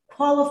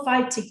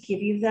qualified to give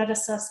you that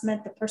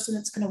assessment, the person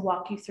that's going to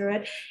walk you through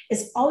it,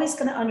 is always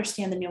going to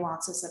understand the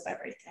nuances of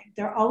everything.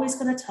 They're always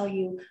going to tell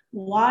you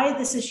why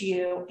this is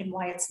you and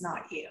why it's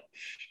not you.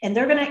 And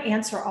they're going to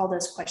answer all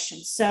those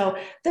questions. So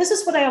this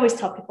is what I always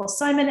tell people,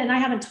 Simon, and I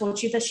haven't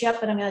told you this yet,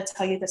 but I'm going to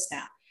tell you this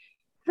now.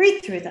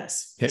 Read through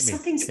this. If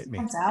something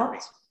stands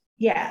out,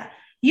 yeah,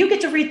 you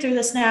get to read through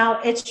this now.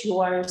 It's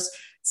yours.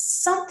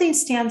 Something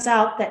stands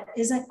out that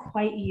isn't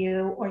quite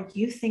you, or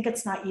you think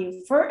it's not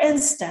you. For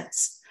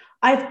instance,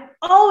 I've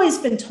always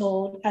been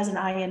told as an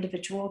I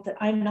individual that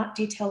I'm not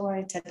detail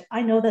oriented.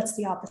 I know that's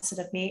the opposite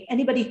of me.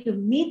 Anybody who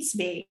meets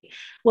me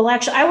will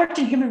actually, I worked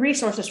in human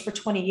resources for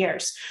 20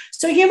 years.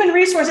 So human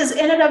resources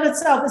in and of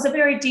itself is a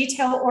very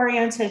detail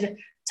oriented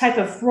type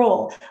of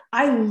role.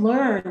 I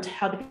learned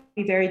how to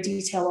be very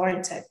detail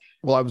oriented.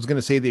 Well, I was going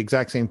to say the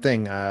exact same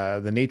thing.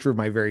 The nature of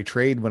my very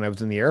trade when I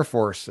was in the Air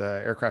Force,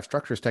 aircraft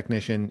structures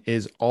technician,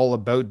 is all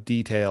about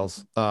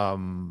details.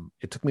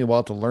 It took me a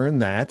while to learn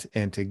that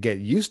and to get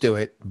used to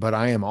it, but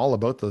I am all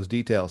about those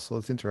details. So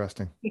it's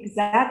interesting.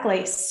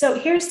 Exactly. So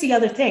here's the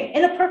other thing.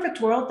 In a perfect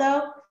world,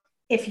 though,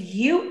 if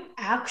you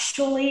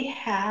actually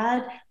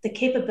had the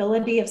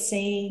capability of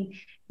saying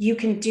you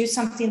can do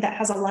something that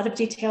has a lot of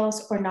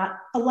details or not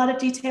a lot of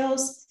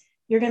details,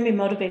 you're going to be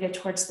motivated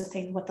towards the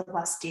thing with the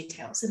less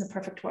details in the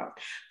perfect world.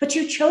 But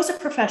you chose a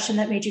profession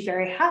that made you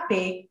very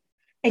happy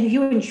and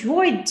you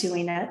enjoyed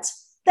doing it.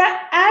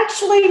 That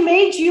actually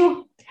made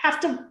you have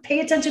to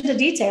pay attention to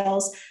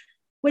details,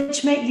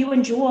 which meant you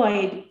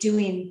enjoyed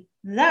doing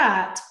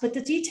that. But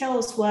the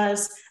details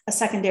was a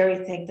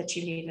secondary thing that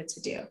you needed to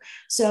do.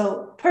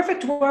 So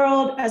perfect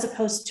world, as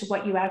opposed to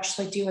what you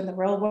actually do in the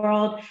real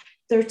world,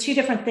 there are two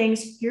different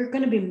things. You're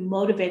going to be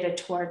motivated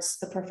towards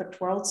the perfect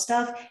world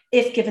stuff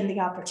if given the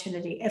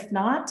opportunity. If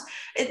not,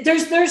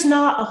 there's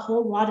not a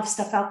whole lot of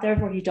stuff out there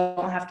where you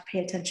don't have to pay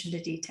attention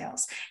to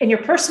details in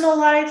your personal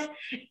life,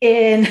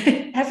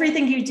 in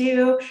everything you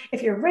do.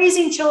 If you're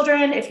raising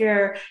children, if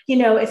you're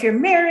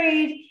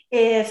married,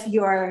 if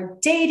you're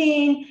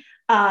dating,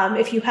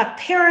 if you have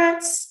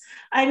parents,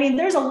 I mean,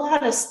 there's a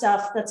lot of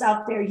stuff that's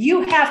out there.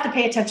 You have to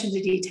pay attention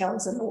to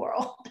details in the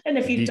world. And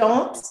if you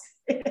don't,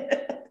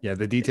 yeah,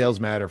 the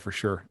details matter for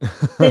sure.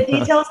 The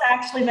details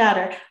actually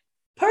matter.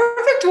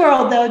 Perfect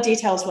world, though,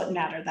 details wouldn't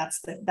matter. That's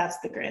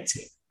the grand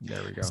scheme.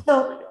 There we go.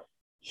 So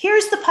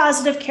here's the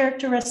positive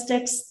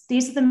characteristics.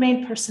 These are the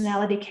main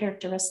personality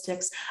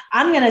characteristics.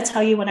 I'm going to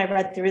tell you, when I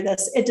read through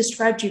this, it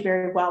described you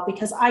very well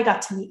because I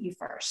got to meet you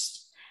first.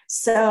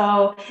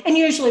 So, and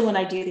usually when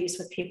I do these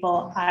with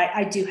people,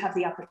 I do have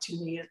the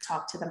opportunity to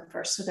talk to them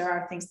first. So there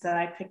are things that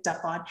I picked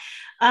up on.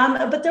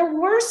 But there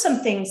were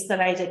some things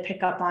that I did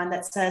pick up on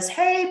that says,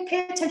 hey,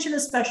 pay attention to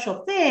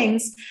special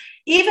things.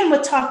 Even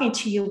with talking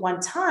to you one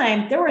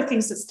time, there were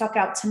things that stuck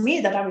out to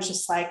me that I was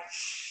just like,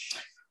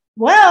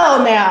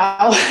 well,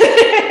 now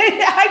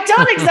I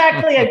don't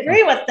exactly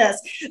agree with this.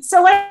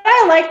 So what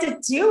I like to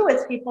do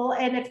with people,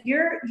 and if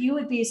you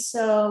would be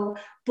so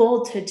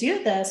bold to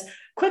do this,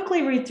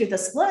 quickly read through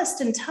this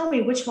list and tell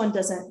me which one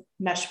doesn't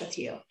mesh with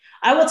you.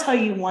 I will tell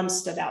you one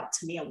stood out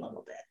to me a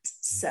little bit.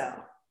 So.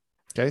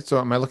 Okay. So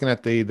am I looking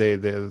at the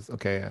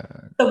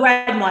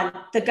red one,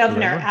 the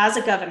governor, as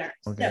a governor.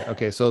 Okay. So,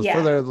 okay. So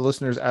for the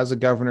listeners, as a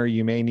governor,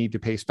 you may need to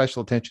pay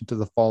special attention to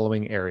the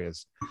following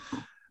areas.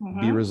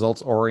 Mm-hmm. Be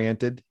results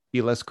oriented,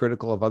 be less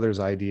critical of others'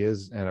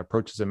 ideas and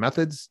approaches and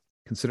methods,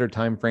 consider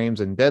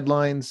timeframes and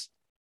deadlines,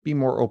 be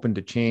more open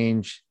to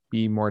change,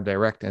 be more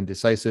direct and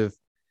decisive,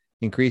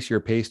 increase your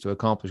pace to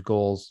accomplish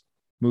goals,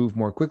 move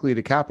more quickly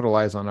to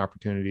capitalize on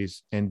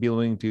opportunities, and be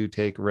willing to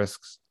take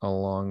risks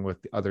along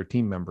with the other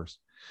team members.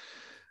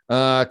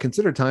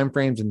 Consider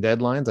timeframes and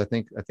deadlines. I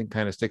think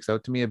kind of sticks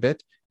out to me a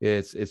bit.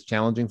 It's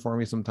challenging for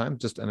me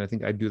sometimes, and I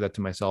think I do that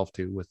to myself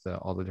too with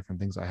all the different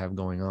things I have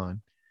going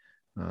on.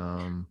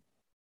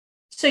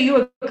 So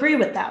you agree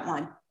with that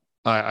one?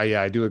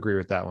 I do agree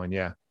with that one.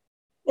 Yeah.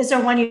 Is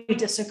there one you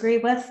disagree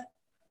with?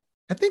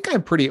 I think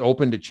I'm pretty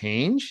open to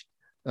change.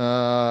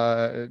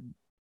 I'd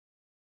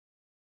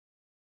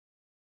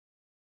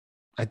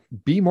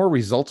be more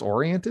results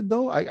oriented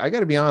though. I got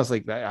to be honest,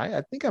 like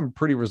I think I'm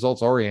pretty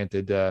results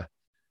oriented,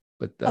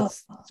 but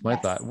that's my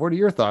thought. What are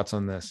your thoughts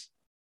on this?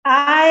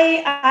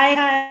 I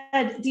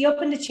had the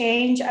open to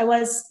change.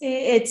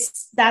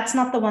 That's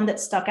not the one that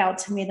stuck out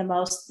to me the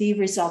most. The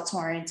results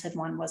oriented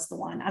one was the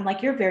one. I'm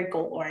like, you're very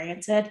goal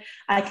oriented.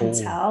 I can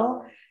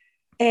tell.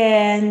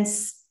 And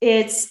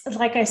it's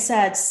like I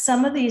said,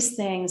 some of these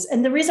things,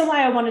 and the reason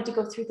why I wanted to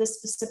go through this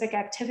specific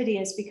activity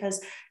is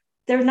because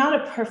they're not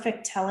a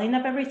perfect telling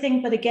of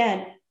everything. But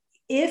again,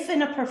 if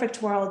in a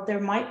perfect world, there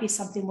might be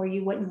something where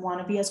you wouldn't want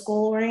to be as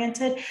goal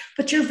oriented,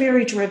 but you're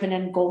very driven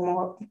and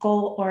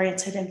goal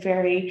oriented and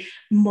very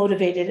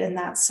motivated in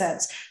that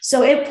sense.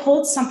 So it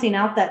pulled something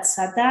out that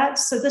said that.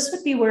 So this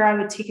would be where I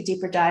would take a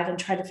deeper dive and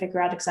try to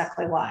figure out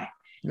exactly why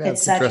it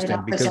said you're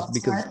not because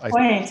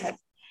oriented.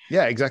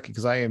 Yeah, exactly.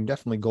 Because I am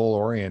definitely goal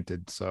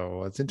oriented.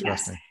 So it's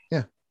interesting.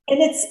 Yes. Yeah.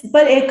 And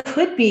but it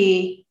could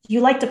be you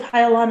like to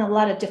pile on a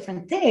lot of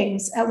different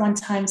things at one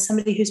time.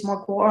 Somebody who's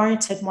more goal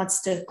oriented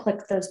wants to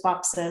click those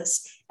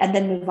boxes and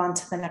then move on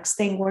to the next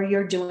thing where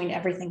you're doing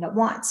everything at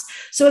once.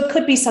 So it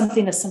could be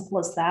something as simple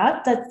as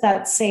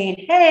that's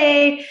saying,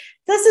 hey,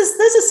 this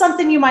is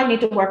something you might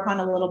need to work on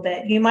a little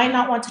bit. You might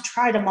not want to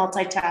try to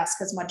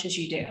multitask as much as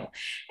you do.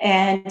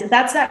 And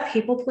that's that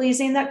people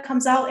pleasing that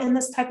comes out in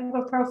this type of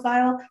a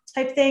profile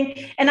type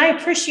thing. And I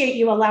appreciate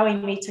you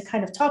allowing me to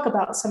kind of talk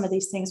about some of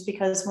these things,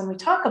 because when we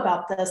talk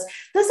about this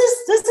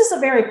is a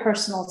very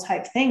personal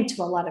type thing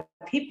to a lot of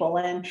people.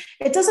 And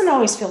it doesn't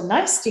always feel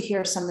nice to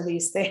hear some of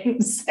these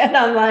things. And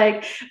I'm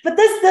like, but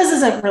this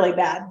isn't really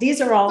bad. These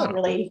are all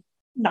really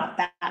not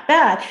that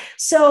bad.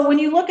 So when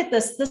you look at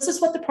this is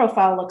what the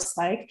profile looks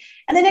like.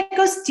 And then it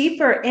goes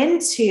deeper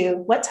into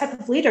what type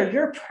of leader.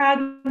 You're a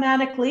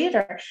pragmatic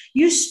leader.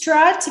 You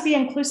strive to be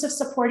inclusive,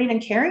 supporting, and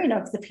caring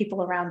of the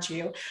people around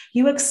you.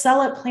 You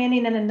excel at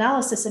planning and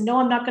analysis. And no,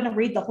 I'm not going to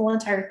read the whole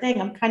entire thing.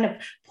 I'm kind of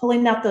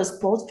pulling out those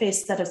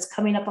boldface that is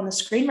coming up on the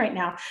screen right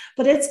now,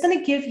 but it's going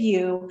to give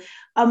you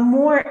a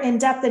more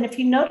in-depth. And if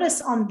you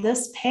notice on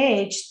this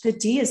page, the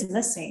D is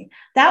missing.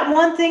 That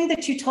one thing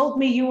that you told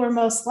me you were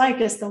most like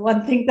is the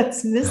one thing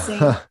that's missing.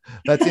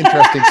 That's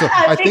interesting. So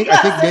I think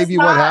maybe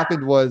what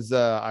happened was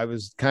I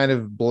was kind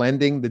of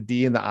blending the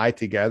D and the I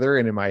together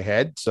and in my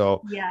head.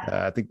 So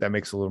I think that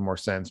makes a little more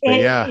sense. But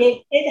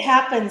it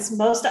happens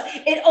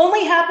it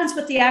only happens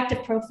with the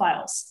active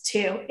profiles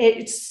too.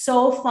 It's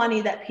so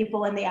funny that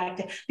people in the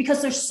active,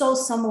 because they're so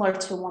similar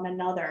to one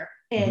another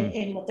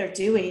in what they're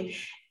doing.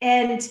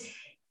 And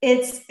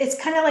it's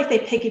kind of like they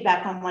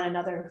piggyback on one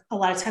another a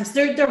lot of times.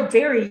 They're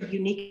very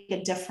unique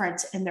and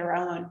different in their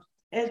own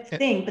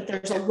thing, but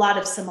there's a lot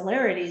of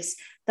similarities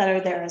that are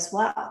there as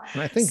well.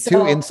 And I think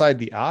too, inside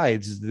the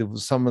eyes, there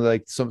was some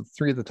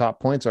three of the top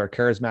points are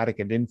charismatic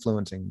and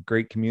influencing,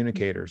 great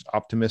communicators,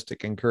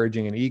 optimistic,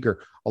 encouraging, and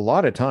eager. A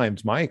lot of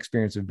times my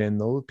experience have been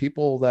those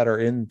people that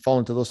fall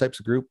into those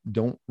types of group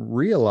don't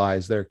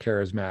realize they're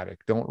charismatic,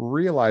 don't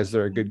realize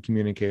they're a good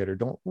communicator,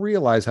 don't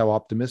realize how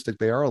optimistic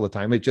they are all the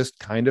time. It just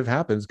kind of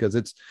happens because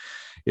it's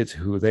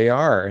who they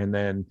are. And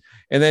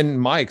then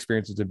my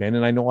experiences have been,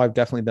 and I know I've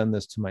definitely done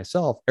this to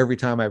myself. Every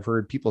time I've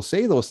heard people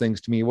say those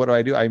things to me, what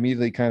do? I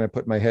immediately kind of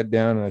put my head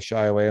down and I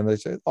shy away, and they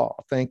say, "Oh,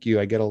 thank you."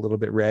 I get a little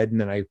bit red, and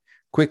then I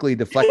quickly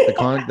deflect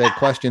that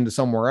question to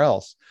somewhere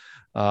else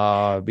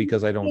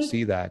because I don't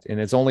see that. And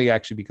it's only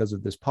actually because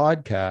of this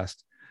podcast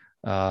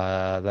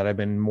that I've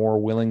been more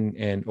willing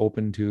and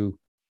open to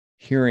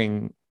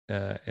hearing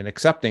and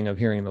accepting of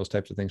hearing those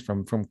types of things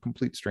from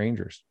complete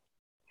strangers.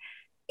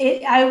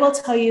 I will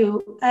tell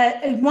you,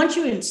 once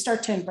you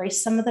start to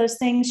embrace some of those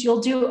things,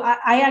 you'll do.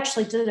 I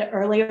actually did it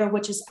earlier,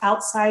 which is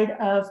outside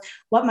of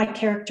what my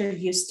character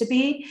used to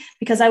be,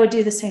 because I would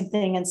do the same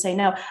thing and say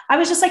no. I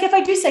was just like, if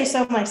I do say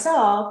so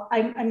myself,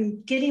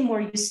 I'm getting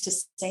more used to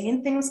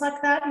saying things like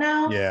that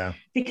now. Yeah.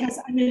 Because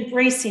I'm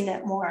embracing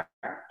it more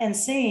and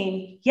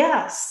saying,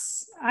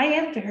 yes, I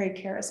am very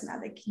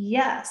charismatic.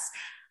 Yes.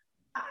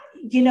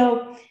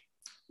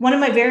 One of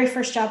my very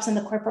first jobs in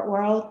the corporate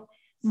world,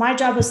 my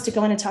job was to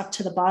go in and talk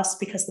to the boss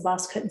because the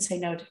boss couldn't say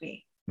no to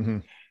me. Mm-hmm.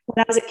 When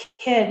I was a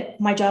kid,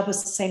 my job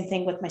was the same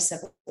thing with my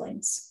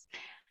siblings.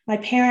 My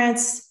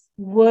parents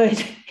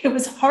it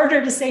was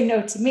harder to say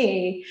no to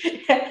me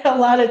a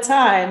lot of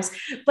times,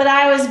 but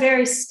I was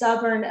very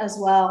stubborn as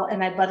well.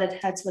 And I butted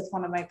heads with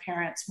one of my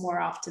parents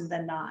more often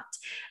than not.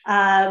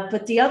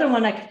 But the other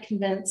one I could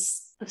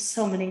convince of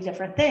so many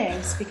different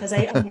things because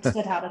I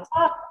understood how to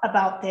talk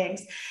about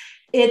things.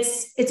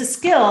 It's a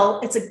skill,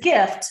 it's a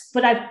gift,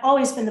 but I've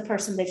always been the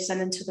person they've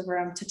sent into the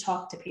room to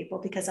talk to people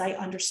because I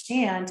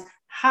understand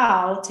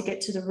how to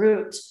get to the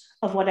root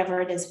of whatever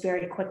it is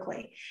very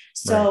quickly.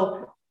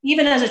 So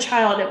even as a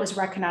child, it was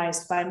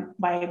recognized by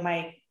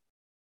my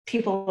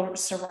people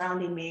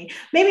surrounding me.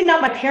 Maybe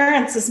not my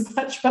parents as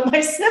much, but my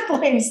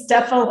siblings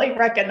definitely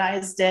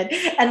recognized it.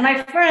 And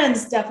my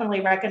friends definitely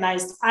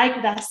recognized I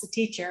could ask the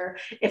teacher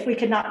if we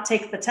could not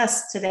take the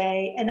test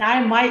today. And I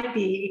might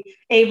be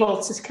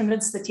able to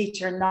convince the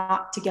teacher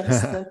not to give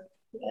us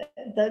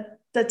the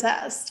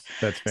test.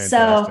 That's fantastic.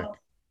 So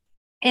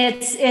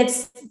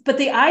but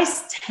the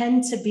eyes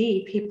tend to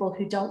be people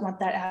who don't want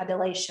that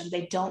adulation.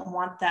 They don't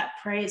want that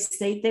praise.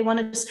 They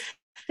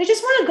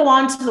just want to go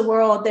on to the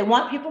world. They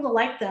want people to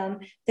like them.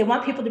 They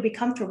want people to be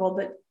comfortable,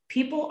 but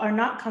people are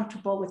not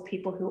comfortable with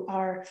people who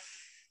are,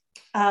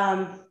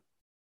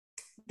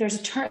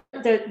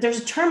 there's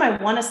a term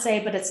I want to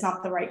say, but it's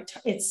not the right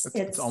term.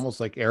 It's almost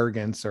like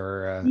arrogance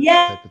or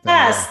yes, type of thing.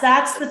 Yeah.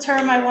 that's the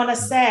term I want to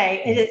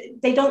say.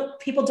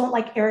 People don't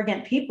like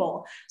arrogant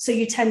people. So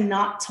you tend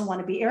not to want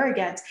to be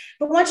arrogant.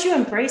 But once you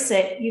embrace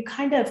it, you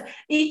kind of,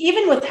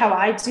 even with how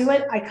I do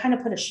it, I kind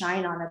of put a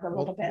shine on it a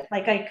little bit.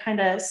 Like I kind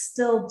of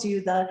still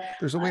do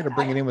there's a way to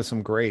bring it in with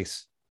some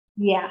grace.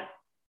 Yeah.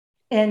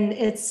 And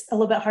it's a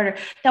little bit harder.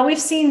 Now we've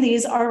seen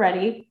these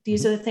already.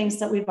 These are the things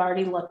that we've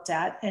already looked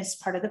at as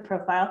part of the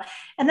profile.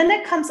 And then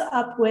it comes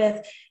up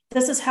with,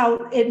 this is how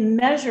it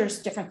measures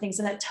different things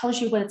and it tells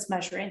you what it's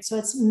measuring. So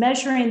it's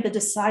measuring the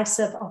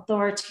decisive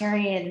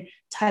authoritarian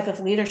type of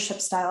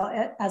leadership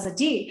style as a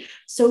D.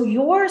 So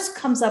yours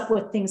comes up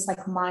with things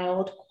like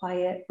mild,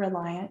 quiet,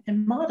 reliant,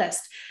 and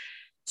modest.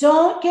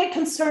 Don't get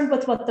concerned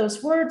with what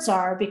those words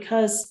are,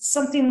 because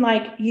something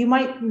like, you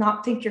might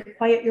not think you're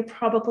quiet, you're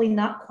probably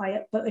not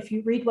quiet, but if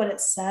you read what it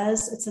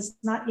says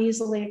not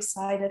easily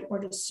excited or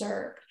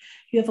disturbed.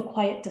 You have a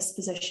quiet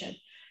disposition.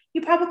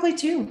 You probably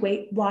do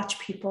watch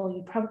people.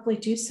 You probably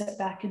do sit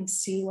back and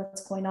see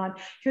what's going on.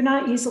 You're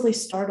not easily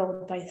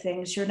startled by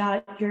things.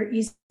 You're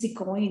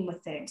easygoing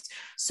with things.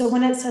 So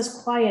when it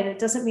says quiet, it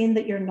doesn't mean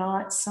that you're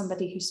not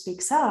somebody who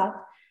speaks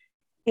up.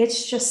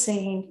 It's just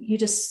saying you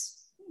just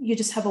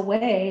have a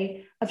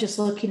way of just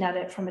looking at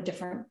it from a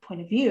different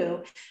point of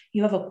view.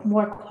 You have a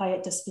more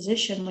quiet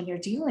disposition when you're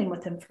dealing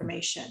with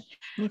information.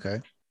 Okay.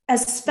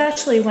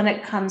 Especially when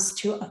it comes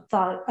to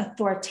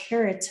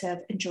authoritative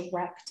and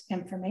direct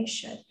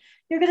information.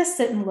 You're going to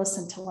sit and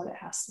listen to what it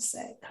has to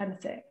say, kind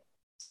of thing,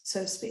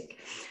 so to speak.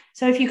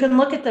 So if you can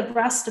look at the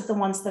rest of the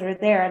ones that are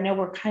there, I know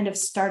we're kind of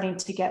starting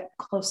to get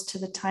close to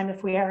the time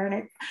if we are in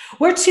it.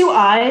 We're 2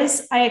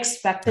 eyes. I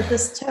expected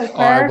this to occur.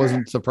 I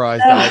wasn't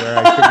surprised either.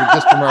 I figured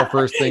just from our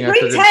first thing. We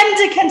tend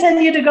to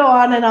continue to go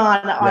on and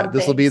on. Yeah,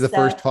 this will be the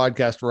first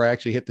podcast where I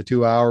actually hit the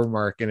 2-hour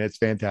mark, and it's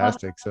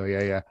fantastic. So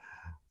yeah.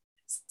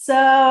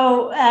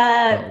 So,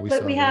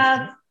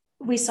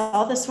 we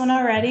saw this one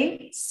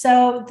already.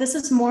 So this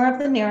is more of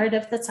the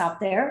narrative that's out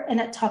there, and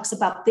it talks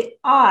about the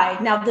I.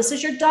 Now, this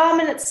is your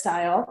dominant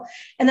style,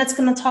 and that's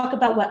going to talk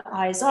about what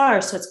I's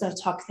are. So it's going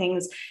to talk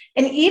things.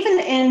 And even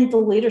in the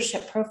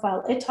leadership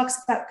profile, it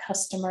talks about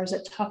customers.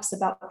 It talks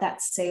about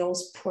that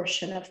sales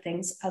portion of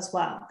things as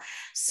well.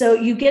 So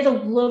you get a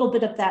little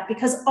bit of that,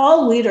 because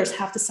all leaders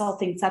have to sell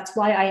things. That's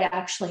why I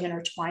actually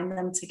intertwine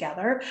them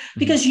together,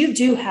 because you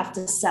do have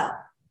to sell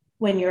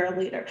when you're a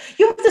leader.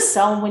 You have to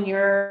sell when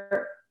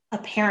you're a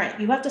parent.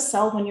 You have to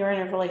sell when you're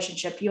in a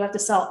relationship. You have to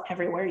sell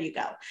everywhere you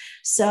go.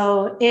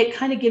 So it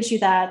kind of gives you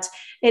that.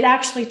 It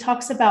actually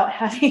talks about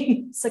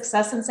having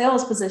success in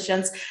sales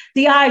positions.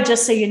 The I,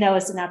 just so you know,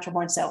 is the natural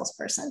born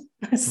salesperson.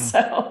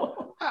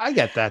 So I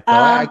get that though.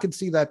 I could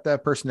see that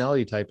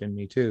personality type in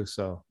me too.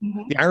 So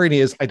the irony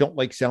is I don't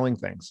like selling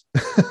things.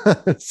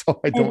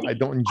 So I don't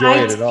enjoy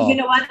it at all. You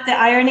know what? The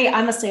irony,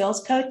 I'm a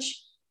sales coach,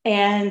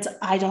 and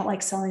I don't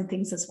like selling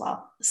things as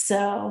well.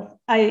 So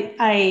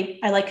I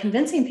like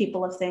convincing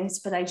people of things,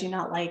 but I do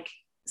not like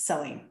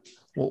selling.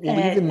 Well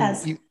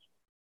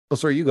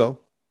sorry, you go.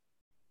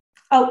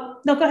 Oh,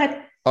 no, go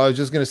ahead. I was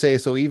just going to say,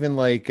 so even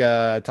like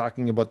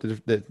talking about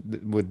the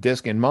with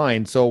DISC in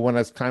mind. So when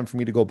it's time for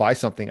me to go buy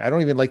something, I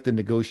don't even like the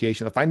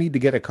negotiation. If I need to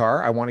get a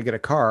car, I want to get a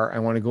car. I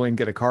want to go and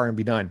get a car and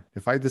be done.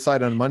 If I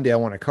decide on Monday I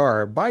want a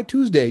car, by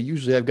Tuesday,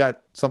 usually I've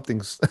got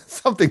something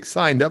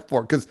signed up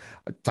for, because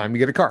time to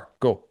get a car,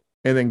 go,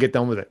 and then get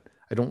done with it.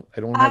 I don't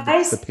have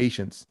the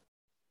patience.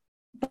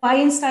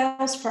 Buying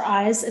styles for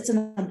eyes, it's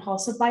an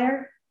impulsive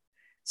buyer.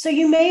 So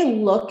you may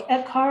look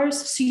at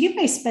cars. So you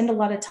may spend a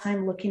lot of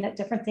time looking at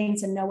different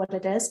things and know what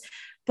it is.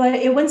 But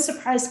it wouldn't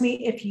surprise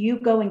me if you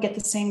go and get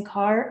the same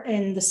car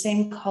in the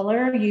same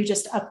color, you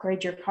just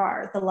upgrade your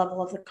car, the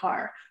level of the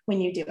car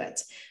when you do it.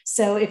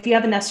 So if you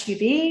have an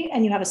SUV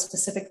and you have a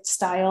specific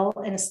style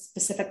and a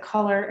specific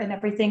color and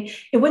everything,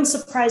 it wouldn't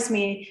surprise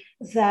me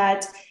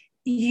that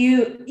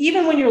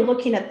even when you're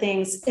looking at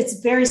things,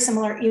 it's very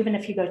similar, even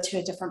if you go to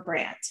a different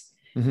brand.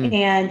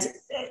 And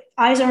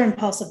eyes are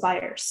impulsive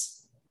buyers.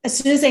 As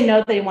soon as they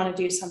know they want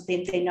to do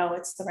something, they know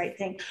it's the right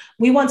thing.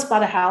 We once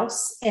bought a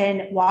house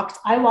and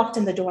I walked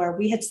in the door.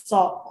 We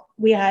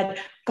had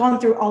gone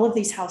through all of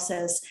these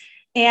houses.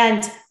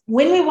 And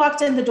when we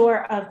walked in the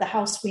door of the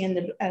house we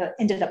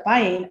ended up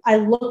buying, I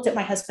looked at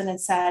my husband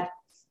and said,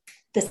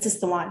 this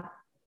is the one.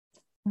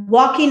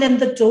 Walking in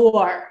the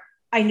door,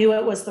 I knew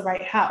it was the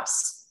right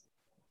house.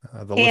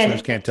 The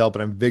listeners can't tell,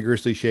 but I'm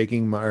vigorously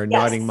shaking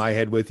nodding my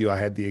head with you. I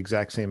had the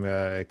exact same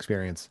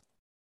experience.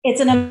 It's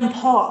an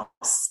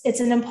impulse. It's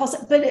an impulse,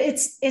 but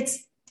it's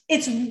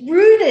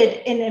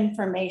rooted in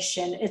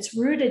information. It's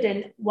rooted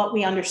in what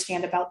we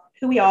understand about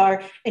who we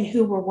are and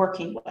who we're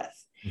working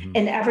with,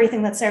 and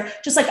everything that's there.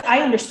 Just like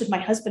I understood my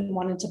husband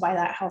wanted to buy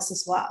that house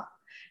as well.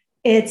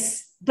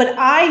 But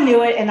I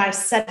knew it, and I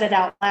said it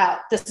out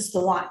loud. This is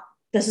the one.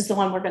 This is the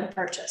one we're going to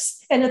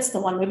purchase, and it's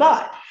the one we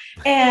bought.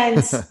 And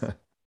you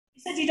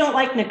said you don't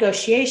like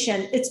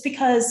negotiation. It's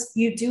because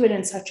you do it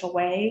in such a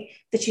way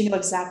that you know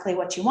exactly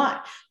what you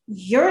want.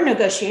 Your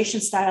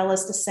negotiation style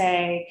is to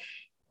say,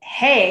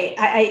 hey,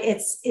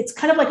 it's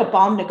kind of like a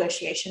bomb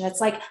negotiation.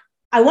 It's like,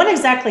 I want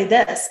exactly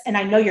this, and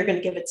I know you're going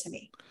to give it to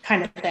me,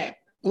 kind of thing.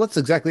 Well, that's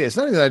exactly it. It's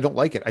not even that I don't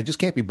like it. I just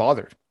can't be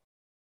bothered.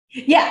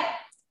 Yeah.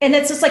 And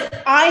it's just like,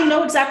 I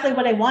know exactly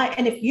what I want.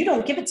 And if you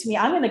don't give it to me,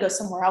 I'm going to go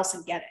somewhere else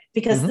and get it,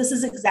 because this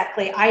is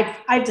exactly,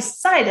 I've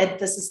decided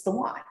this is the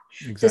one.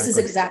 Exactly. This is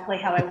exactly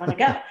how I want to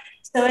go.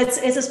 So it's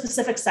a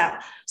specific style.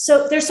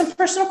 So there's some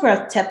personal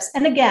growth tips.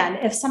 And again,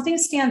 if something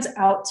stands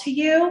out to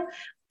you,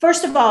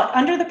 first of all,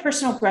 under the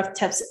personal growth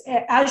tips,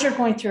 as you're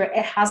going through it,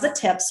 it has a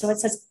tip. So it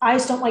says,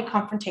 eyes don't like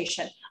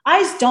confrontation.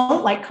 Eyes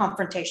don't like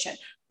confrontation,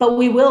 but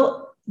we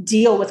will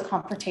deal with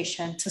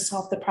confrontation to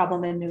solve the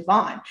problem and move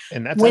on.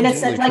 And that's when it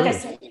said, like I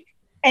said,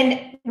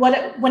 and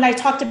when I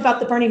talked about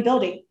the burning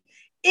building,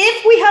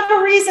 if we have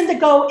a reason to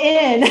go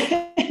in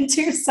and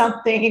do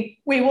something,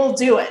 we will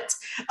do it.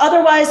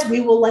 Otherwise, we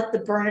will let the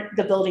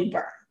building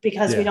burn,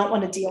 because we don't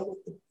want to deal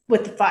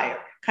with the fire,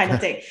 kind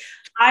of thing.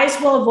 Eyes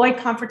will avoid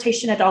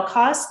confrontation at all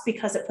costs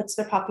because it puts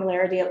their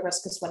popularity at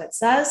risk, is what it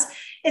says.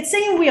 It's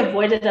saying we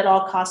avoid it at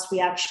all costs. We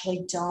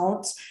actually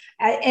don't.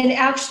 And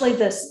actually,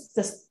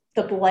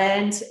 the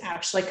blend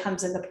actually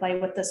comes into play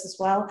with this as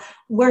well.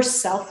 We're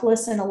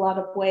selfless in a lot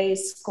of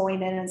ways,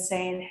 going in and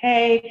saying,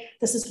 hey,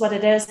 this is what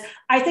it is.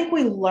 I think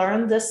we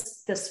learned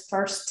this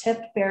first tip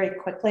very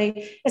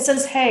quickly. It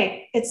says,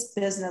 hey, it's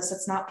business.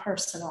 It's not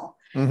personal.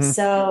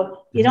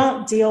 So you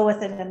don't deal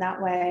with it in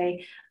that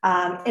way.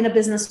 In a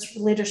business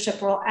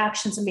leadership role,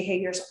 actions and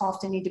behaviors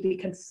often need to be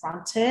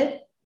confronted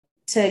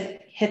to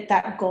hit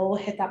that goal,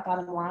 hit that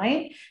bottom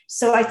line.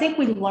 So I think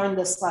we learned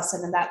this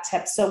lesson in that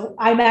tip. So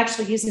I'm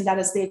actually using that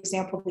as the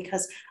example,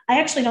 because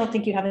I actually don't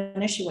think you have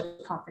an issue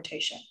with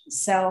confrontation.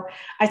 So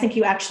I think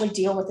you actually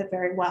deal with it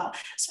very well,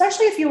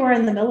 especially if you were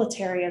in the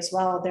military as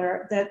well.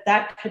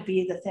 That could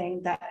be the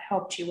thing that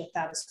helped you with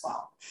that as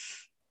well.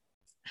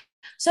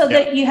 So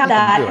that you have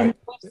that, and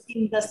we've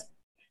seen this.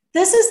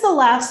 This is the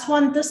last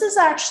one. This is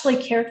actually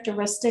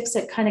characteristics.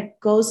 It kind of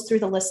goes through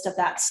the list of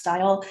that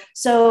style.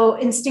 So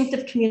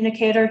instinctive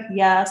communicator,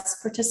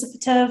 yes.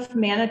 Participative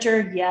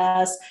manager,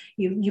 yes.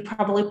 You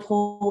probably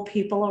pull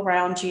people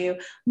around you.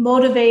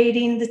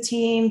 Motivating the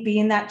team,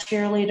 being that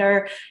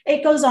cheerleader.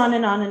 It goes on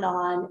and on and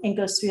on and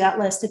goes through that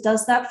list. It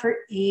does that for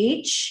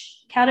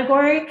each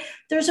category.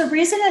 There's a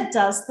reason it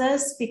does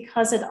this,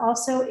 because it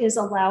also is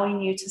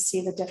allowing you to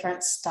see the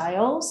different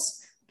styles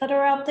that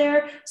are out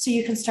there, so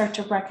you can start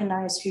to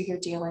recognize who you're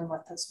dealing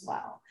with as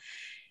well.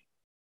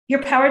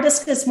 Your power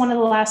disc is one of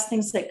the last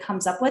things that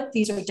comes up with.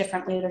 These are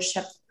different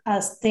leadership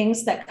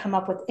things that come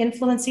up with: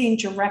 influencing,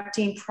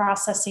 directing,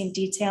 processing,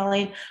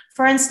 detailing.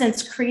 For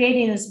instance,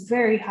 creating is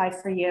very high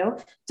for you.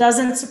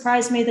 Doesn't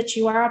surprise me that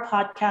you are a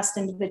podcast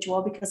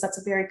individual, because that's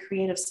a very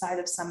creative side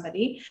of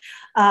somebody.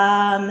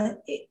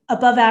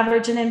 Above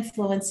average and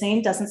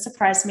influencing doesn't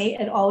surprise me.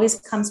 It always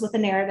comes with a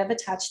narrative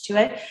attached to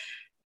it.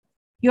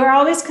 You're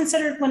always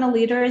considered when a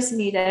leader is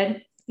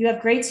needed. You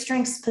have great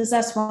strengths,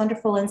 possess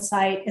wonderful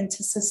insight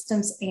into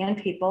systems and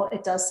people.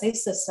 It does say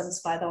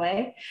systems, by the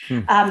way.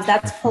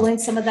 That's pulling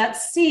some of that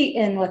C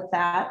in with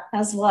that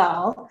as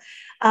well.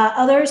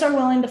 Others are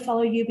willing to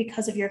follow you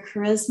because of your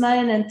charisma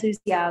and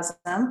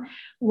enthusiasm.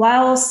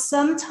 While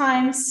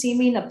sometimes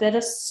seeming a bit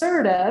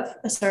assertive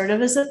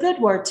is a good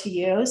word to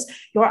use,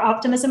 your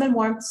optimism and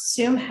warmth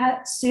soon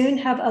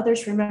have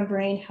others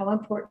remembering how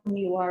important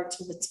you are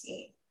to the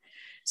team.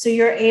 So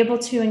you're able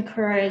to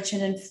encourage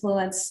and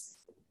influence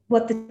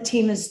what the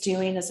team is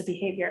doing as a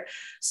behavior.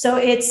 So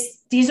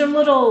these are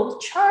little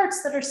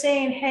charts that are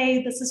saying,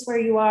 hey, this is where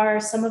you are.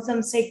 Some of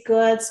them say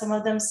good, some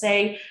of them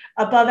say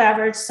above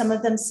average, some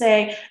of them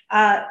say,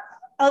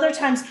 other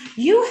times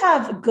you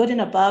have good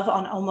and above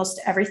on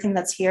almost everything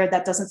that's here.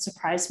 That doesn't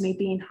surprise me,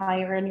 being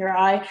higher in your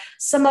eye.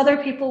 Some other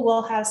people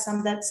will have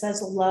some that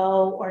says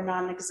low or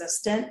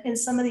non-existent in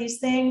some of these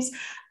things.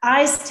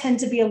 Eyes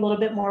tend to be a little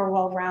bit more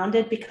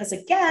well-rounded, because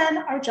again,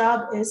 our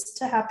job is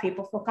to have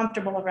people feel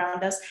comfortable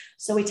around us.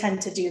 So we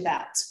tend to do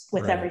that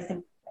with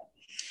everything.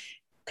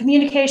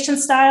 Communication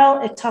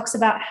style, it talks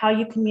about how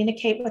you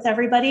communicate with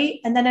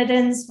everybody. And then it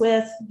ends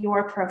with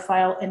your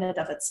profile in and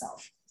of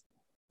itself.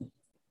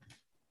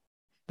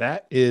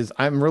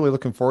 I'm really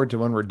looking forward to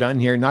when we're done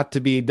here, not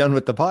to be done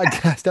with the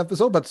podcast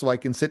episode, but so I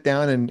can sit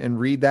down and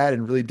read that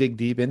and really dig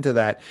deep into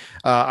that.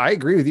 I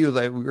agree with you.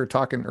 Like we were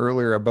talking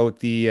earlier about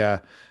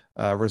the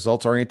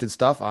results oriented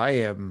stuff.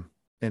 And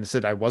I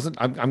said I'm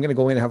going to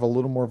go in and have a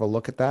little more of a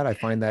look at that. I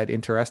find that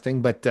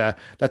interesting, but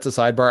that's a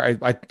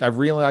sidebar. I'm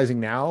realizing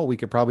now we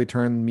could probably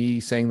turn me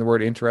saying the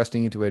word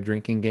interesting into a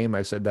drinking game.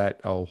 I've said that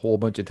a whole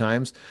bunch of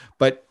times,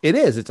 but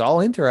it's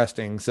all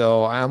interesting.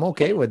 So I'm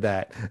okay with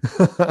that.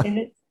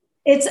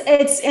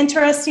 It's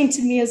interesting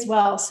to me as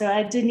well. So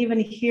I didn't even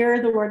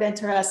hear the word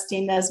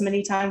interesting as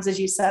many times as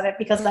you said it,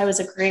 because I was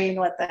agreeing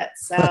with it.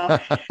 So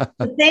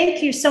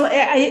thank you. So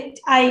if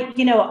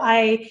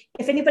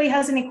anybody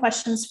has any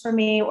questions for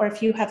me, or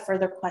if you have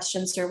further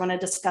questions or want to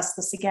discuss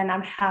this again,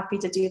 I'm happy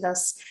to do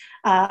this.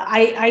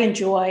 I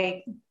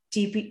enjoy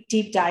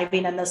deep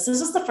diving in this.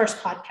 This is the first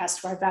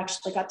podcast where I've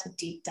actually got to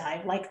deep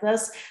dive like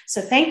this.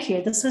 So thank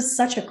you. This was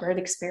such a great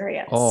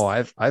experience. Oh,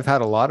 I've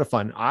had a lot of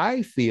fun.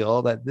 I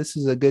feel that this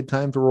is a good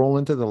time to roll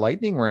into the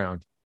lightning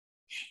round.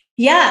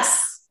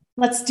 Yes,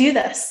 let's do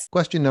this.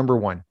 Question number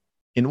 1.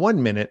 In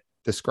 1 minute,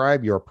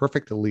 describe your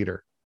perfect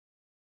leader.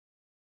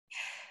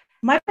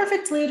 My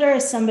perfect leader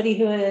is somebody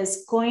who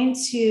is going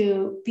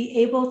to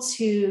be able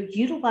to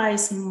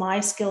utilize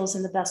my skills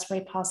in the best way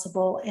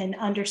possible and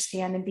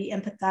understand and be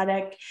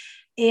empathetic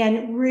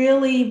and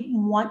really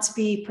want to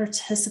be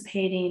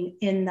participating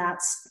in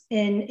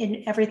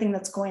in everything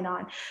that's going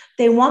on.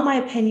 They want my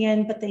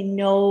opinion, but they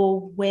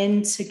know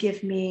when to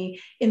give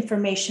me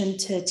information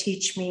to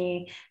teach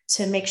me,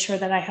 to make sure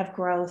that I have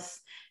growth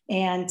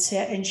and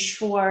to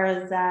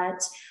ensure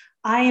that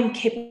I am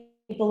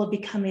capable of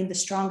becoming the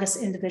strongest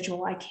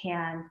individual I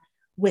can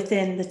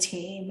within the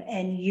team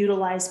and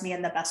utilize me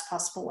in the best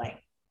possible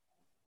way.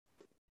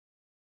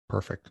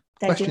 Perfect.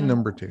 Question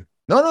number 2.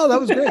 No, that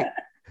was great.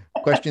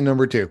 Question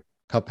number 2,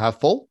 cup half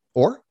full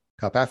or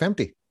cup half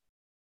empty?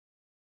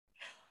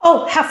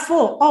 Oh, half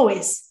full,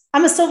 always.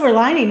 I'm a silver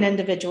lining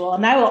individual,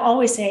 and I will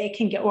always say it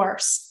can get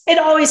worse. It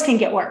always can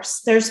get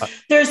worse.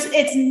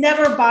 It's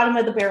never bottom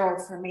of the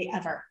barrel for me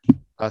ever.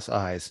 Us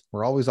eyes.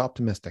 We're always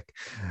optimistic.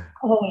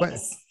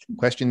 Always.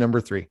 Question number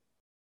 3.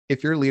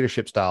 If your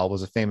leadership style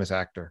was a famous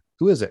actor,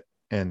 who is it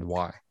and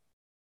why?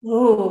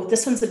 Oh,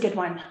 this one's a good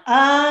one.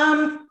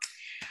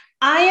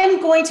 I am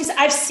going to,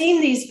 I've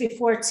seen these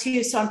before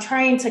too, so I'm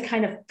trying to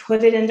kind of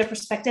put it into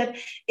perspective.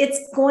 It's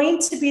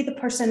going to be the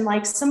person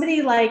like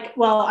somebody like,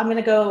 well, I'm going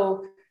to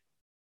go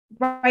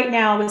right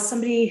now with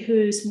somebody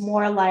who's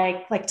more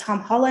like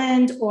Tom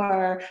Holland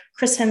or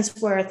Chris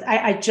Hemsworth.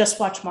 I just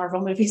watched Marvel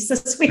movies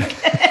this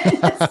weekend.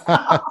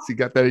 So you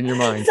got that in your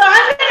mind. So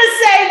I'm going to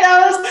say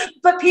those,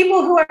 but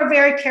people who are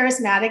very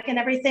charismatic and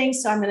everything.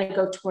 So I'm going to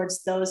go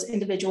towards those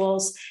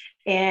individuals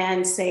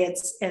and say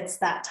it's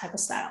that type of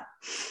style.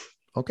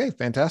 Okay,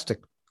 fantastic.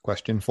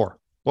 Question 4.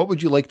 What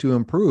would you like to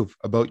improve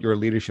about your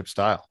leadership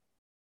style?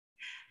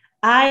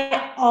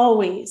 I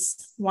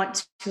always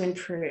want to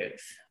improve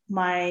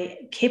my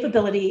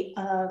capability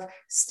of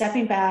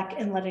stepping back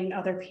and letting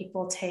other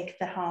people take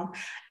the helm.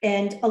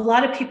 And a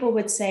lot of people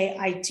would say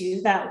I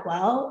do that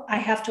well. I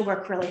have to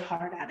work really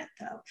hard at it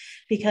though,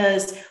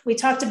 because we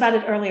talked about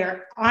it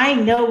earlier. I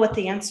know what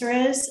the answer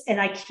is. And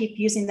I keep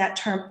using that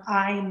term,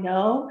 I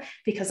know,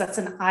 because that's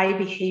an I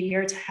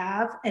behavior to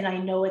have. And I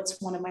know it's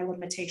one of my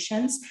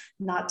limitations,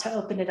 not to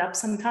open it up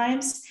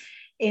sometimes.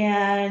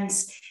 And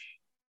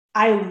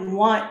I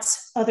want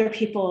other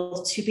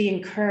people to be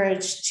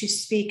encouraged to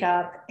speak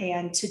up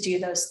and to do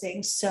those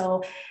things.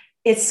 So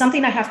it's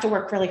something I have to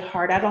work really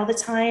hard at all the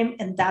time.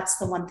 And that's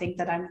the one thing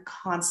that I'm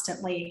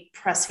constantly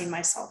pressing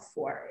myself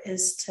for,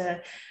 is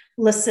to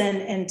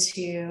listen and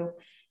to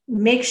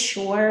make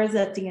sure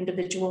that the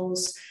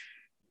individuals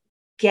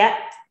get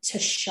to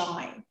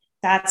shine.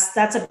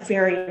 That's a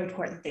very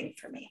important thing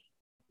for me.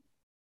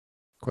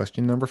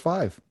 Question number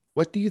 5.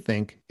 What do you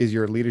think is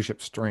your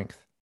leadership strength?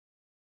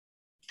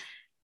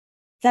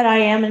 That I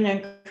am an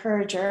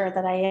encourager,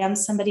 that I am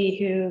somebody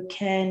who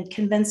can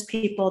convince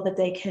people that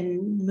they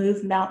can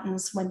move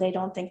mountains when they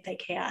don't think they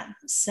can.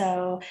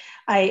 So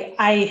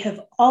I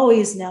have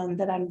always known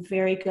that I'm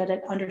very good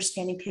at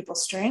understanding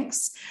people's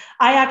strengths.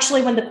 I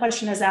actually, when the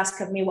question is asked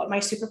of me what my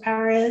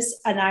superpower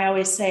is, and I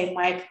always say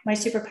my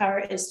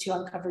superpower is to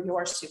uncover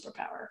your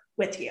superpower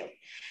with you.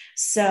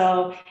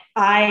 So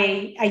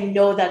I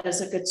know that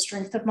is a good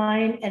strength of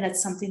mine. And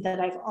it's something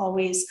that I've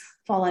always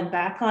fallen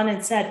back on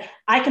and said,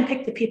 I can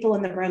pick the people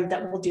in the room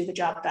that will do the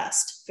job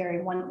best.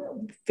 Very,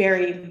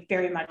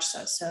 very much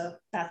so. So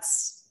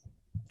that's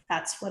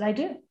what I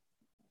do.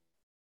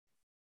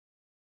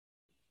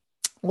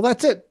 Well,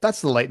 that's it.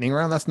 That's the lightning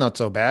round. That's not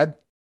so bad.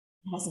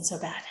 It wasn't so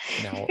bad.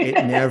 No,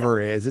 it never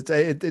is.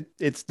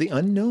 It's the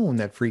unknown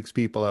that freaks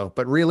people out.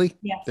 But really,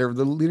 yes. They're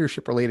the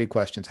leadership related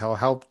questions.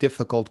 How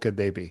difficult could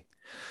they be?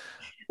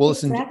 Well,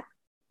 listen,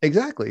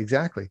 exactly.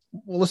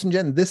 Well, listen,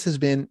 Jen, this has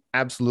been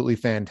absolutely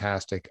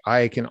fantastic.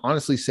 I can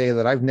honestly say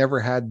that I've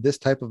never had this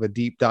type of a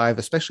deep dive,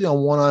 especially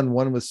on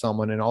one-on-one with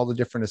someone and all the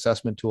different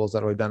assessment tools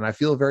that I've done. I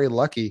feel very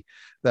lucky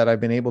that I've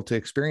been able to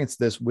experience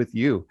this with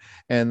you.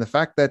 And the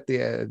fact that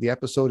the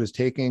episode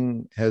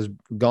has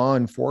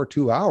gone for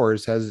 2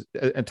 hours has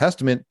a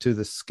testament to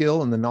the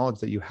skill and the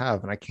knowledge that you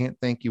have. And I can't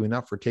thank you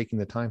enough for taking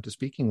the time to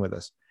speaking with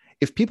us.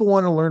 If people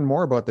want to learn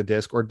more about the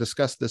DISC or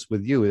discuss this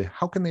with you,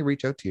 how can they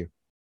reach out to you?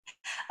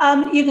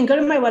 You can go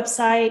to my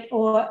website,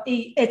 or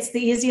it's the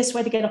easiest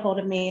way to get a hold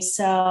of me.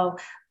 So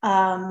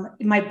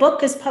my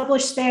book is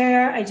published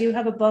there. I do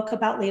have a book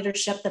about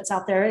leadership that's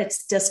out there.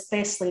 It's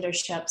DISC-based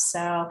leadership.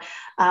 So,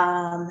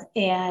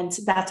 and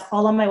that's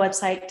all on my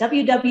website,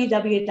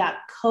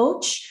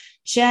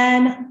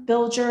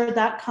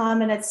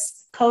 www.coachjenbilger.com. And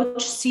it's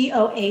coach,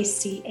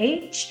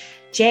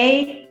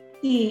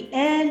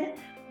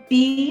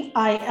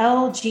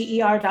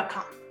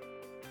 CoachJenBilger.com.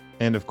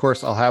 And of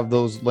course, I'll have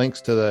those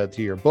links to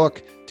your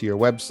book, to your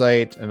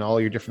website, and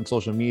all your different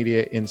social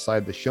media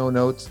inside the show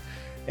notes.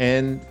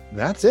 And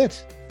that's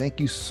it. Thank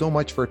you so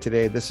much for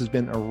today. This has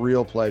been a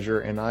real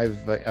pleasure, and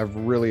I've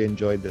really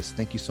enjoyed this.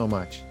 Thank you so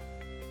much.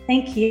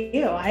 Thank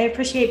you. I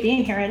appreciate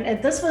being here.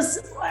 And this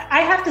was,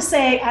 I have to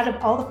say, out of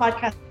all the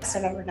podcasts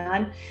I've ever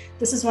done,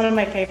 this is one of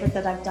my favorite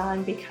that I've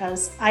done,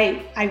 because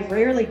I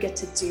rarely get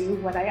to do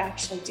what I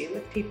actually do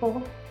with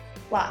people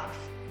live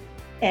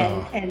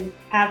and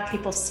have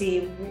people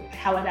see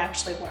how it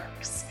actually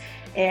works.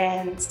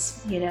 And,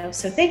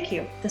 so thank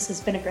you. This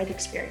has been a great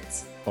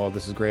experience. Oh,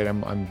 this is great.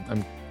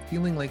 I'm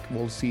feeling like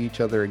we'll see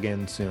each other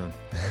again soon.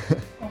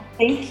 Well,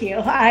 thank you.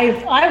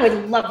 I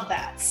would love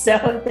that.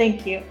 So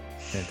thank you.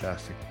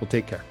 Fantastic. Well,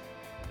 take care.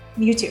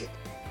 You too.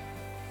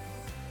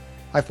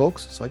 Hi,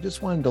 folks. So I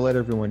just wanted to let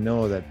everyone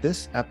know that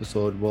this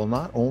episode will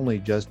not only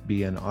just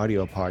be an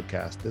audio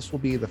podcast, this will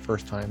be the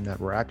first time that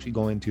we're actually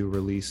going to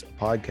release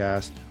a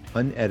podcast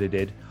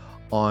unedited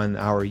on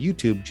our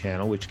YouTube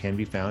channel, which can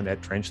be found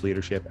at Trench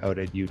Leadership out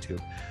at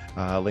YouTube.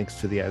 Links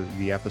to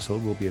the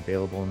episode will be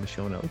available in the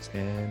show notes,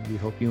 and we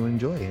hope you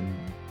enjoy and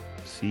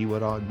see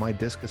what my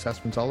DISC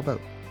assessment's all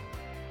about.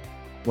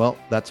 Well,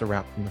 that's a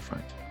wrap from the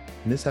front.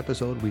 In this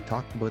episode, we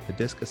talked about the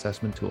DISC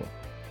assessment tool.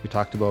 We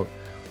talked about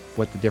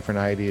what the different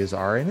ideas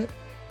are in it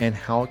and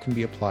how it can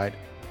be applied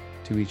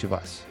to each of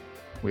us.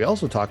 We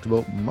also talked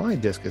about my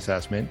DISC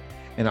assessment,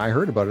 and I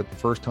heard about it the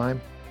first time.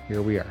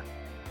 Here we are.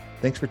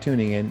 Thanks for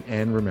tuning in,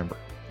 and remember,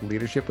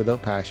 leadership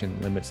without passion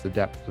limits the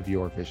depth of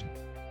your vision.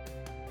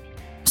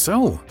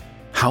 So,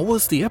 how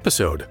was the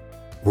episode?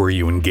 Were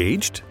you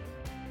engaged?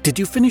 Did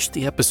you finish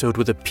the episode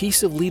with a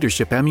piece of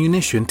leadership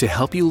ammunition to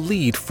help you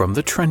lead from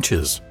the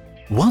trenches?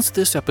 Was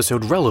this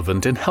episode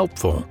relevant and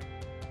helpful?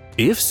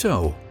 If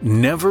so,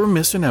 never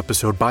miss an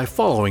episode by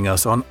following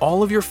us on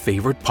all of your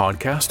favorite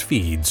podcast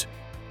feeds.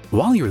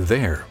 While you're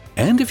there,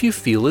 and if you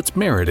feel it's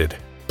merited,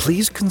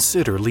 please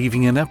consider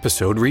leaving an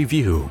episode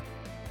review.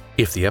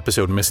 If the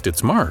episode missed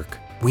its mark,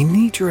 we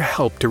need your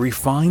help to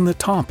refine the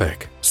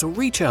topic, so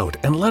reach out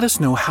and let us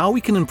know how we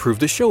can improve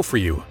the show for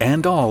you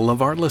and all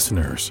of our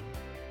listeners.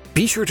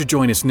 Be sure to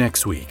join us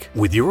next week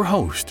with your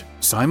host,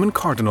 Simon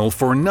Cardinal,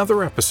 for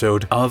another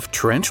episode of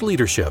Trench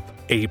Leadership,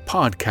 a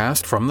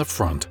podcast from the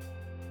front.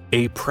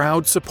 A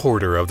proud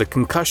supporter of the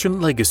Concussion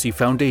Legacy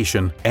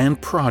Foundation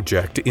and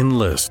Project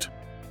Enlist.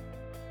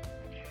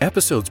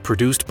 Episodes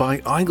produced by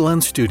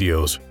iGlen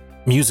Studios.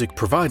 Music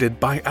provided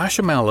by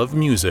Ashamalav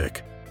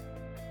Music.